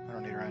here. I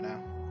don't need it right now.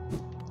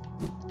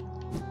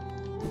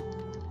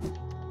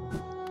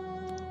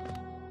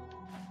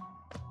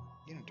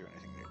 You didn't do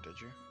anything new,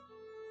 did you?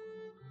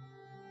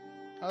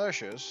 Oh, there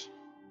she is.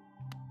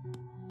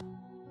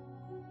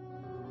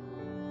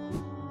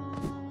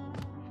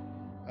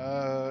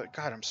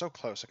 God, I'm so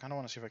close. I kind of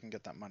want to see if I can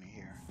get that money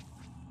here.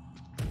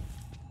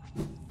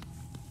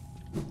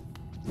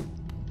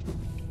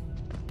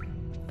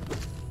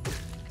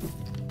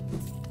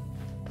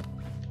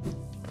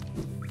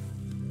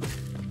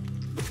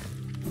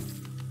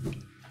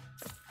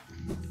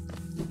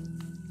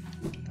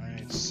 I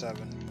need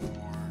 7 more.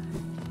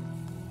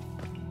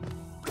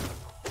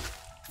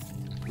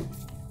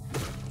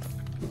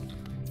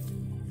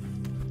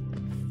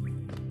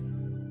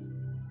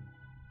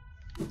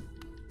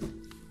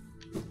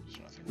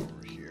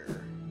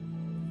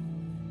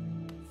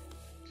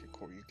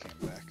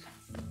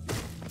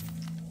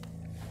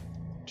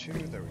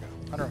 There we go.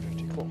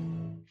 150, cool.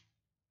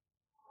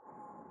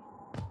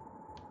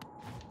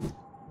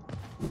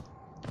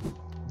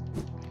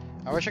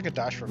 I wish I could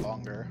dash for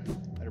longer.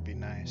 That'd be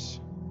nice.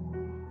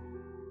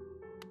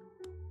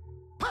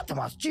 There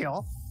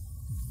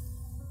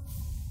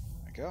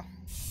we go.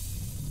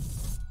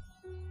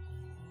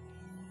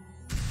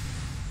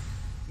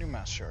 New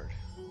mass shard.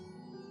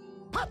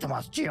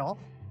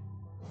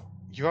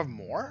 You have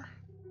more?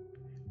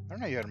 I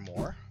don't know you had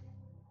more.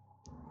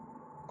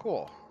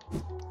 Cool.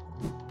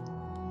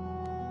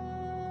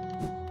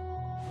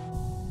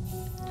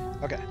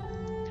 Okay,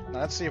 now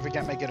let's see if we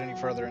can't make it any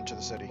further into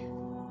the city.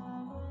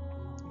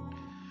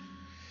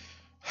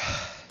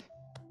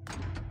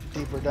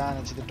 Deeper down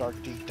into the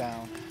dark deep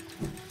down.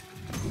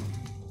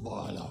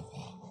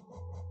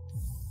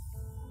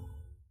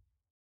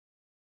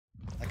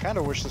 I kind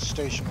of wish the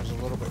station was a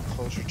little bit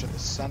closer to the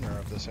center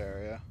of this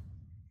area.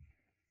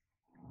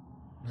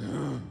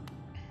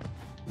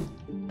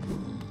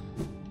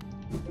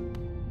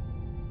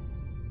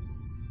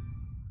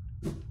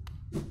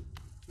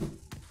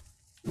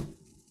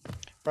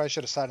 Probably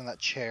should have sat in that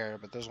chair,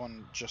 but there's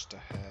one just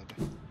ahead.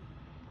 So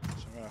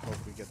I'm gonna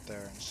hope we get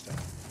there instead.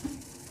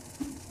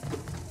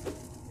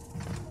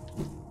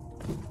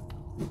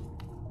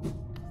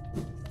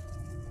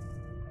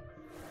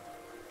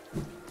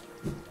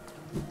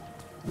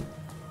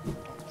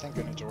 Don't think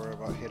I need to worry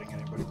about hitting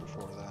anybody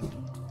before that.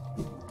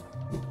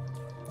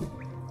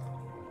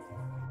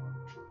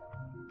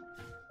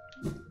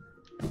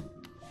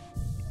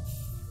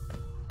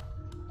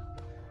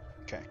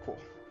 Okay, cool.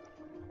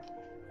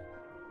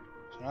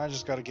 Now I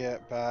just gotta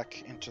get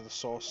back into the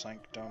Soul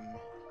Sanctum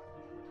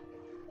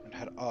and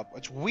head up.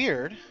 It's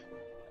weird.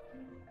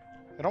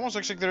 It almost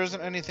looks like there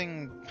isn't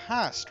anything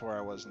past where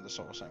I was in the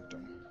Soul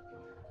Sanctum.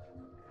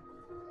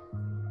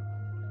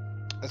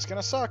 It's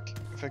gonna suck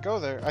if I go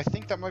there. I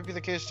think that might be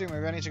the case too.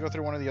 Maybe I need to go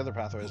through one of the other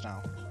pathways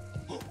now.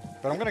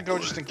 But I'm gonna go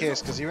just in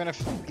case, because even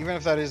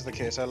if that is the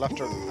case, I left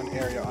an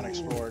area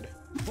unexplored.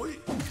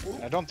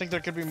 And I don't think there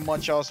could be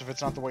much else if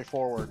it's not the way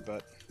forward,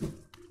 but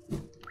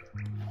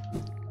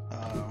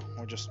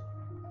we'll just,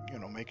 you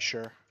know, make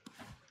sure.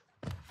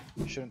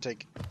 It shouldn't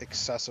take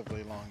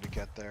excessively long to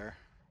get there.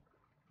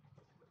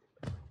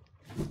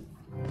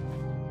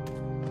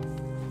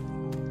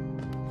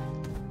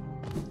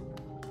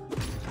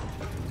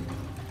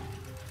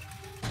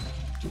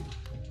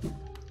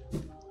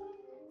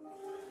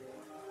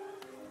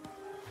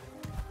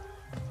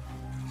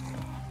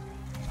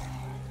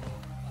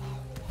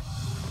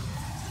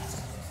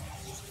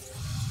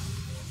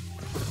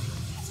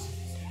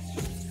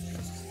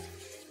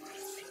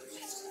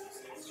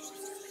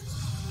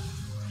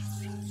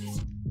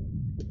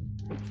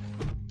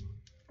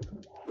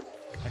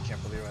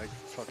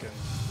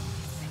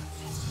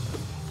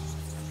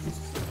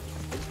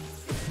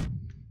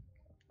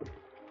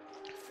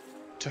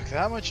 Took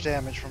that much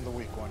damage from the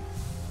weak one.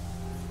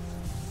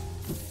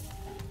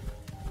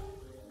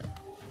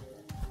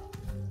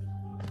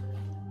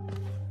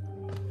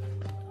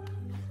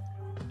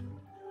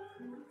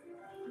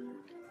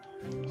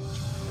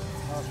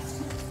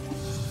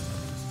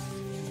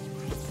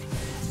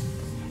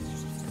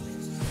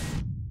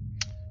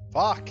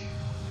 Fuck!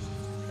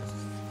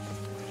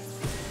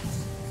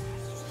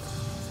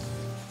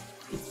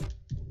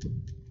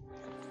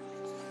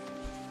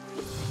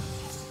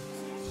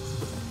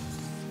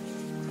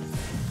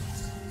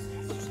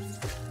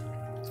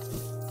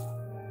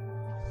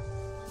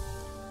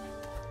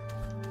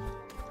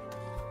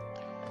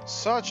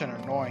 Such an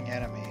annoying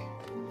enemy.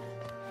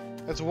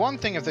 It's one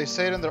thing if they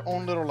stayed in their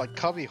own little like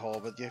cubby hole,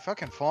 but they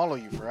fucking follow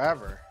you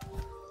forever.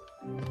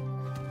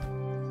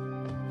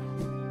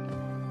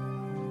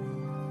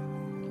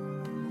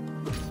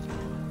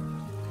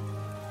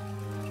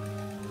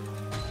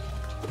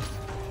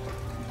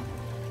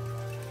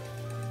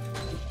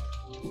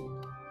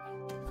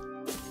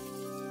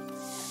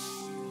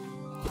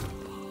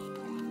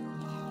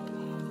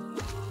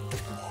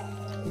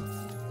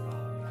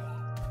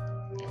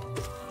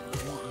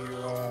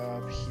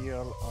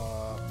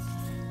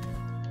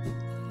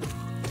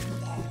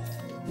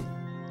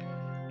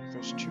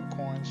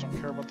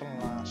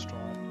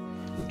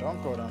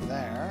 Don't go down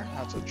there.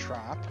 That's a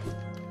trap.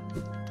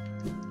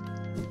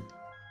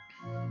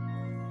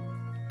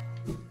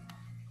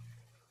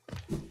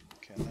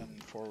 Okay, and then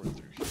forward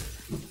through here.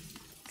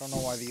 Don't know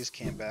why these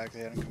came back. They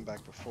hadn't come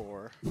back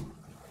before.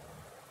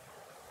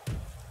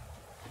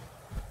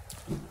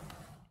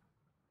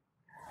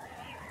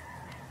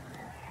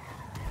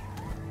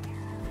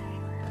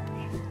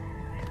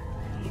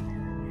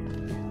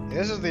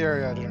 This is the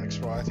area I didn't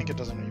explore. I think it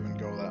doesn't even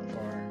go that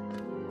far.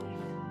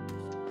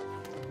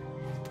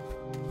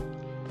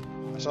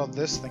 I saw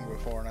this thing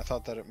before and I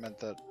thought that it meant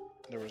that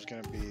there was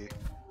going to be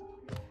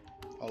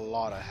a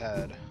lot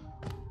ahead.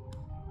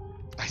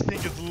 I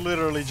think it's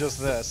literally just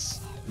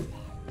this.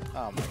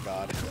 Oh my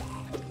god.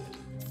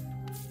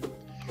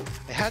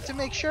 I had to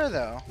make sure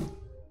though,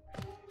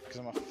 because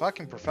I'm a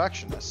fucking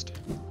perfectionist.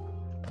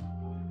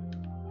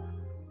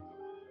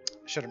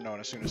 I should have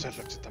known as soon as I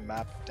looked at the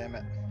map, damn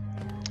it.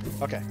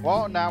 Okay,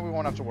 well now we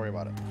won't have to worry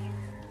about it.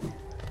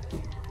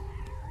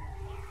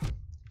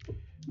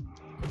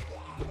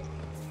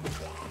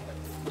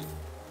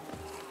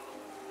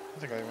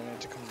 I don't think I even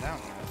need to come down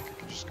here. I think I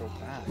can just go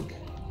back.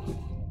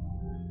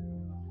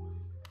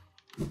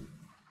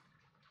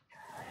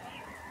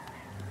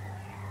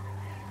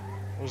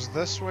 Was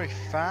this way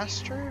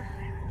faster?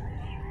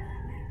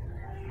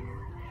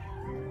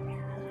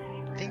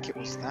 I think it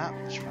was that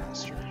much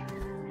faster.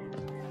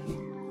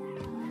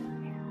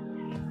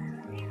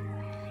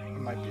 It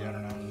might be, I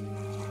don't know.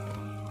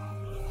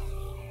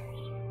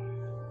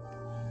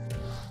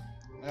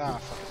 Ah,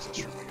 fuck, it's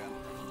this room again.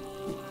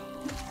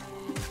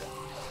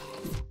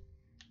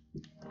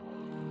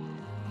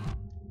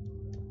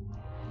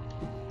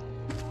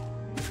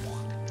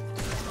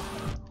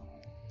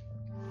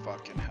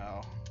 Fucking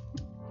hell.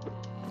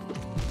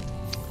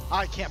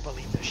 I can't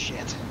believe this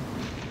shit. How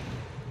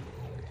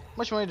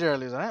much money did I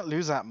lose? I didn't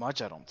lose that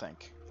much, I don't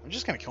think. I'm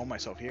just gonna kill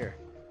myself here.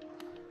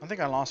 I don't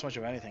think I lost much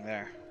of anything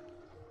there.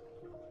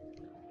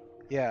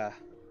 Yeah.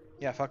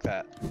 Yeah, fuck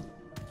that.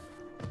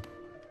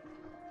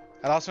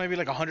 I lost maybe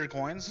like 100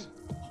 coins.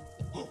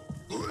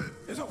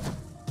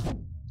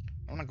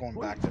 I'm not going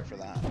back there for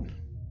that.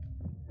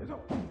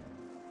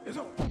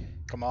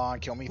 Come on,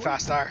 kill me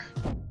faster.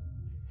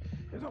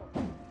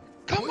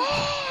 Come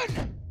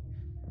on!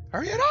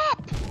 Hurry it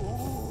up!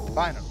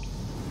 Finally.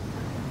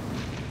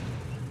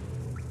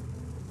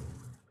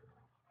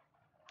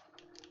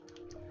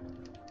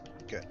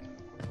 Good.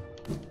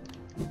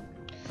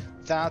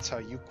 That's how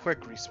you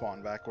quick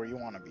respawn back where you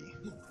want to be.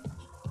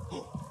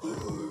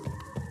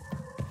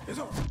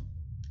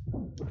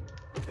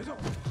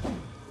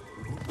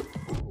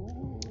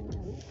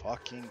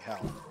 Fucking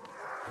hell.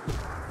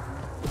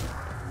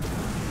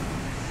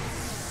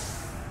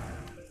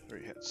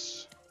 3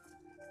 hits.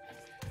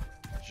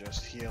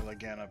 Just heal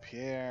again up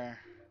here.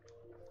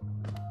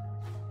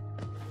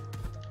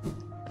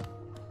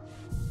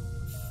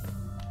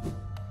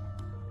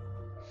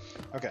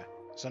 Okay,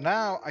 so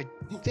now I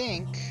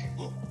think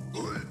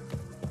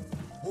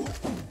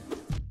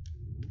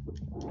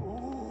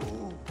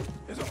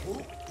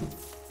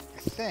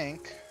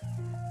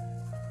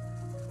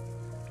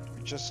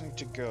we just need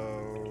to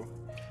go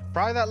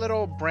probably that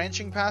little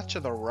branching path to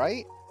the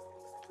right.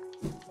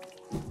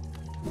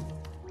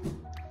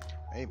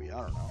 Maybe,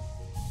 I don't know.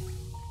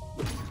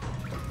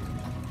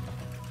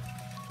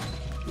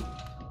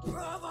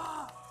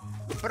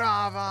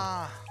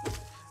 Brava!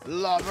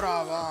 La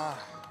brava!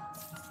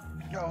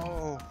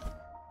 No!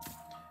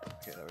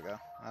 Okay, there we go.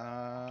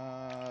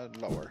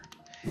 Lower.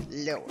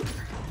 Lower.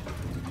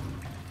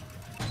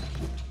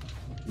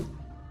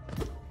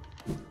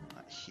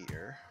 Not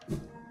here.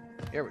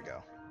 Here we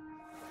go.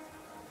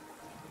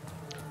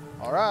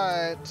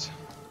 Alright.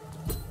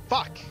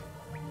 Fuck!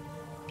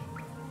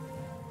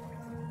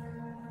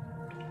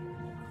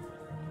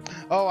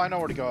 Oh, I know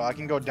where to go. I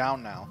can go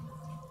down now.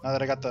 Now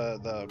that I got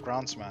the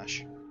ground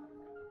smash.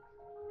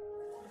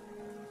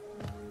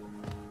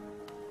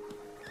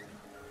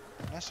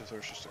 Nice if there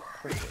was just a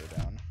quick way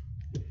down.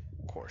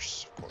 Of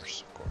course, of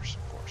course, of course,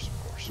 of course,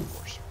 of course, of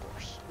course, of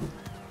course.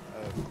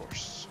 Of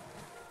course.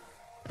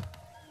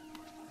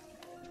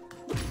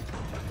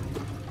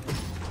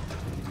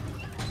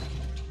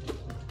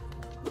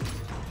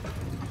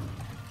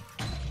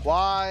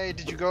 Why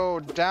did you go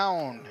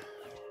down?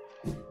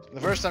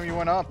 The first time you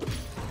went up.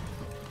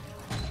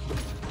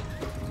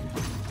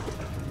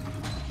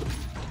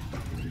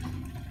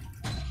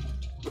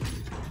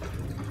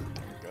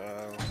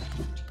 Go.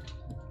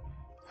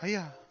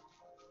 Hiya.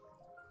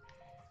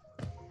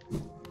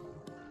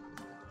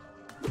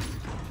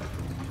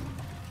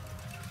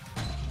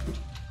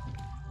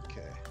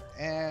 Okay,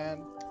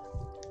 and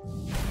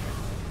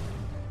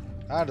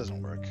that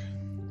doesn't work.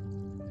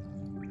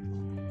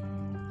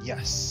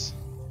 Yes.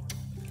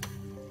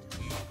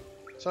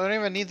 So I don't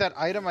even need that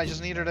item, I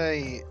just needed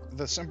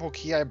the simple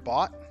key I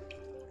bought?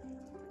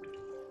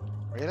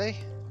 Really?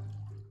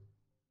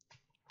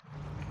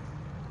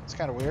 It's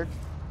kind of weird.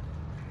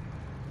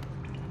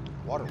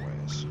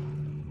 Waterways.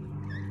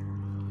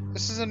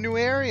 This is a new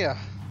area.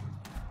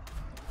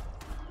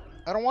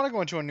 I don't want to go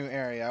into a new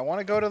area. I want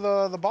to go to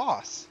the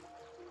boss.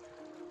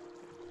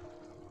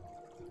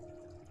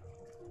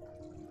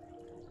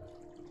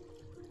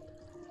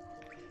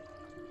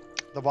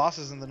 The boss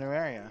is in the new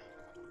area.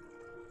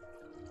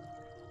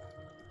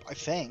 I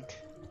think.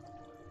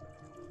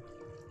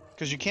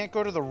 Because you can't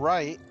go to the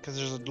right, because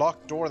there's a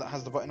locked door that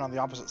has the button on the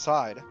opposite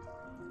side.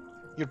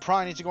 You'd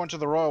probably need to go into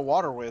the Royal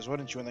Waterways,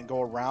 wouldn't you? And then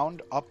go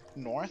around up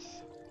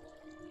north?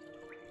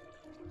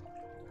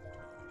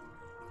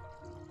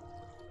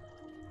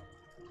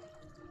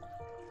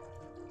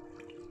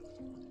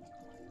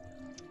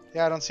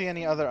 Yeah, I don't see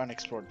any other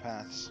unexplored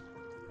paths.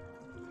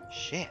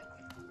 Shit.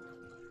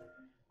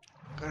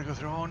 Gotta go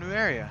through a whole new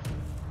area.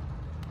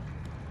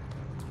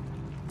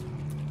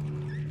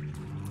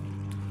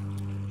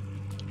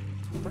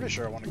 Pretty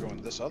sure I want to go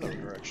in this other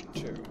direction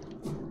too.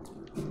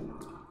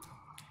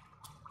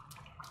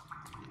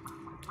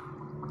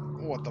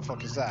 What the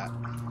fuck is that?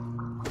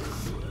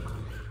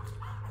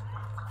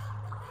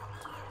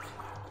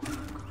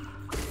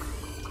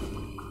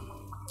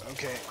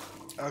 Okay,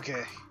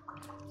 okay.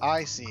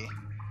 I see.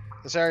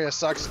 This area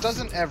sucks.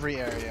 Doesn't every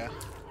area?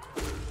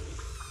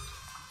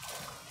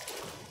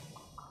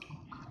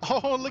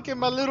 Oh, look at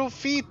my little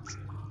feet!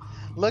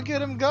 Look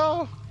at him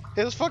go!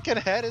 His fucking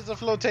head is a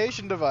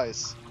flotation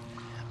device.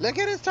 Look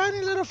at his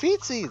tiny little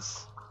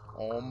feetsies!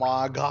 Oh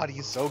my god,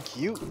 he's so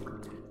cute.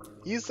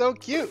 He's so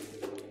cute.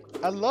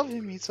 I love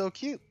him, he's so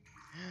cute.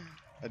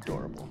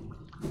 Adorable.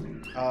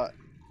 I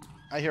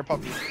hear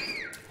puppy.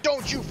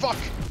 Don't you fuck!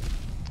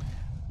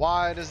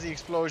 Why does the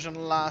explosion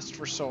last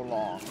for so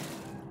long?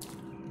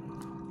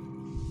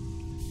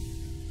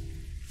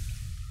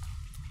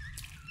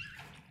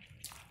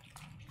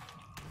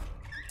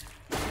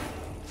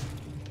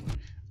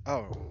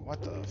 Oh,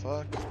 what the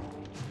fuck?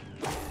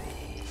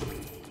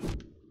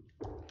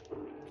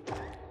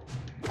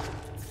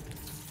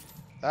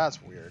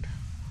 That's weird.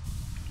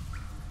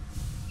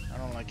 I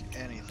don't like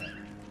anything.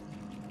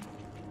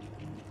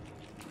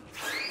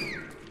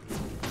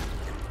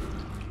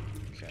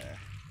 Okay.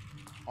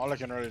 All I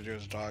can really do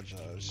is dodge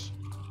those.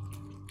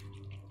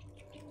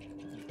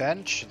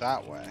 Bench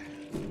that way.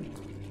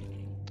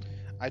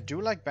 I do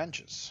like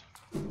benches.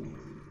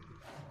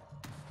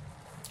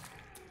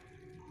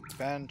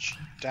 Bench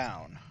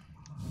down.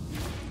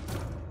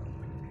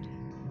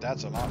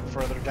 That's a lot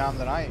further down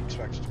than I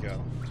expected to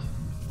go.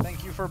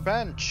 Thank you for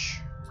bench.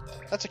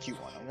 That's a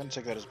cute one. I'm gonna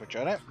take that as a picture.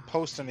 I didn't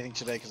post anything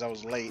today because I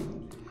was late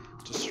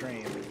to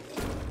stream.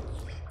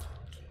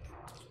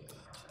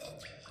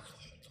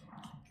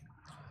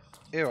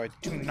 Ew, I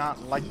do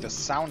not like the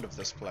sound of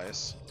this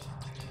place.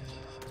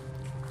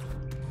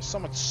 There's so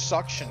much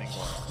suctioning going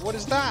on. What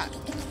is that?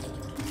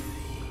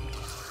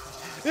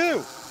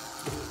 Ew!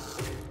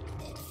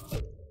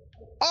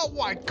 Oh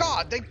my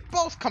god, they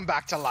both come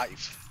back to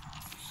life!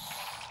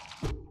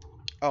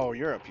 Oh,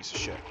 you're a piece of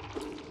shit.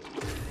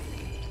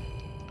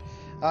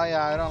 Oh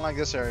yeah, I don't like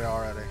this area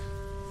already.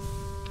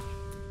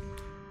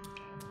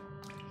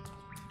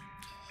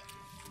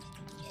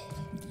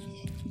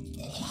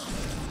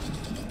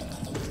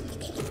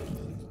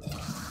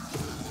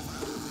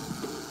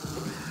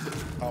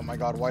 Oh my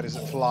god, why does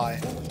it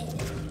fly?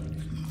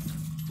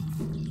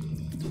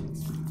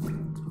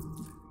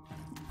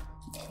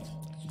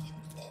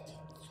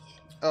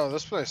 Oh,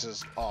 this place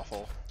is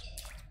awful.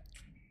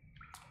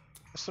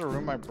 Is the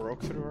room I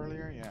broke through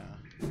earlier? Yeah.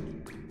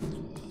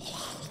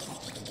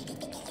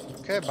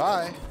 Okay,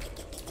 bye.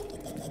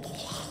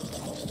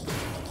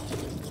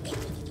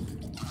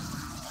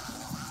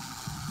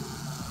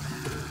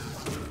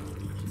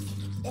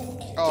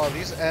 Oh,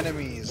 these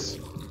enemies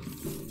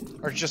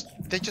are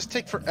they just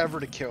take forever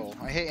to kill.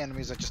 I hate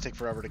enemies that just take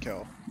forever to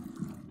kill.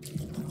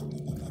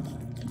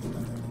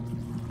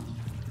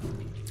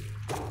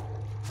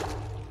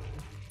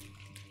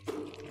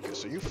 Okay,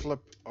 so you flip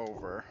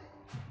over,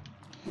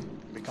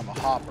 become a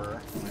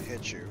hopper when I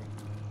hit you.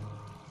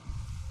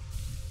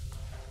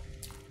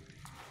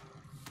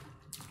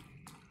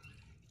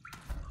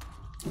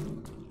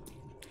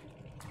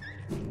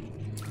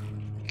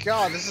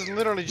 God, this is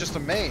literally just a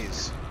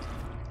maze.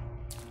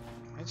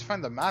 I need to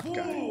find the map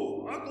guy.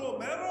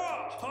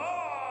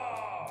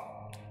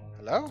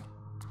 Hello?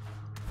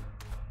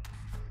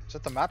 Is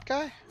that the map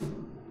guy?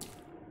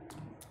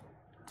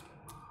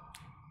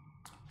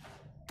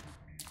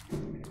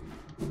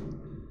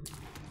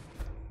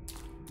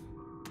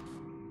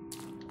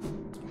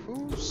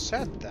 Who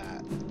said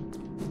that?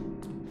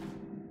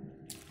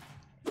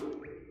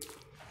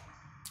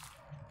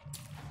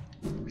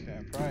 Okay,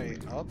 probably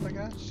up, I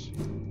guess.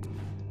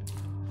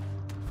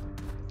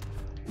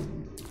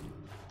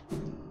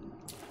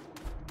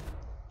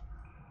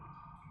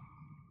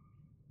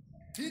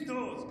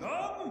 Tito's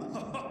gone.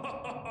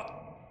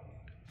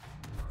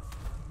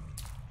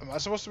 Am I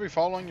supposed to be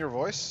following your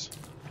voice?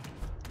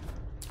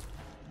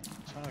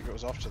 Sounded like it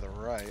was off to the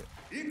right.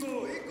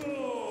 Iko,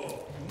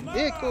 Iko.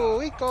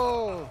 Iko,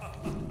 Iko!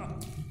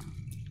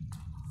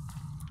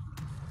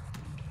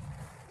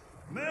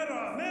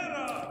 Mera,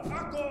 Mera,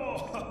 Ako.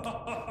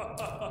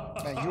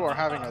 Man, you are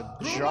having a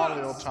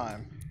jolly old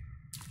time.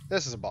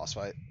 This is a boss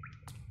fight.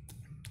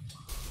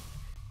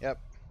 Yep.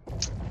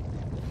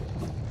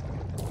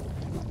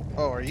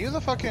 Oh, are you the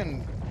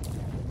fucking...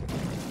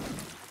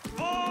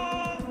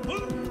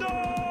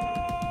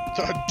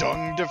 The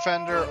dung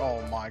defender?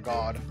 Oh my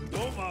god.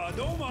 Doma,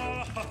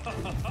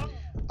 Doma.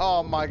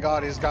 Oh my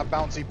god, he's got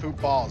bouncy poop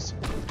balls.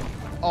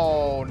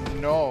 Oh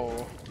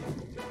no.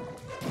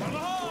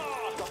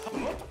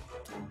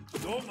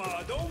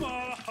 Doma,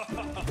 Doma.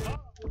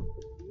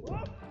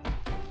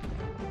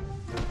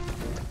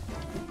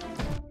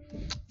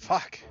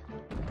 Fuck.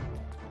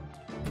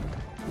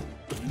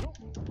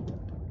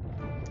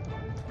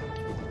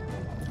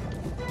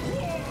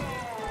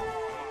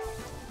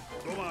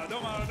 Doma,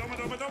 Doma, Doma,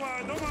 Doma, Doma,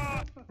 Doma.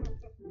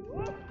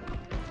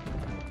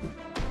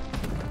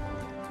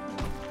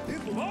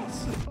 Hit boss.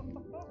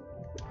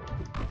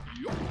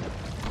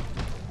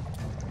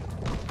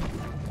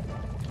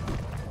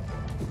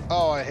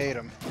 Oh, I hate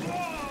him.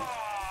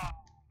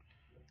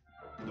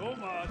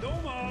 Doma,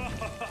 Doma.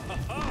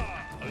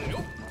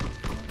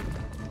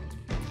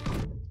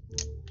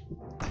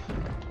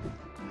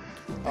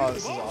 Oh,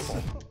 this is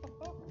awful.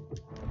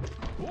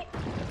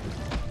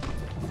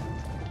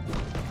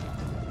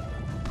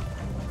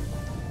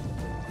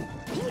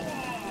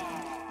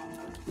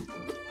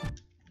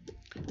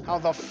 How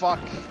the fuck?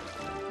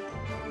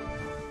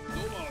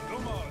 Doma,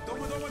 Doma,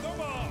 Doma,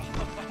 Doma,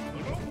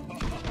 Doma.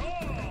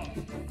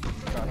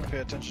 Gotta pay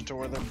attention to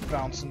where they're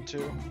bouncing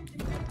to.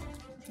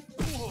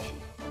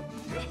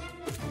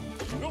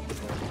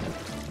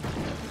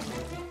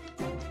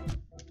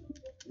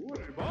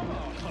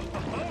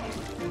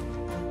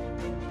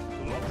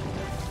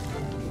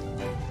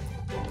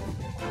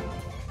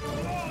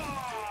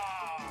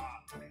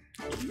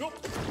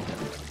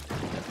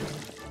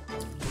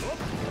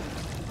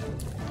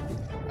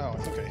 Oh, I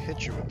think I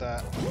hit you with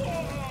that.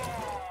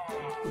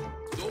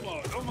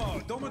 Doma,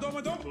 Doma, Doma,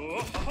 Doma,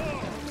 Doma.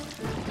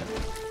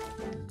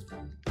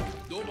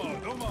 Doma,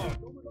 Doma.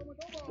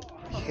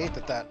 I hate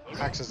that that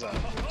acts as a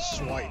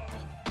swipe.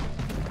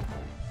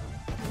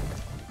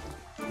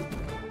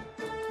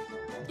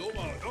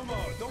 Doma, Doma,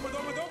 Doma,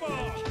 Doma, Doma.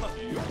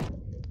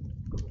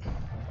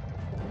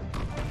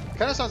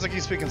 Kinda sounds like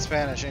he's speaking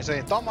Spanish and he's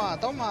saying, Toma,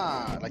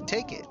 toma! Like,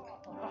 take it.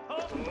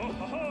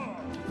 Doma,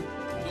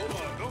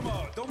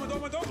 Doma, Doma,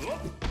 Doma, Doma.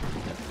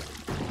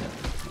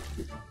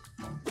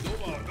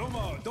 Doma,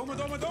 Doma, Doma,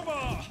 Doma, Doma.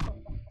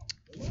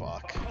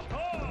 Fuck.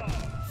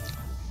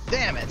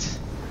 Damn it!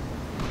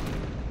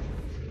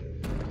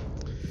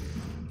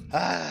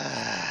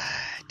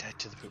 Ah, I died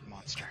to the poop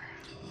monster.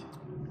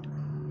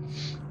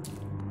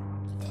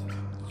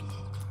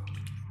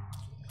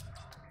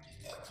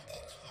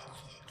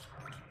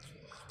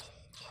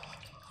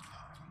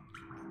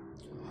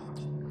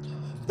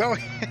 No,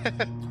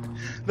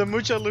 the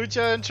Mucha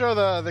Lucha intro,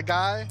 the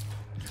guy.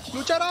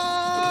 Luchador!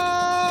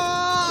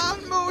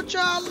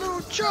 Mucha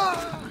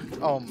Lucha!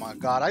 Oh my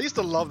god, I used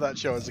to love that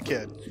show as a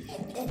kid.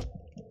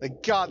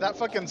 Like, god, that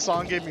fucking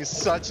song gave me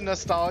such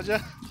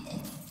nostalgia.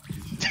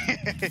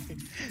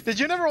 Did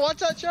you never watch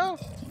that show?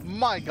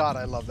 My god,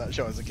 I loved that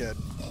show as a kid.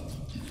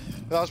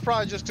 That was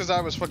probably just because I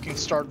was fucking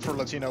starved for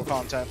Latino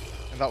content,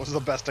 and that was the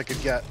best I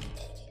could get.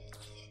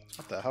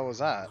 What the hell was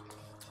that?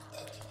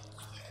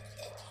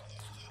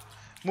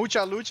 Mucha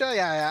Lucha?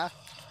 Yeah, yeah.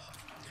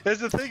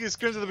 That's the thing, he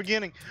screams at the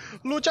beginning.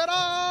 Luchador!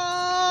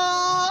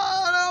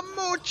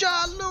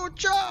 Mucha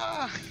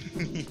Lucha!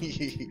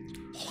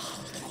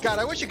 God,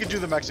 I wish you could do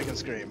the Mexican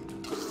scream.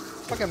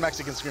 Fucking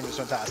Mexican scream is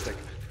fantastic.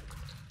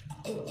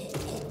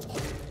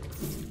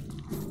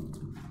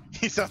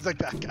 He sounds like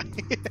that guy.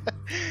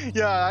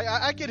 Yeah,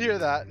 I could hear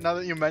that now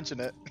that you mention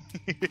it.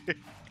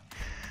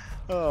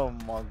 Oh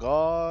my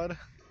god.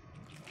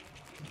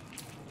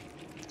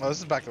 Oh, this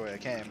is back the way I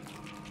came.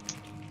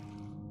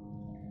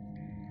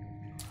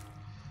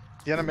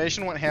 The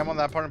animation went ham on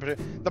that part in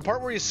particular. The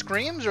part where he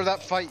screams, or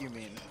that fight you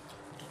mean?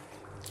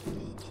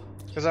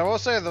 Because I will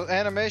say the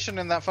animation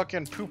in that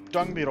fucking poop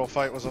dung beetle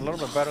fight was a little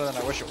bit better than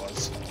I wish it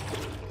was.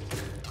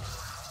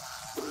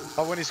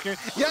 Oh, when he screams?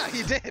 Yeah,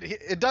 he did.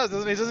 It does,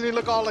 doesn't he? Doesn't he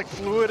look all like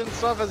fluid and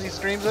stuff as he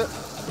screams it?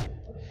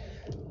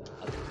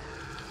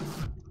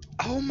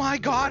 Oh my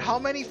god, how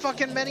many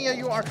fucking many of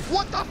you are?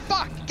 What the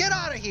fuck? Get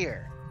out of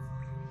here!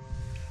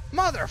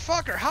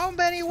 Motherfucker, how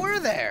many were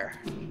there?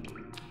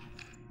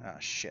 Ah,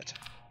 shit.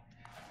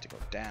 To go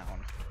down.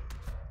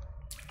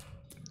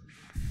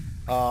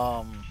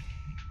 I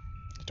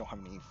don't have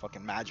any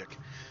fucking magic.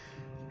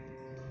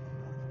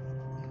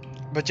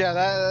 But yeah,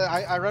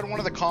 I read one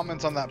of the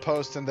comments on that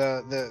post, and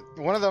the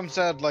one of them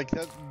said like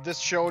that this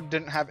show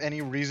didn't have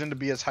any reason to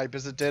be as hype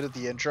as it did at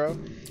the intro,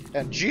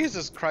 and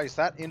Jesus Christ,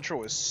 that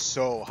intro is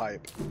so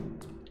hype.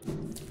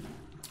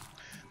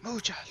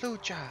 Mucha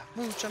lucha,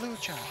 mucha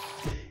lucha,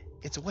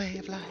 it's a way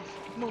of life.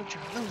 Mucha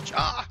lucha.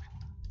 Ah,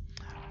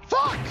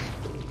 fuck!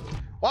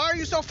 Why are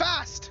you so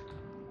fast?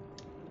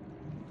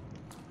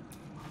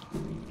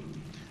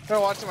 I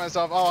watched it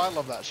myself. Oh, I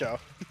love that show.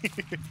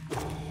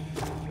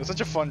 It was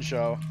such a fun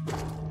show.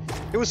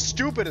 It was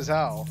stupid as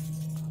hell,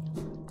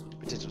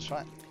 but it was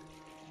fun.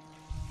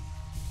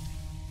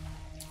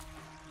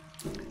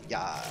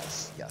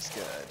 Yes, yes,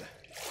 good.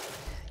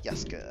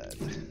 Yes, good.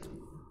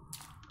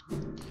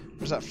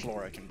 Where's that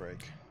floor I can break?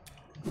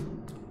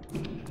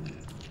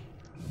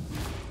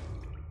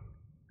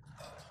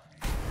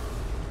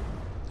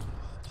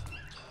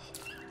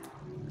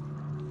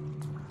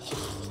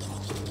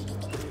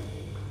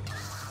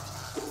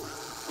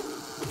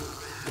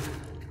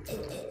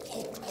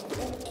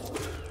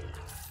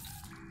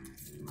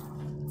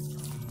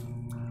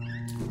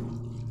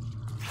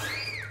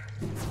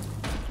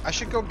 I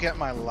should go get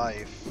my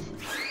life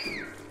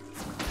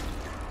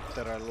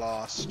that I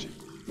lost.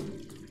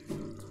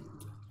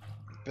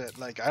 But,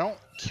 like, I don't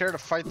care to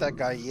fight that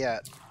guy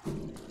yet.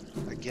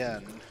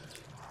 Again.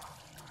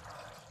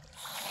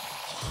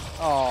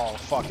 Oh,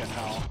 fucking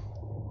hell.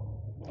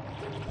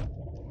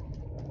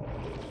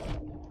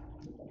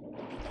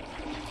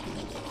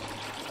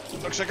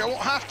 Looks like I won't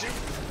have to.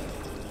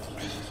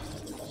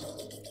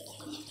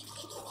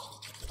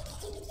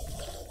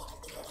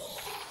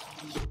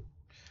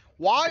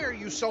 Why are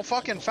you so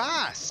fucking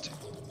fast?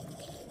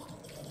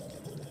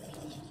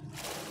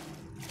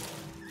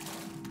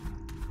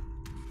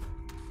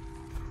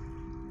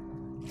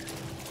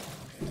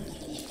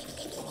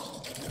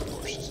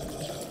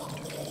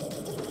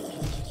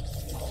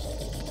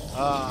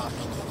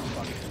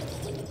 Fuck.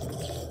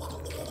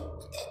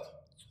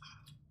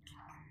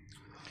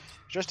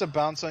 Just to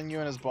bounce on you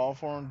in his ball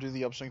form, do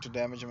the upswing to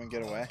damage him and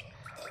get away.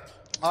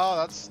 Oh,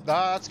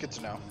 that's good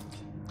to know.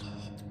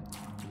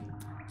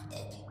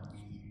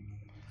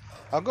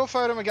 I'll go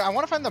fight him again. I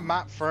want to find the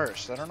map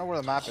first. I don't know where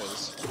the map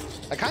is.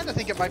 I kind of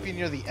think it might be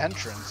near the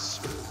entrance.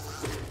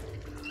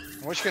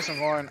 In which case I'm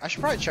going... I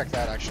should probably check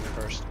that actually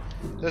first.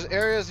 There's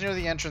areas near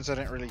the entrance I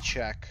didn't really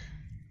check.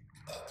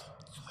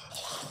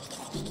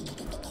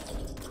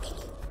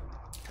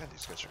 God,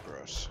 these guys are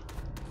gross.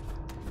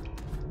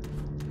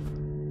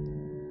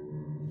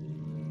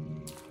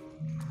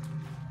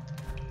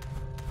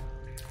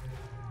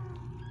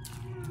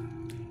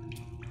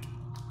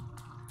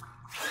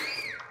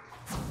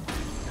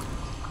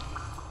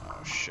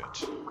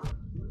 Shit.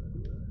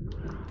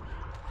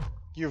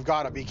 You've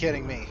got to be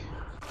kidding me.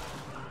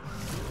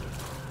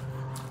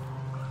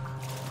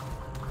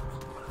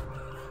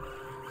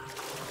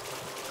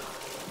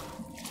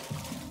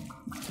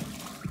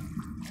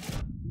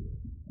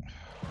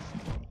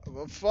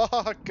 Oh,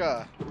 fuck.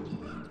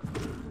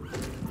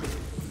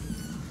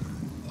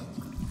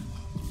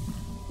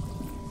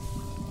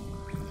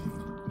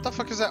 What the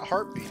fuck is that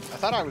heartbeat? I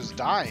thought I was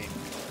dying.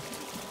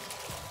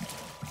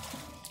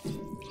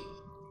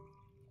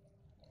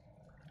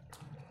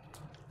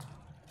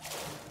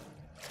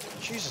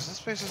 Jesus,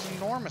 this place is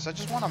enormous. I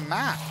just want a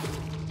map.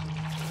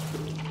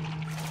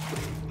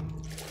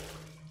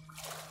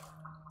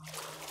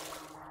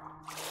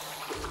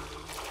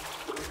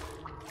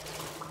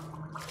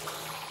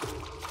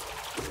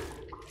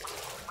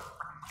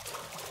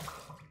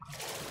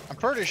 I'm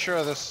pretty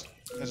sure this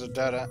is a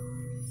dead end.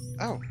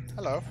 Oh,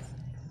 hello.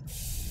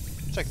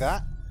 Check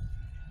that.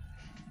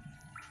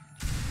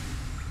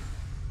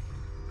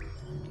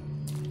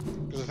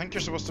 Because I think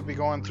you're supposed to be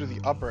going through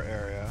the upper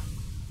area.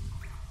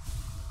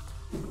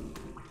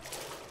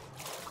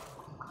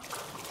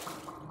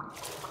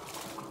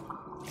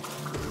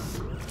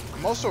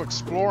 I'm also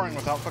exploring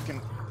without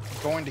fucking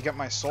going to get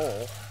my soul.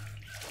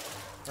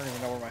 I don't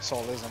even know where my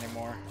soul is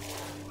anymore.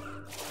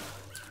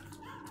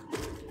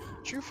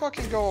 Would you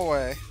fucking go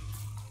away?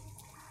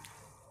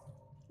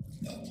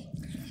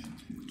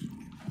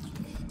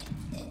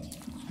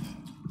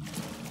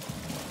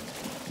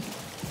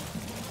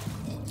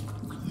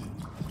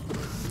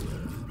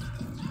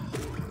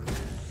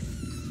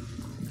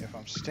 If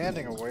I'm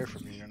standing away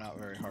from you, you're not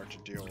very hard to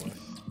deal with.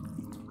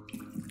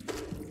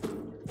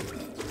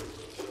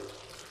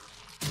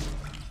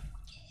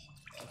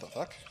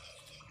 Fuck?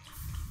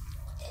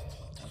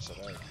 Rancid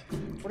egg.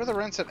 What are the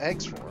rancid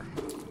eggs for?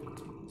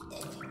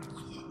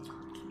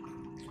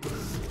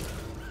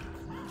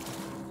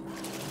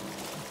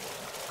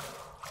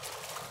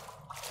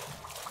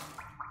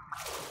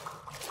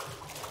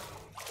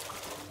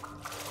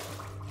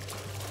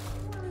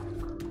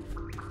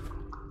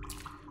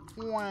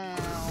 Wow.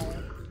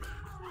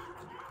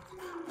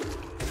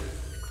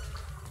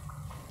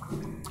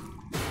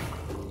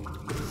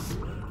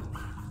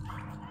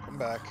 Come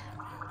back.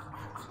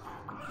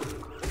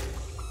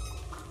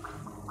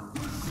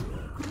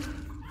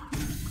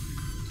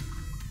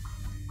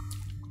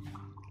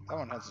 That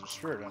one had some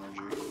spirit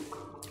energy.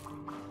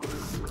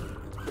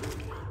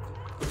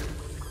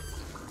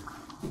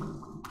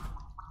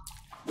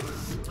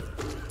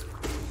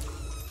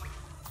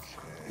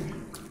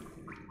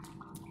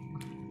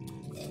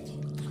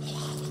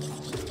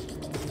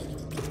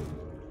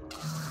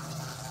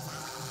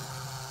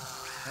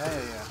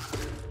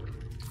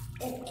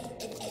 Yeah.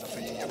 Enough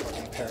of you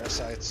fucking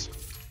parasites.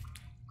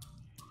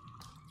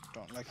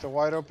 Don't like the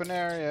wide open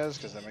areas,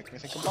 because they make me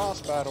think of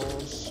boss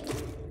battles.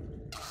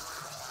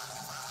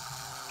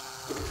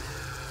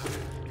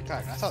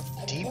 God, I thought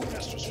Deep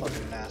Mist was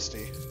fucking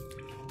nasty.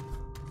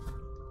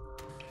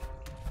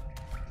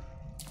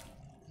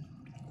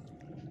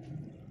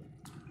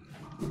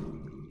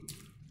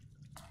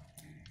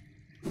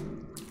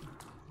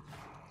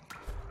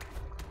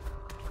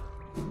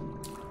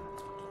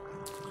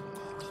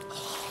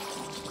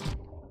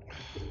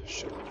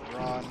 Should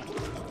run.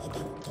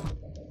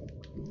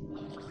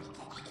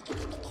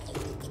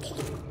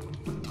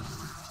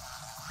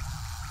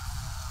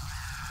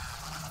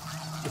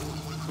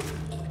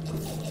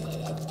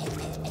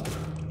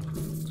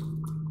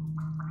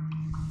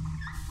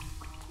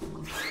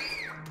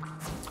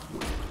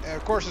 And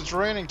of course, it's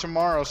raining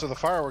tomorrow, so the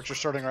fireworks are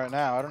starting right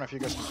now. I don't know if you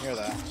guys can hear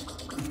that.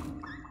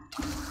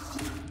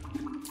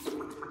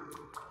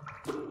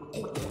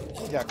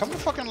 Yeah, come to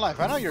fucking life.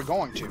 I know you're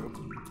going to.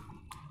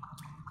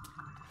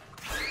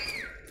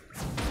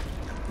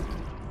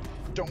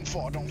 Don't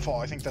fall, don't fall.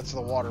 I think that's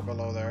the water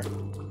below there.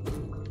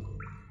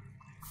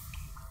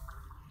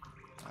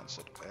 That's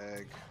an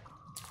egg.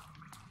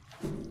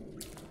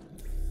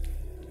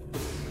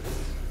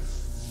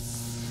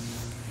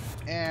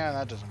 And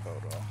that doesn't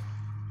bode well.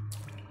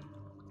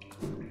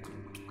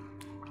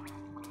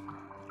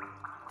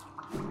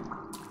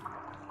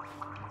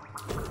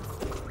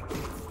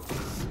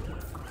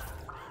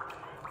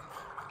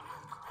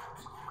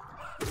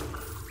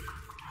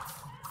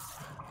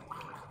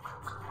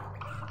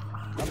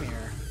 Come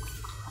here.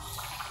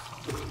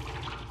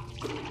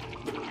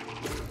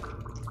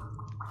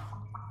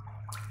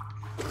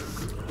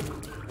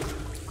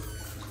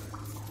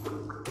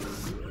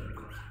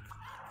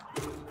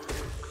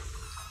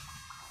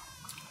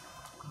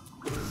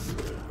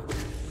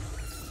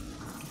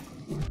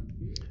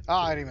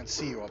 Ah, I didn't even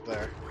see you up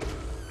there.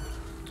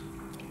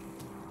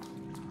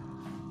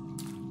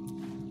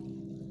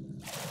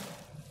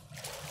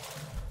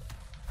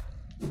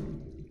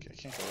 Okay, I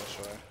can't go this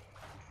way.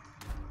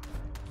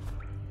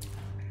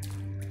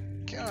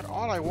 God,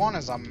 all I want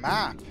is a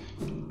map.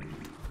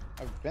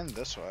 I've been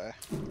this way.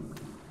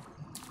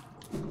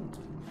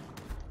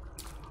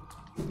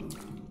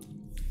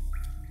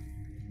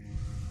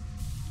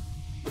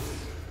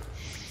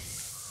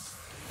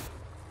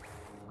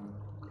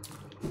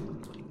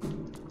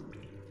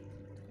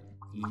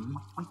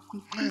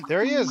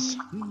 There he is!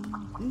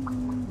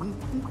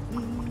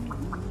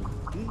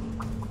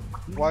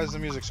 Why is the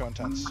music so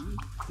intense?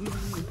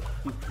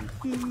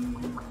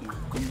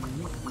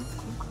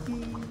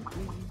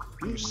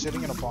 Are you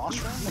sitting in a boss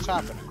room? What's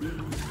happening?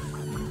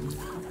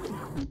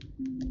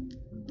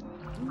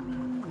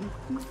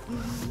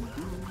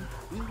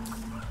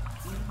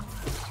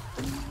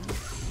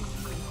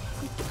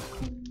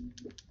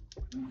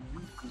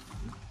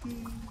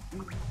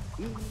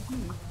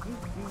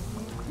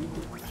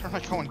 I don't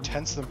like how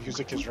intense the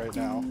music is right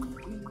now.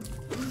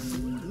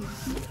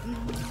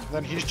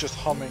 Then he's just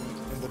humming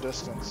in the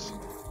distance.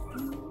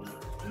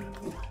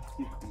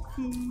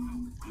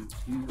 Come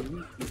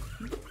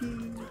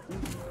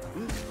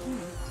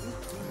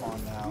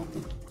on now.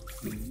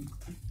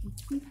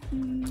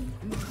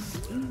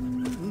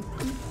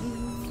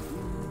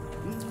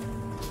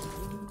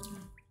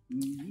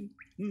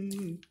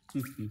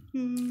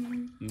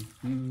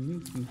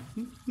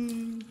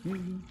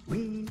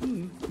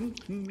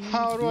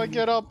 How do I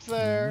get up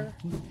there?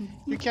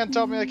 You can't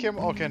tell me I came.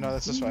 Okay, no,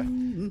 that's this way.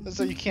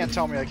 You can't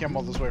tell me I came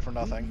all this way for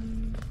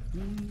nothing.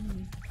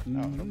 Oh,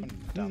 it opened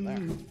down there.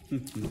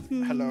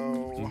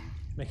 Hello.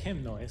 Make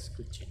him know it's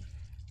Gucci.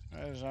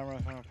 I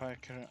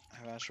couldn't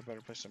have asked for a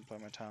better place to employ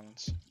my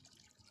talents.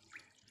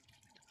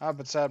 Ah,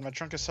 but sad. My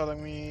trunk is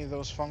telling me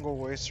those fungal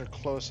wastes are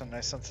close, and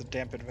I sense a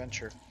damp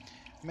adventure.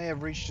 May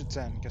have reached its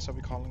end. Guess I'll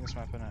be calling this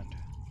map an end.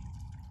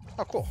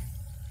 Oh, cool.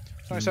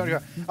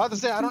 2075. I have to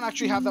say, I don't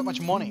actually have that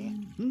much money.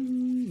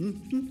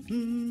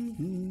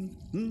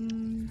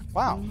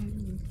 Wow.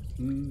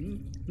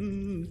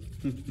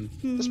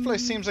 This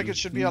place seems like it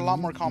should be a lot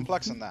more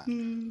complex than that.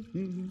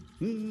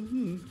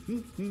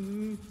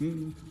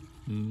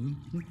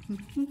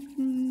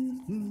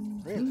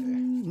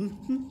 Really?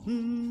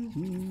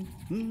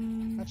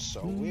 That's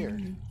so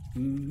weird. I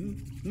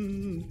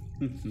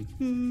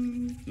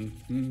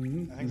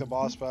think the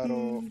boss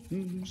battle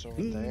is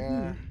over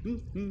there.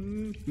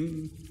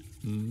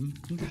 God,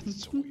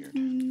 that's so weird.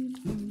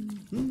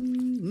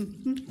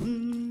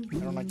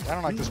 I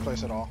don't like this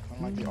place at all. I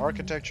don't like the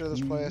architecture of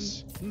this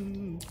place. I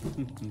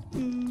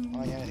don't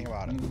like anything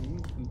about it.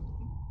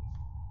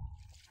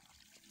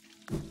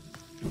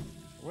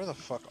 Where the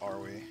fuck are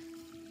we?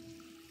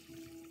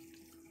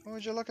 Oh,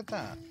 would you look at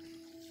that?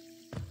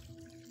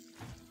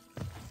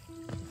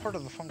 What part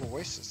of the fungal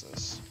waste is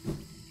this?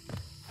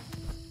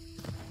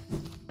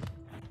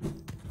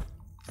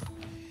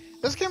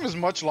 This game is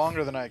much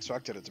longer than I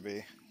expected it to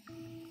be.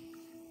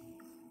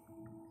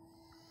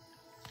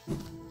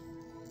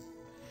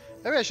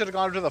 Maybe I should have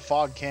gone to the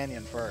Fog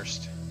Canyon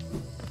first.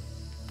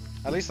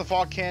 At least the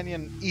Fog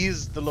Canyon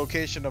is the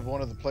location of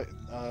one of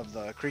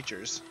the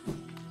creatures.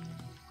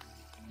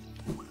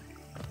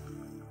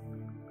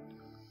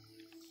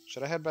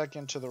 Should I head back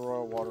into the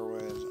Royal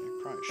Waterways? I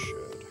probably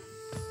should.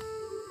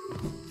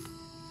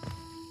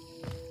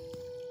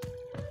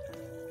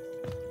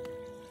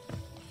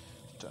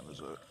 What time is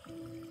it?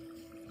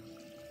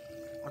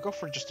 I'll go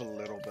for just a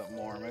little bit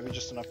more. Maybe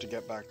just enough to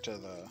get back to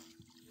the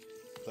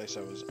place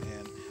I was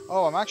in.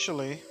 Oh, I'm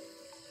actually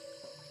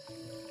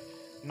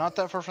not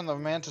that far from the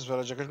Mantis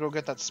Village. I could go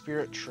get that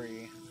spirit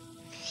tree.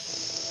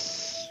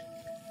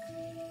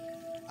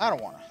 I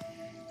don't wanna.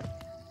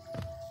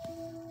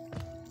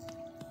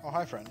 Oh,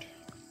 hi, friend.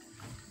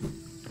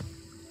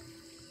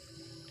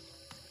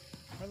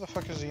 Where the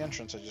fuck is the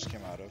entrance I just came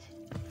out of?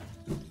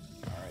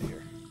 Alright,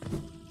 here.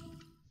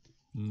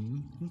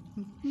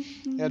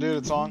 Yeah, dude,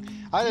 it's long.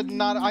 I did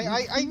not.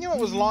 I knew it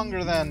was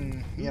longer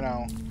than, you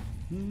know,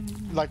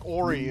 like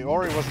Ori.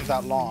 Ori wasn't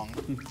that long.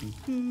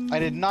 I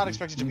did not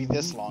expect it to be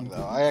this long,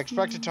 though. I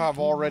expected to have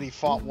already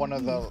fought one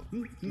of the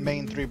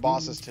main 3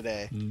 bosses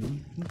today.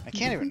 I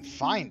can't even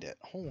find it.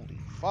 Holy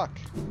fuck.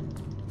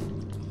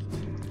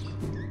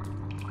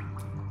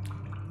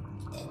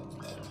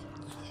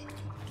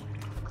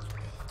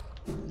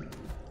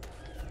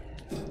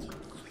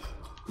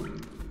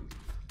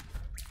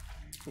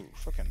 Ooh,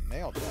 fucking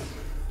nailed that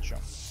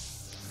jump.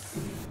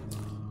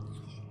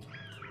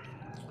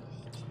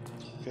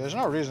 Okay, there's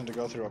no reason to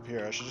go through up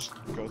here. I should just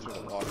go through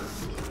the water.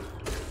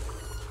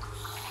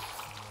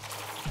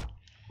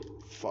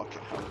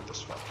 Fucking hell with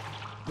this fuck.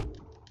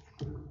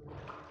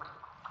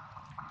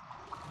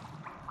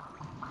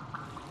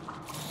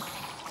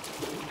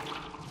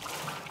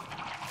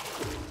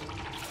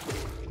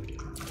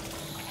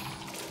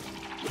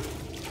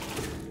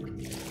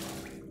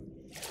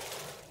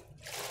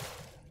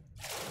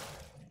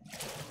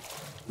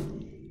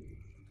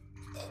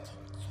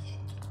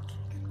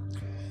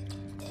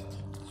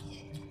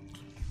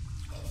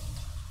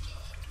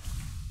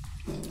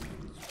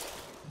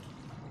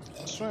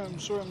 Swim,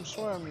 swim,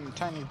 swim, you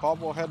tiny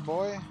bobblehead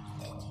boy.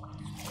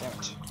 Damn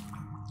it.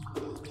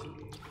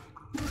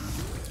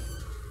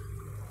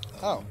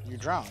 Oh, you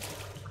drowned.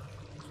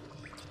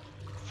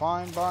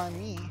 Fine by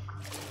me.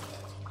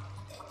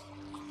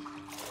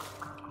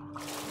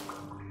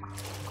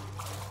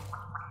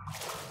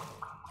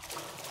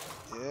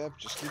 Yep,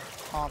 just keep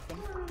popping.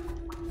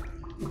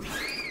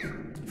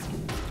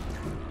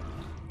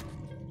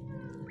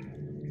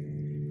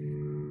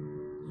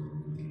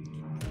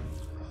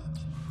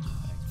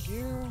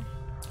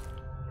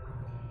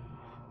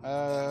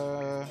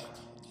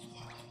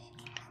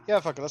 Yeah,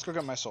 fuck it, let's go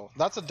get my soul.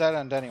 That's a dead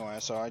end anyway,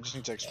 so I just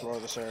need to explore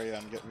this area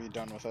and be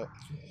done with it.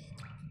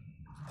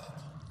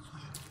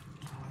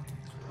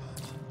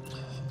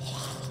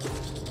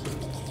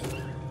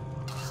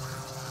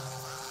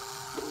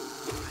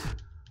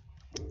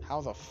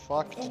 How the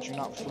fuck did you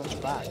not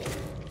flinch back?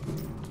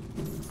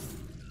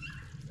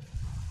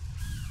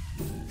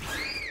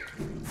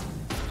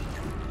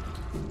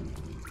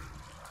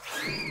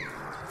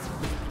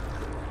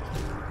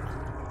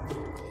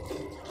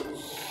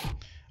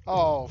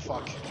 Oh,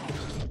 fuck.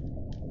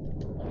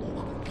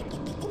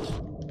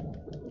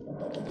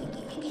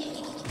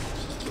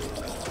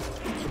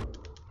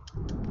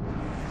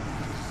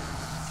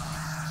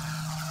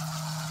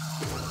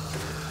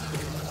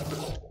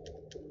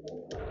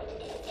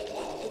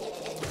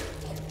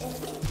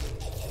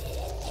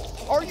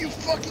 Are you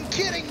fucking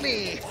kidding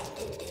me?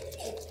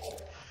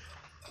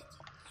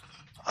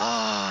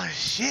 Ah,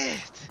 shit.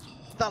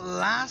 The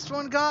last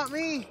one got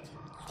me?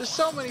 There's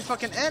so many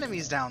fucking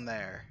enemies down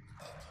there.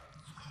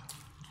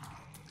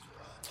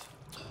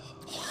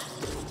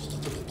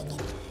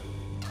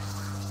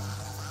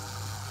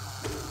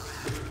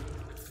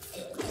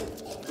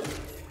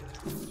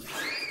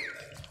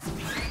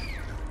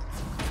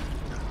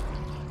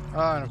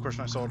 And of course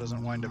my soul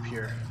doesn't wind up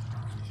here.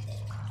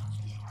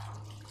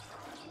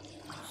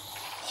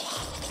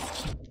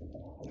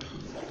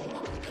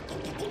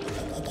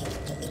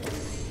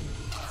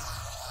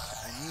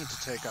 I need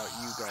to take out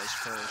you guys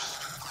first.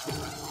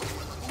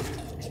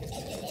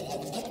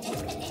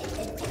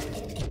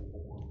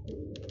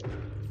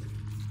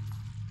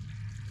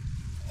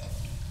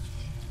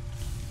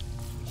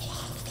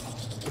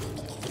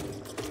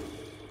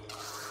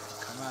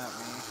 Come at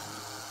me.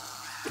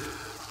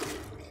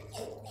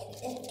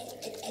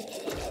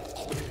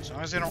 As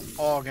long as they don't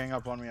all gang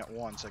up on me at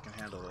once, I can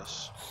handle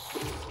this.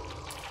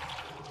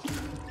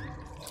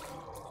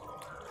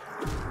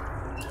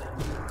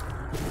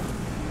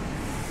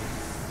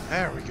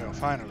 There we go,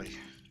 finally.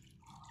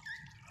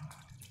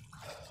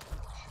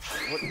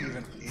 What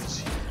even is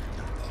here?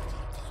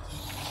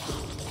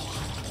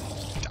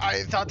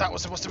 I thought that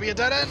was supposed to be a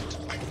dead end!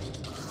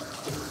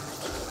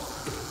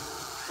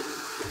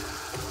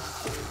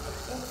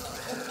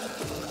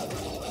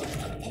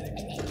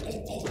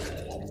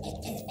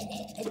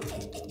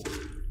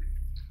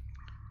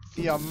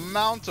 The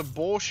amount of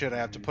bullshit I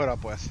have to put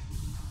up with.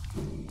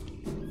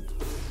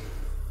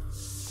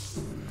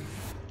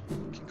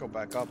 Can't go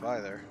back up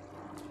either.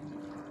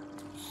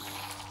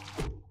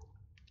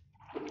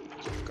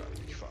 You've got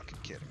to be fucking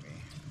kidding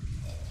me.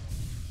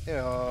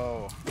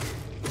 Yo.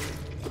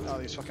 Oh,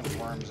 these fucking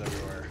worms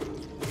everywhere.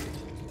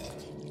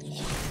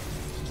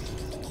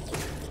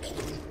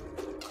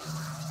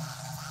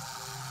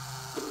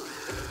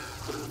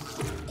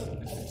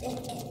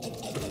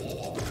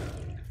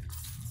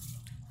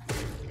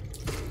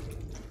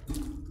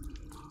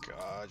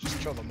 God, just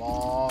kill them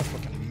all.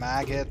 Fucking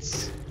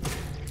maggots.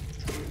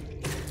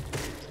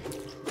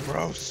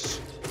 Gross.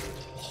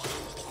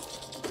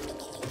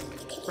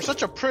 For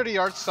such a pretty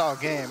art style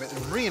game, it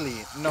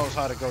really knows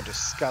how to go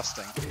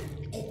disgusting.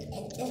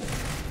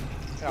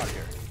 Get out of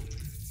here.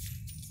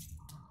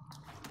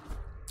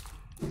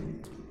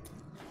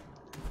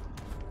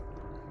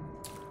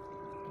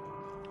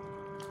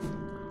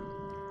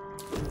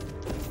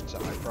 It's a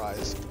high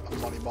prize, a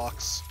money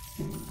box.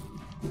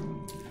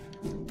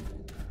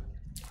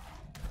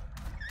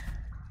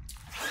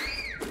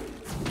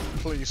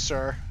 Please,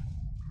 sir.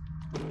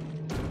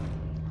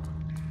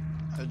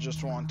 I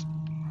just want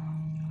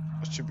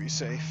us to be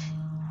safe.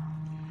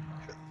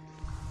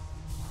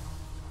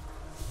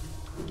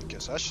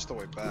 Guess that's just the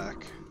way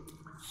back.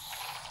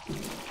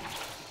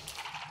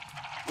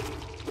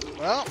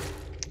 Well,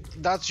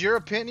 that's your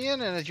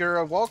opinion, and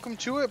you're welcome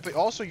to it, but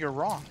also you're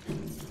wrong.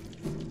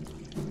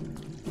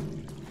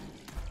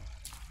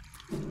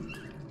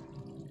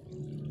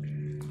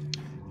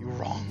 You're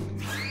wrong.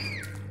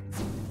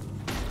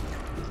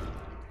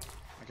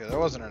 Okay, there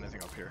wasn't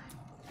anything up here.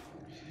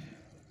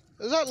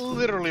 Is that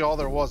literally all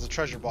there was? A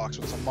treasure box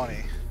with some money.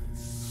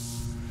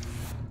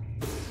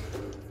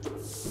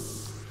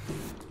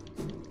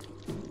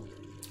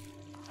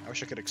 I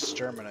wish I could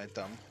exterminate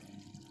them.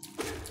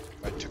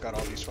 I took out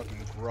all these fucking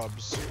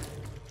grubs.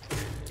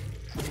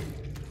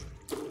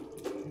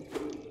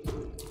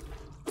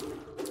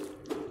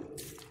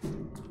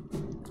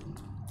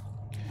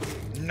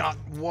 Not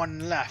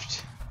one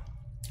left.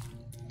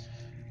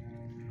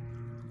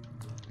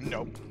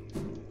 Nope.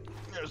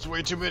 There's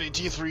way too many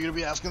teeth for you to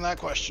be asking that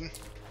question.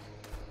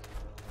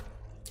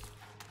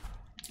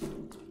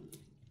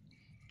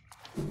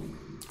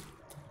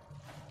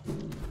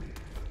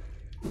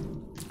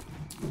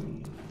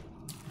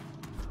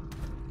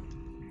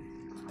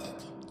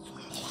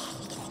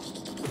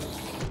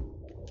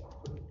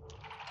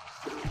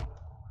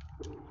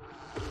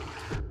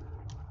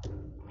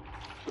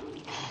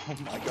 Oh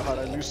my god,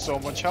 I lose so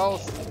much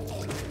health.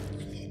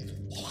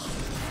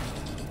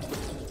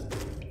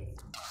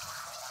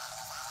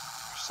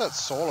 Just that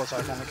soul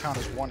attack only count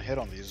as one hit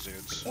on these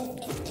dudes. A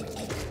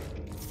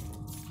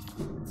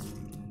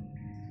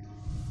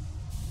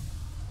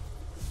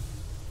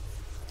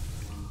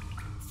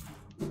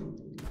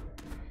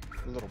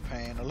little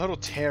pain, a little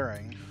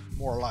tearing,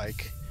 more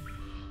like.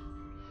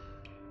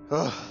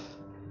 Ugh.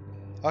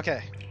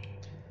 Okay.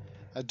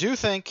 I do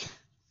think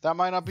that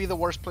might not be the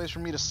worst place for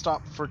me to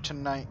stop for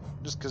tonight,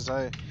 just because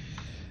I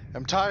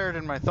am tired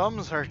and my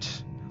thumbs hurt.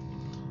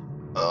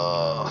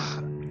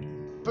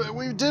 But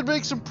we did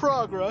make some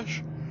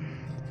progress.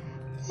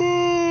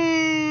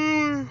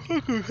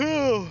 Fucking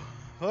hell.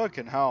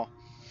 Fucking hell.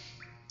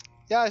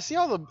 Yeah, I see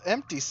all the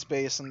empty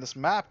space in this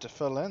map to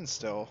fill in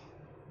still.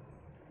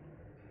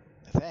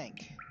 I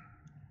think.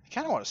 I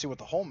kind of want to see what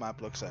the whole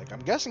map looks like.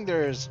 I'm guessing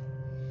there's...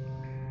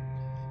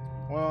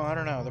 Well, I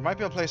don't know. There might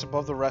be a place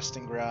above the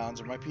resting grounds.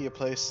 There might be a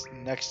place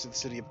next to the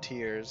City of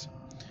Tears.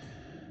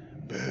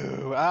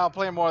 Boo. I'll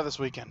play more this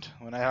weekend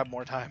when I have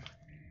more time.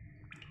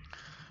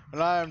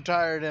 But I am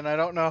tired and I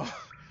don't know.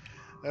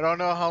 I don't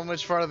know how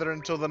much farther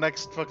until the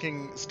next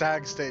fucking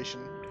stag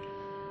station.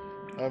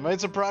 I made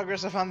some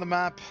progress. I found the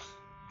map.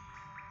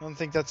 I don't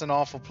think that's an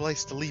awful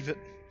place to leave it.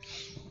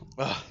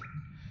 Ugh.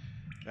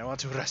 I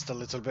want to rest a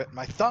little bit.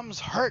 My thumbs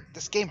hurt.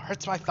 This game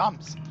hurts my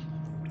thumbs.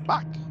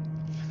 Fuck.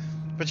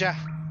 But yeah.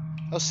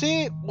 I'll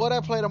see what I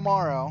play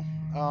tomorrow.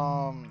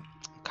 I'm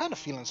kind of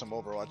feeling some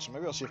Overwatch. So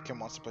maybe I'll see if Kim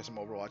wants to play some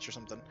Overwatch or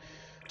something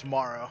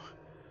tomorrow.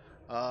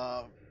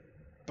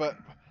 But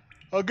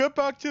I'll get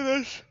back to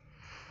this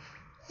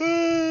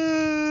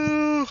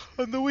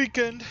on the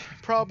weekend,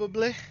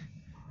 probably.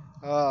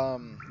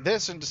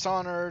 This and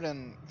Dishonored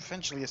and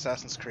eventually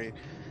Assassin's Creed.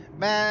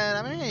 Man,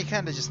 I'm really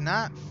kind of just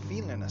not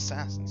feeling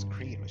Assassin's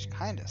Creed, which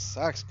kind of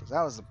sucks because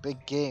that was the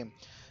big game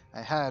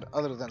I had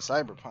other than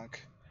Cyberpunk.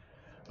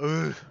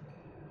 Ugh.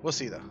 We'll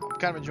see though. I'm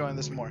kind of enjoying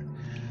this more.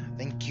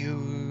 Thank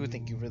you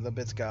for the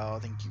bits, gal.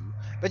 Thank you.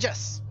 But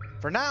yes,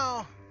 for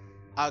now,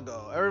 I'll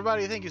go.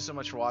 Everybody, thank you so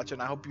much for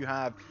watching. I hope you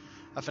have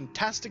a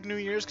fantastic New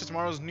Year's, because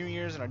tomorrow's New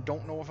Year's and I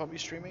don't know if I'll be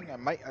streaming.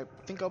 I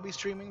think I'll be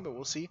streaming, but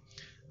we'll see.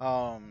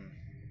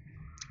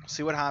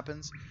 See what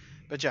happens.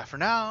 But yeah, for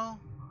now,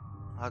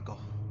 I'll go.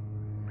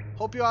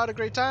 Hope you all had a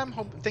great time.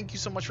 Thank you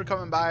so much for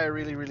coming by. I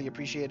really, really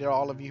appreciate it,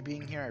 all of you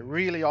being here. I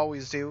really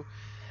always do.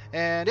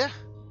 And yeah,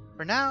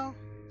 for now,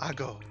 I'll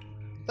go.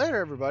 Later,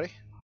 everybody.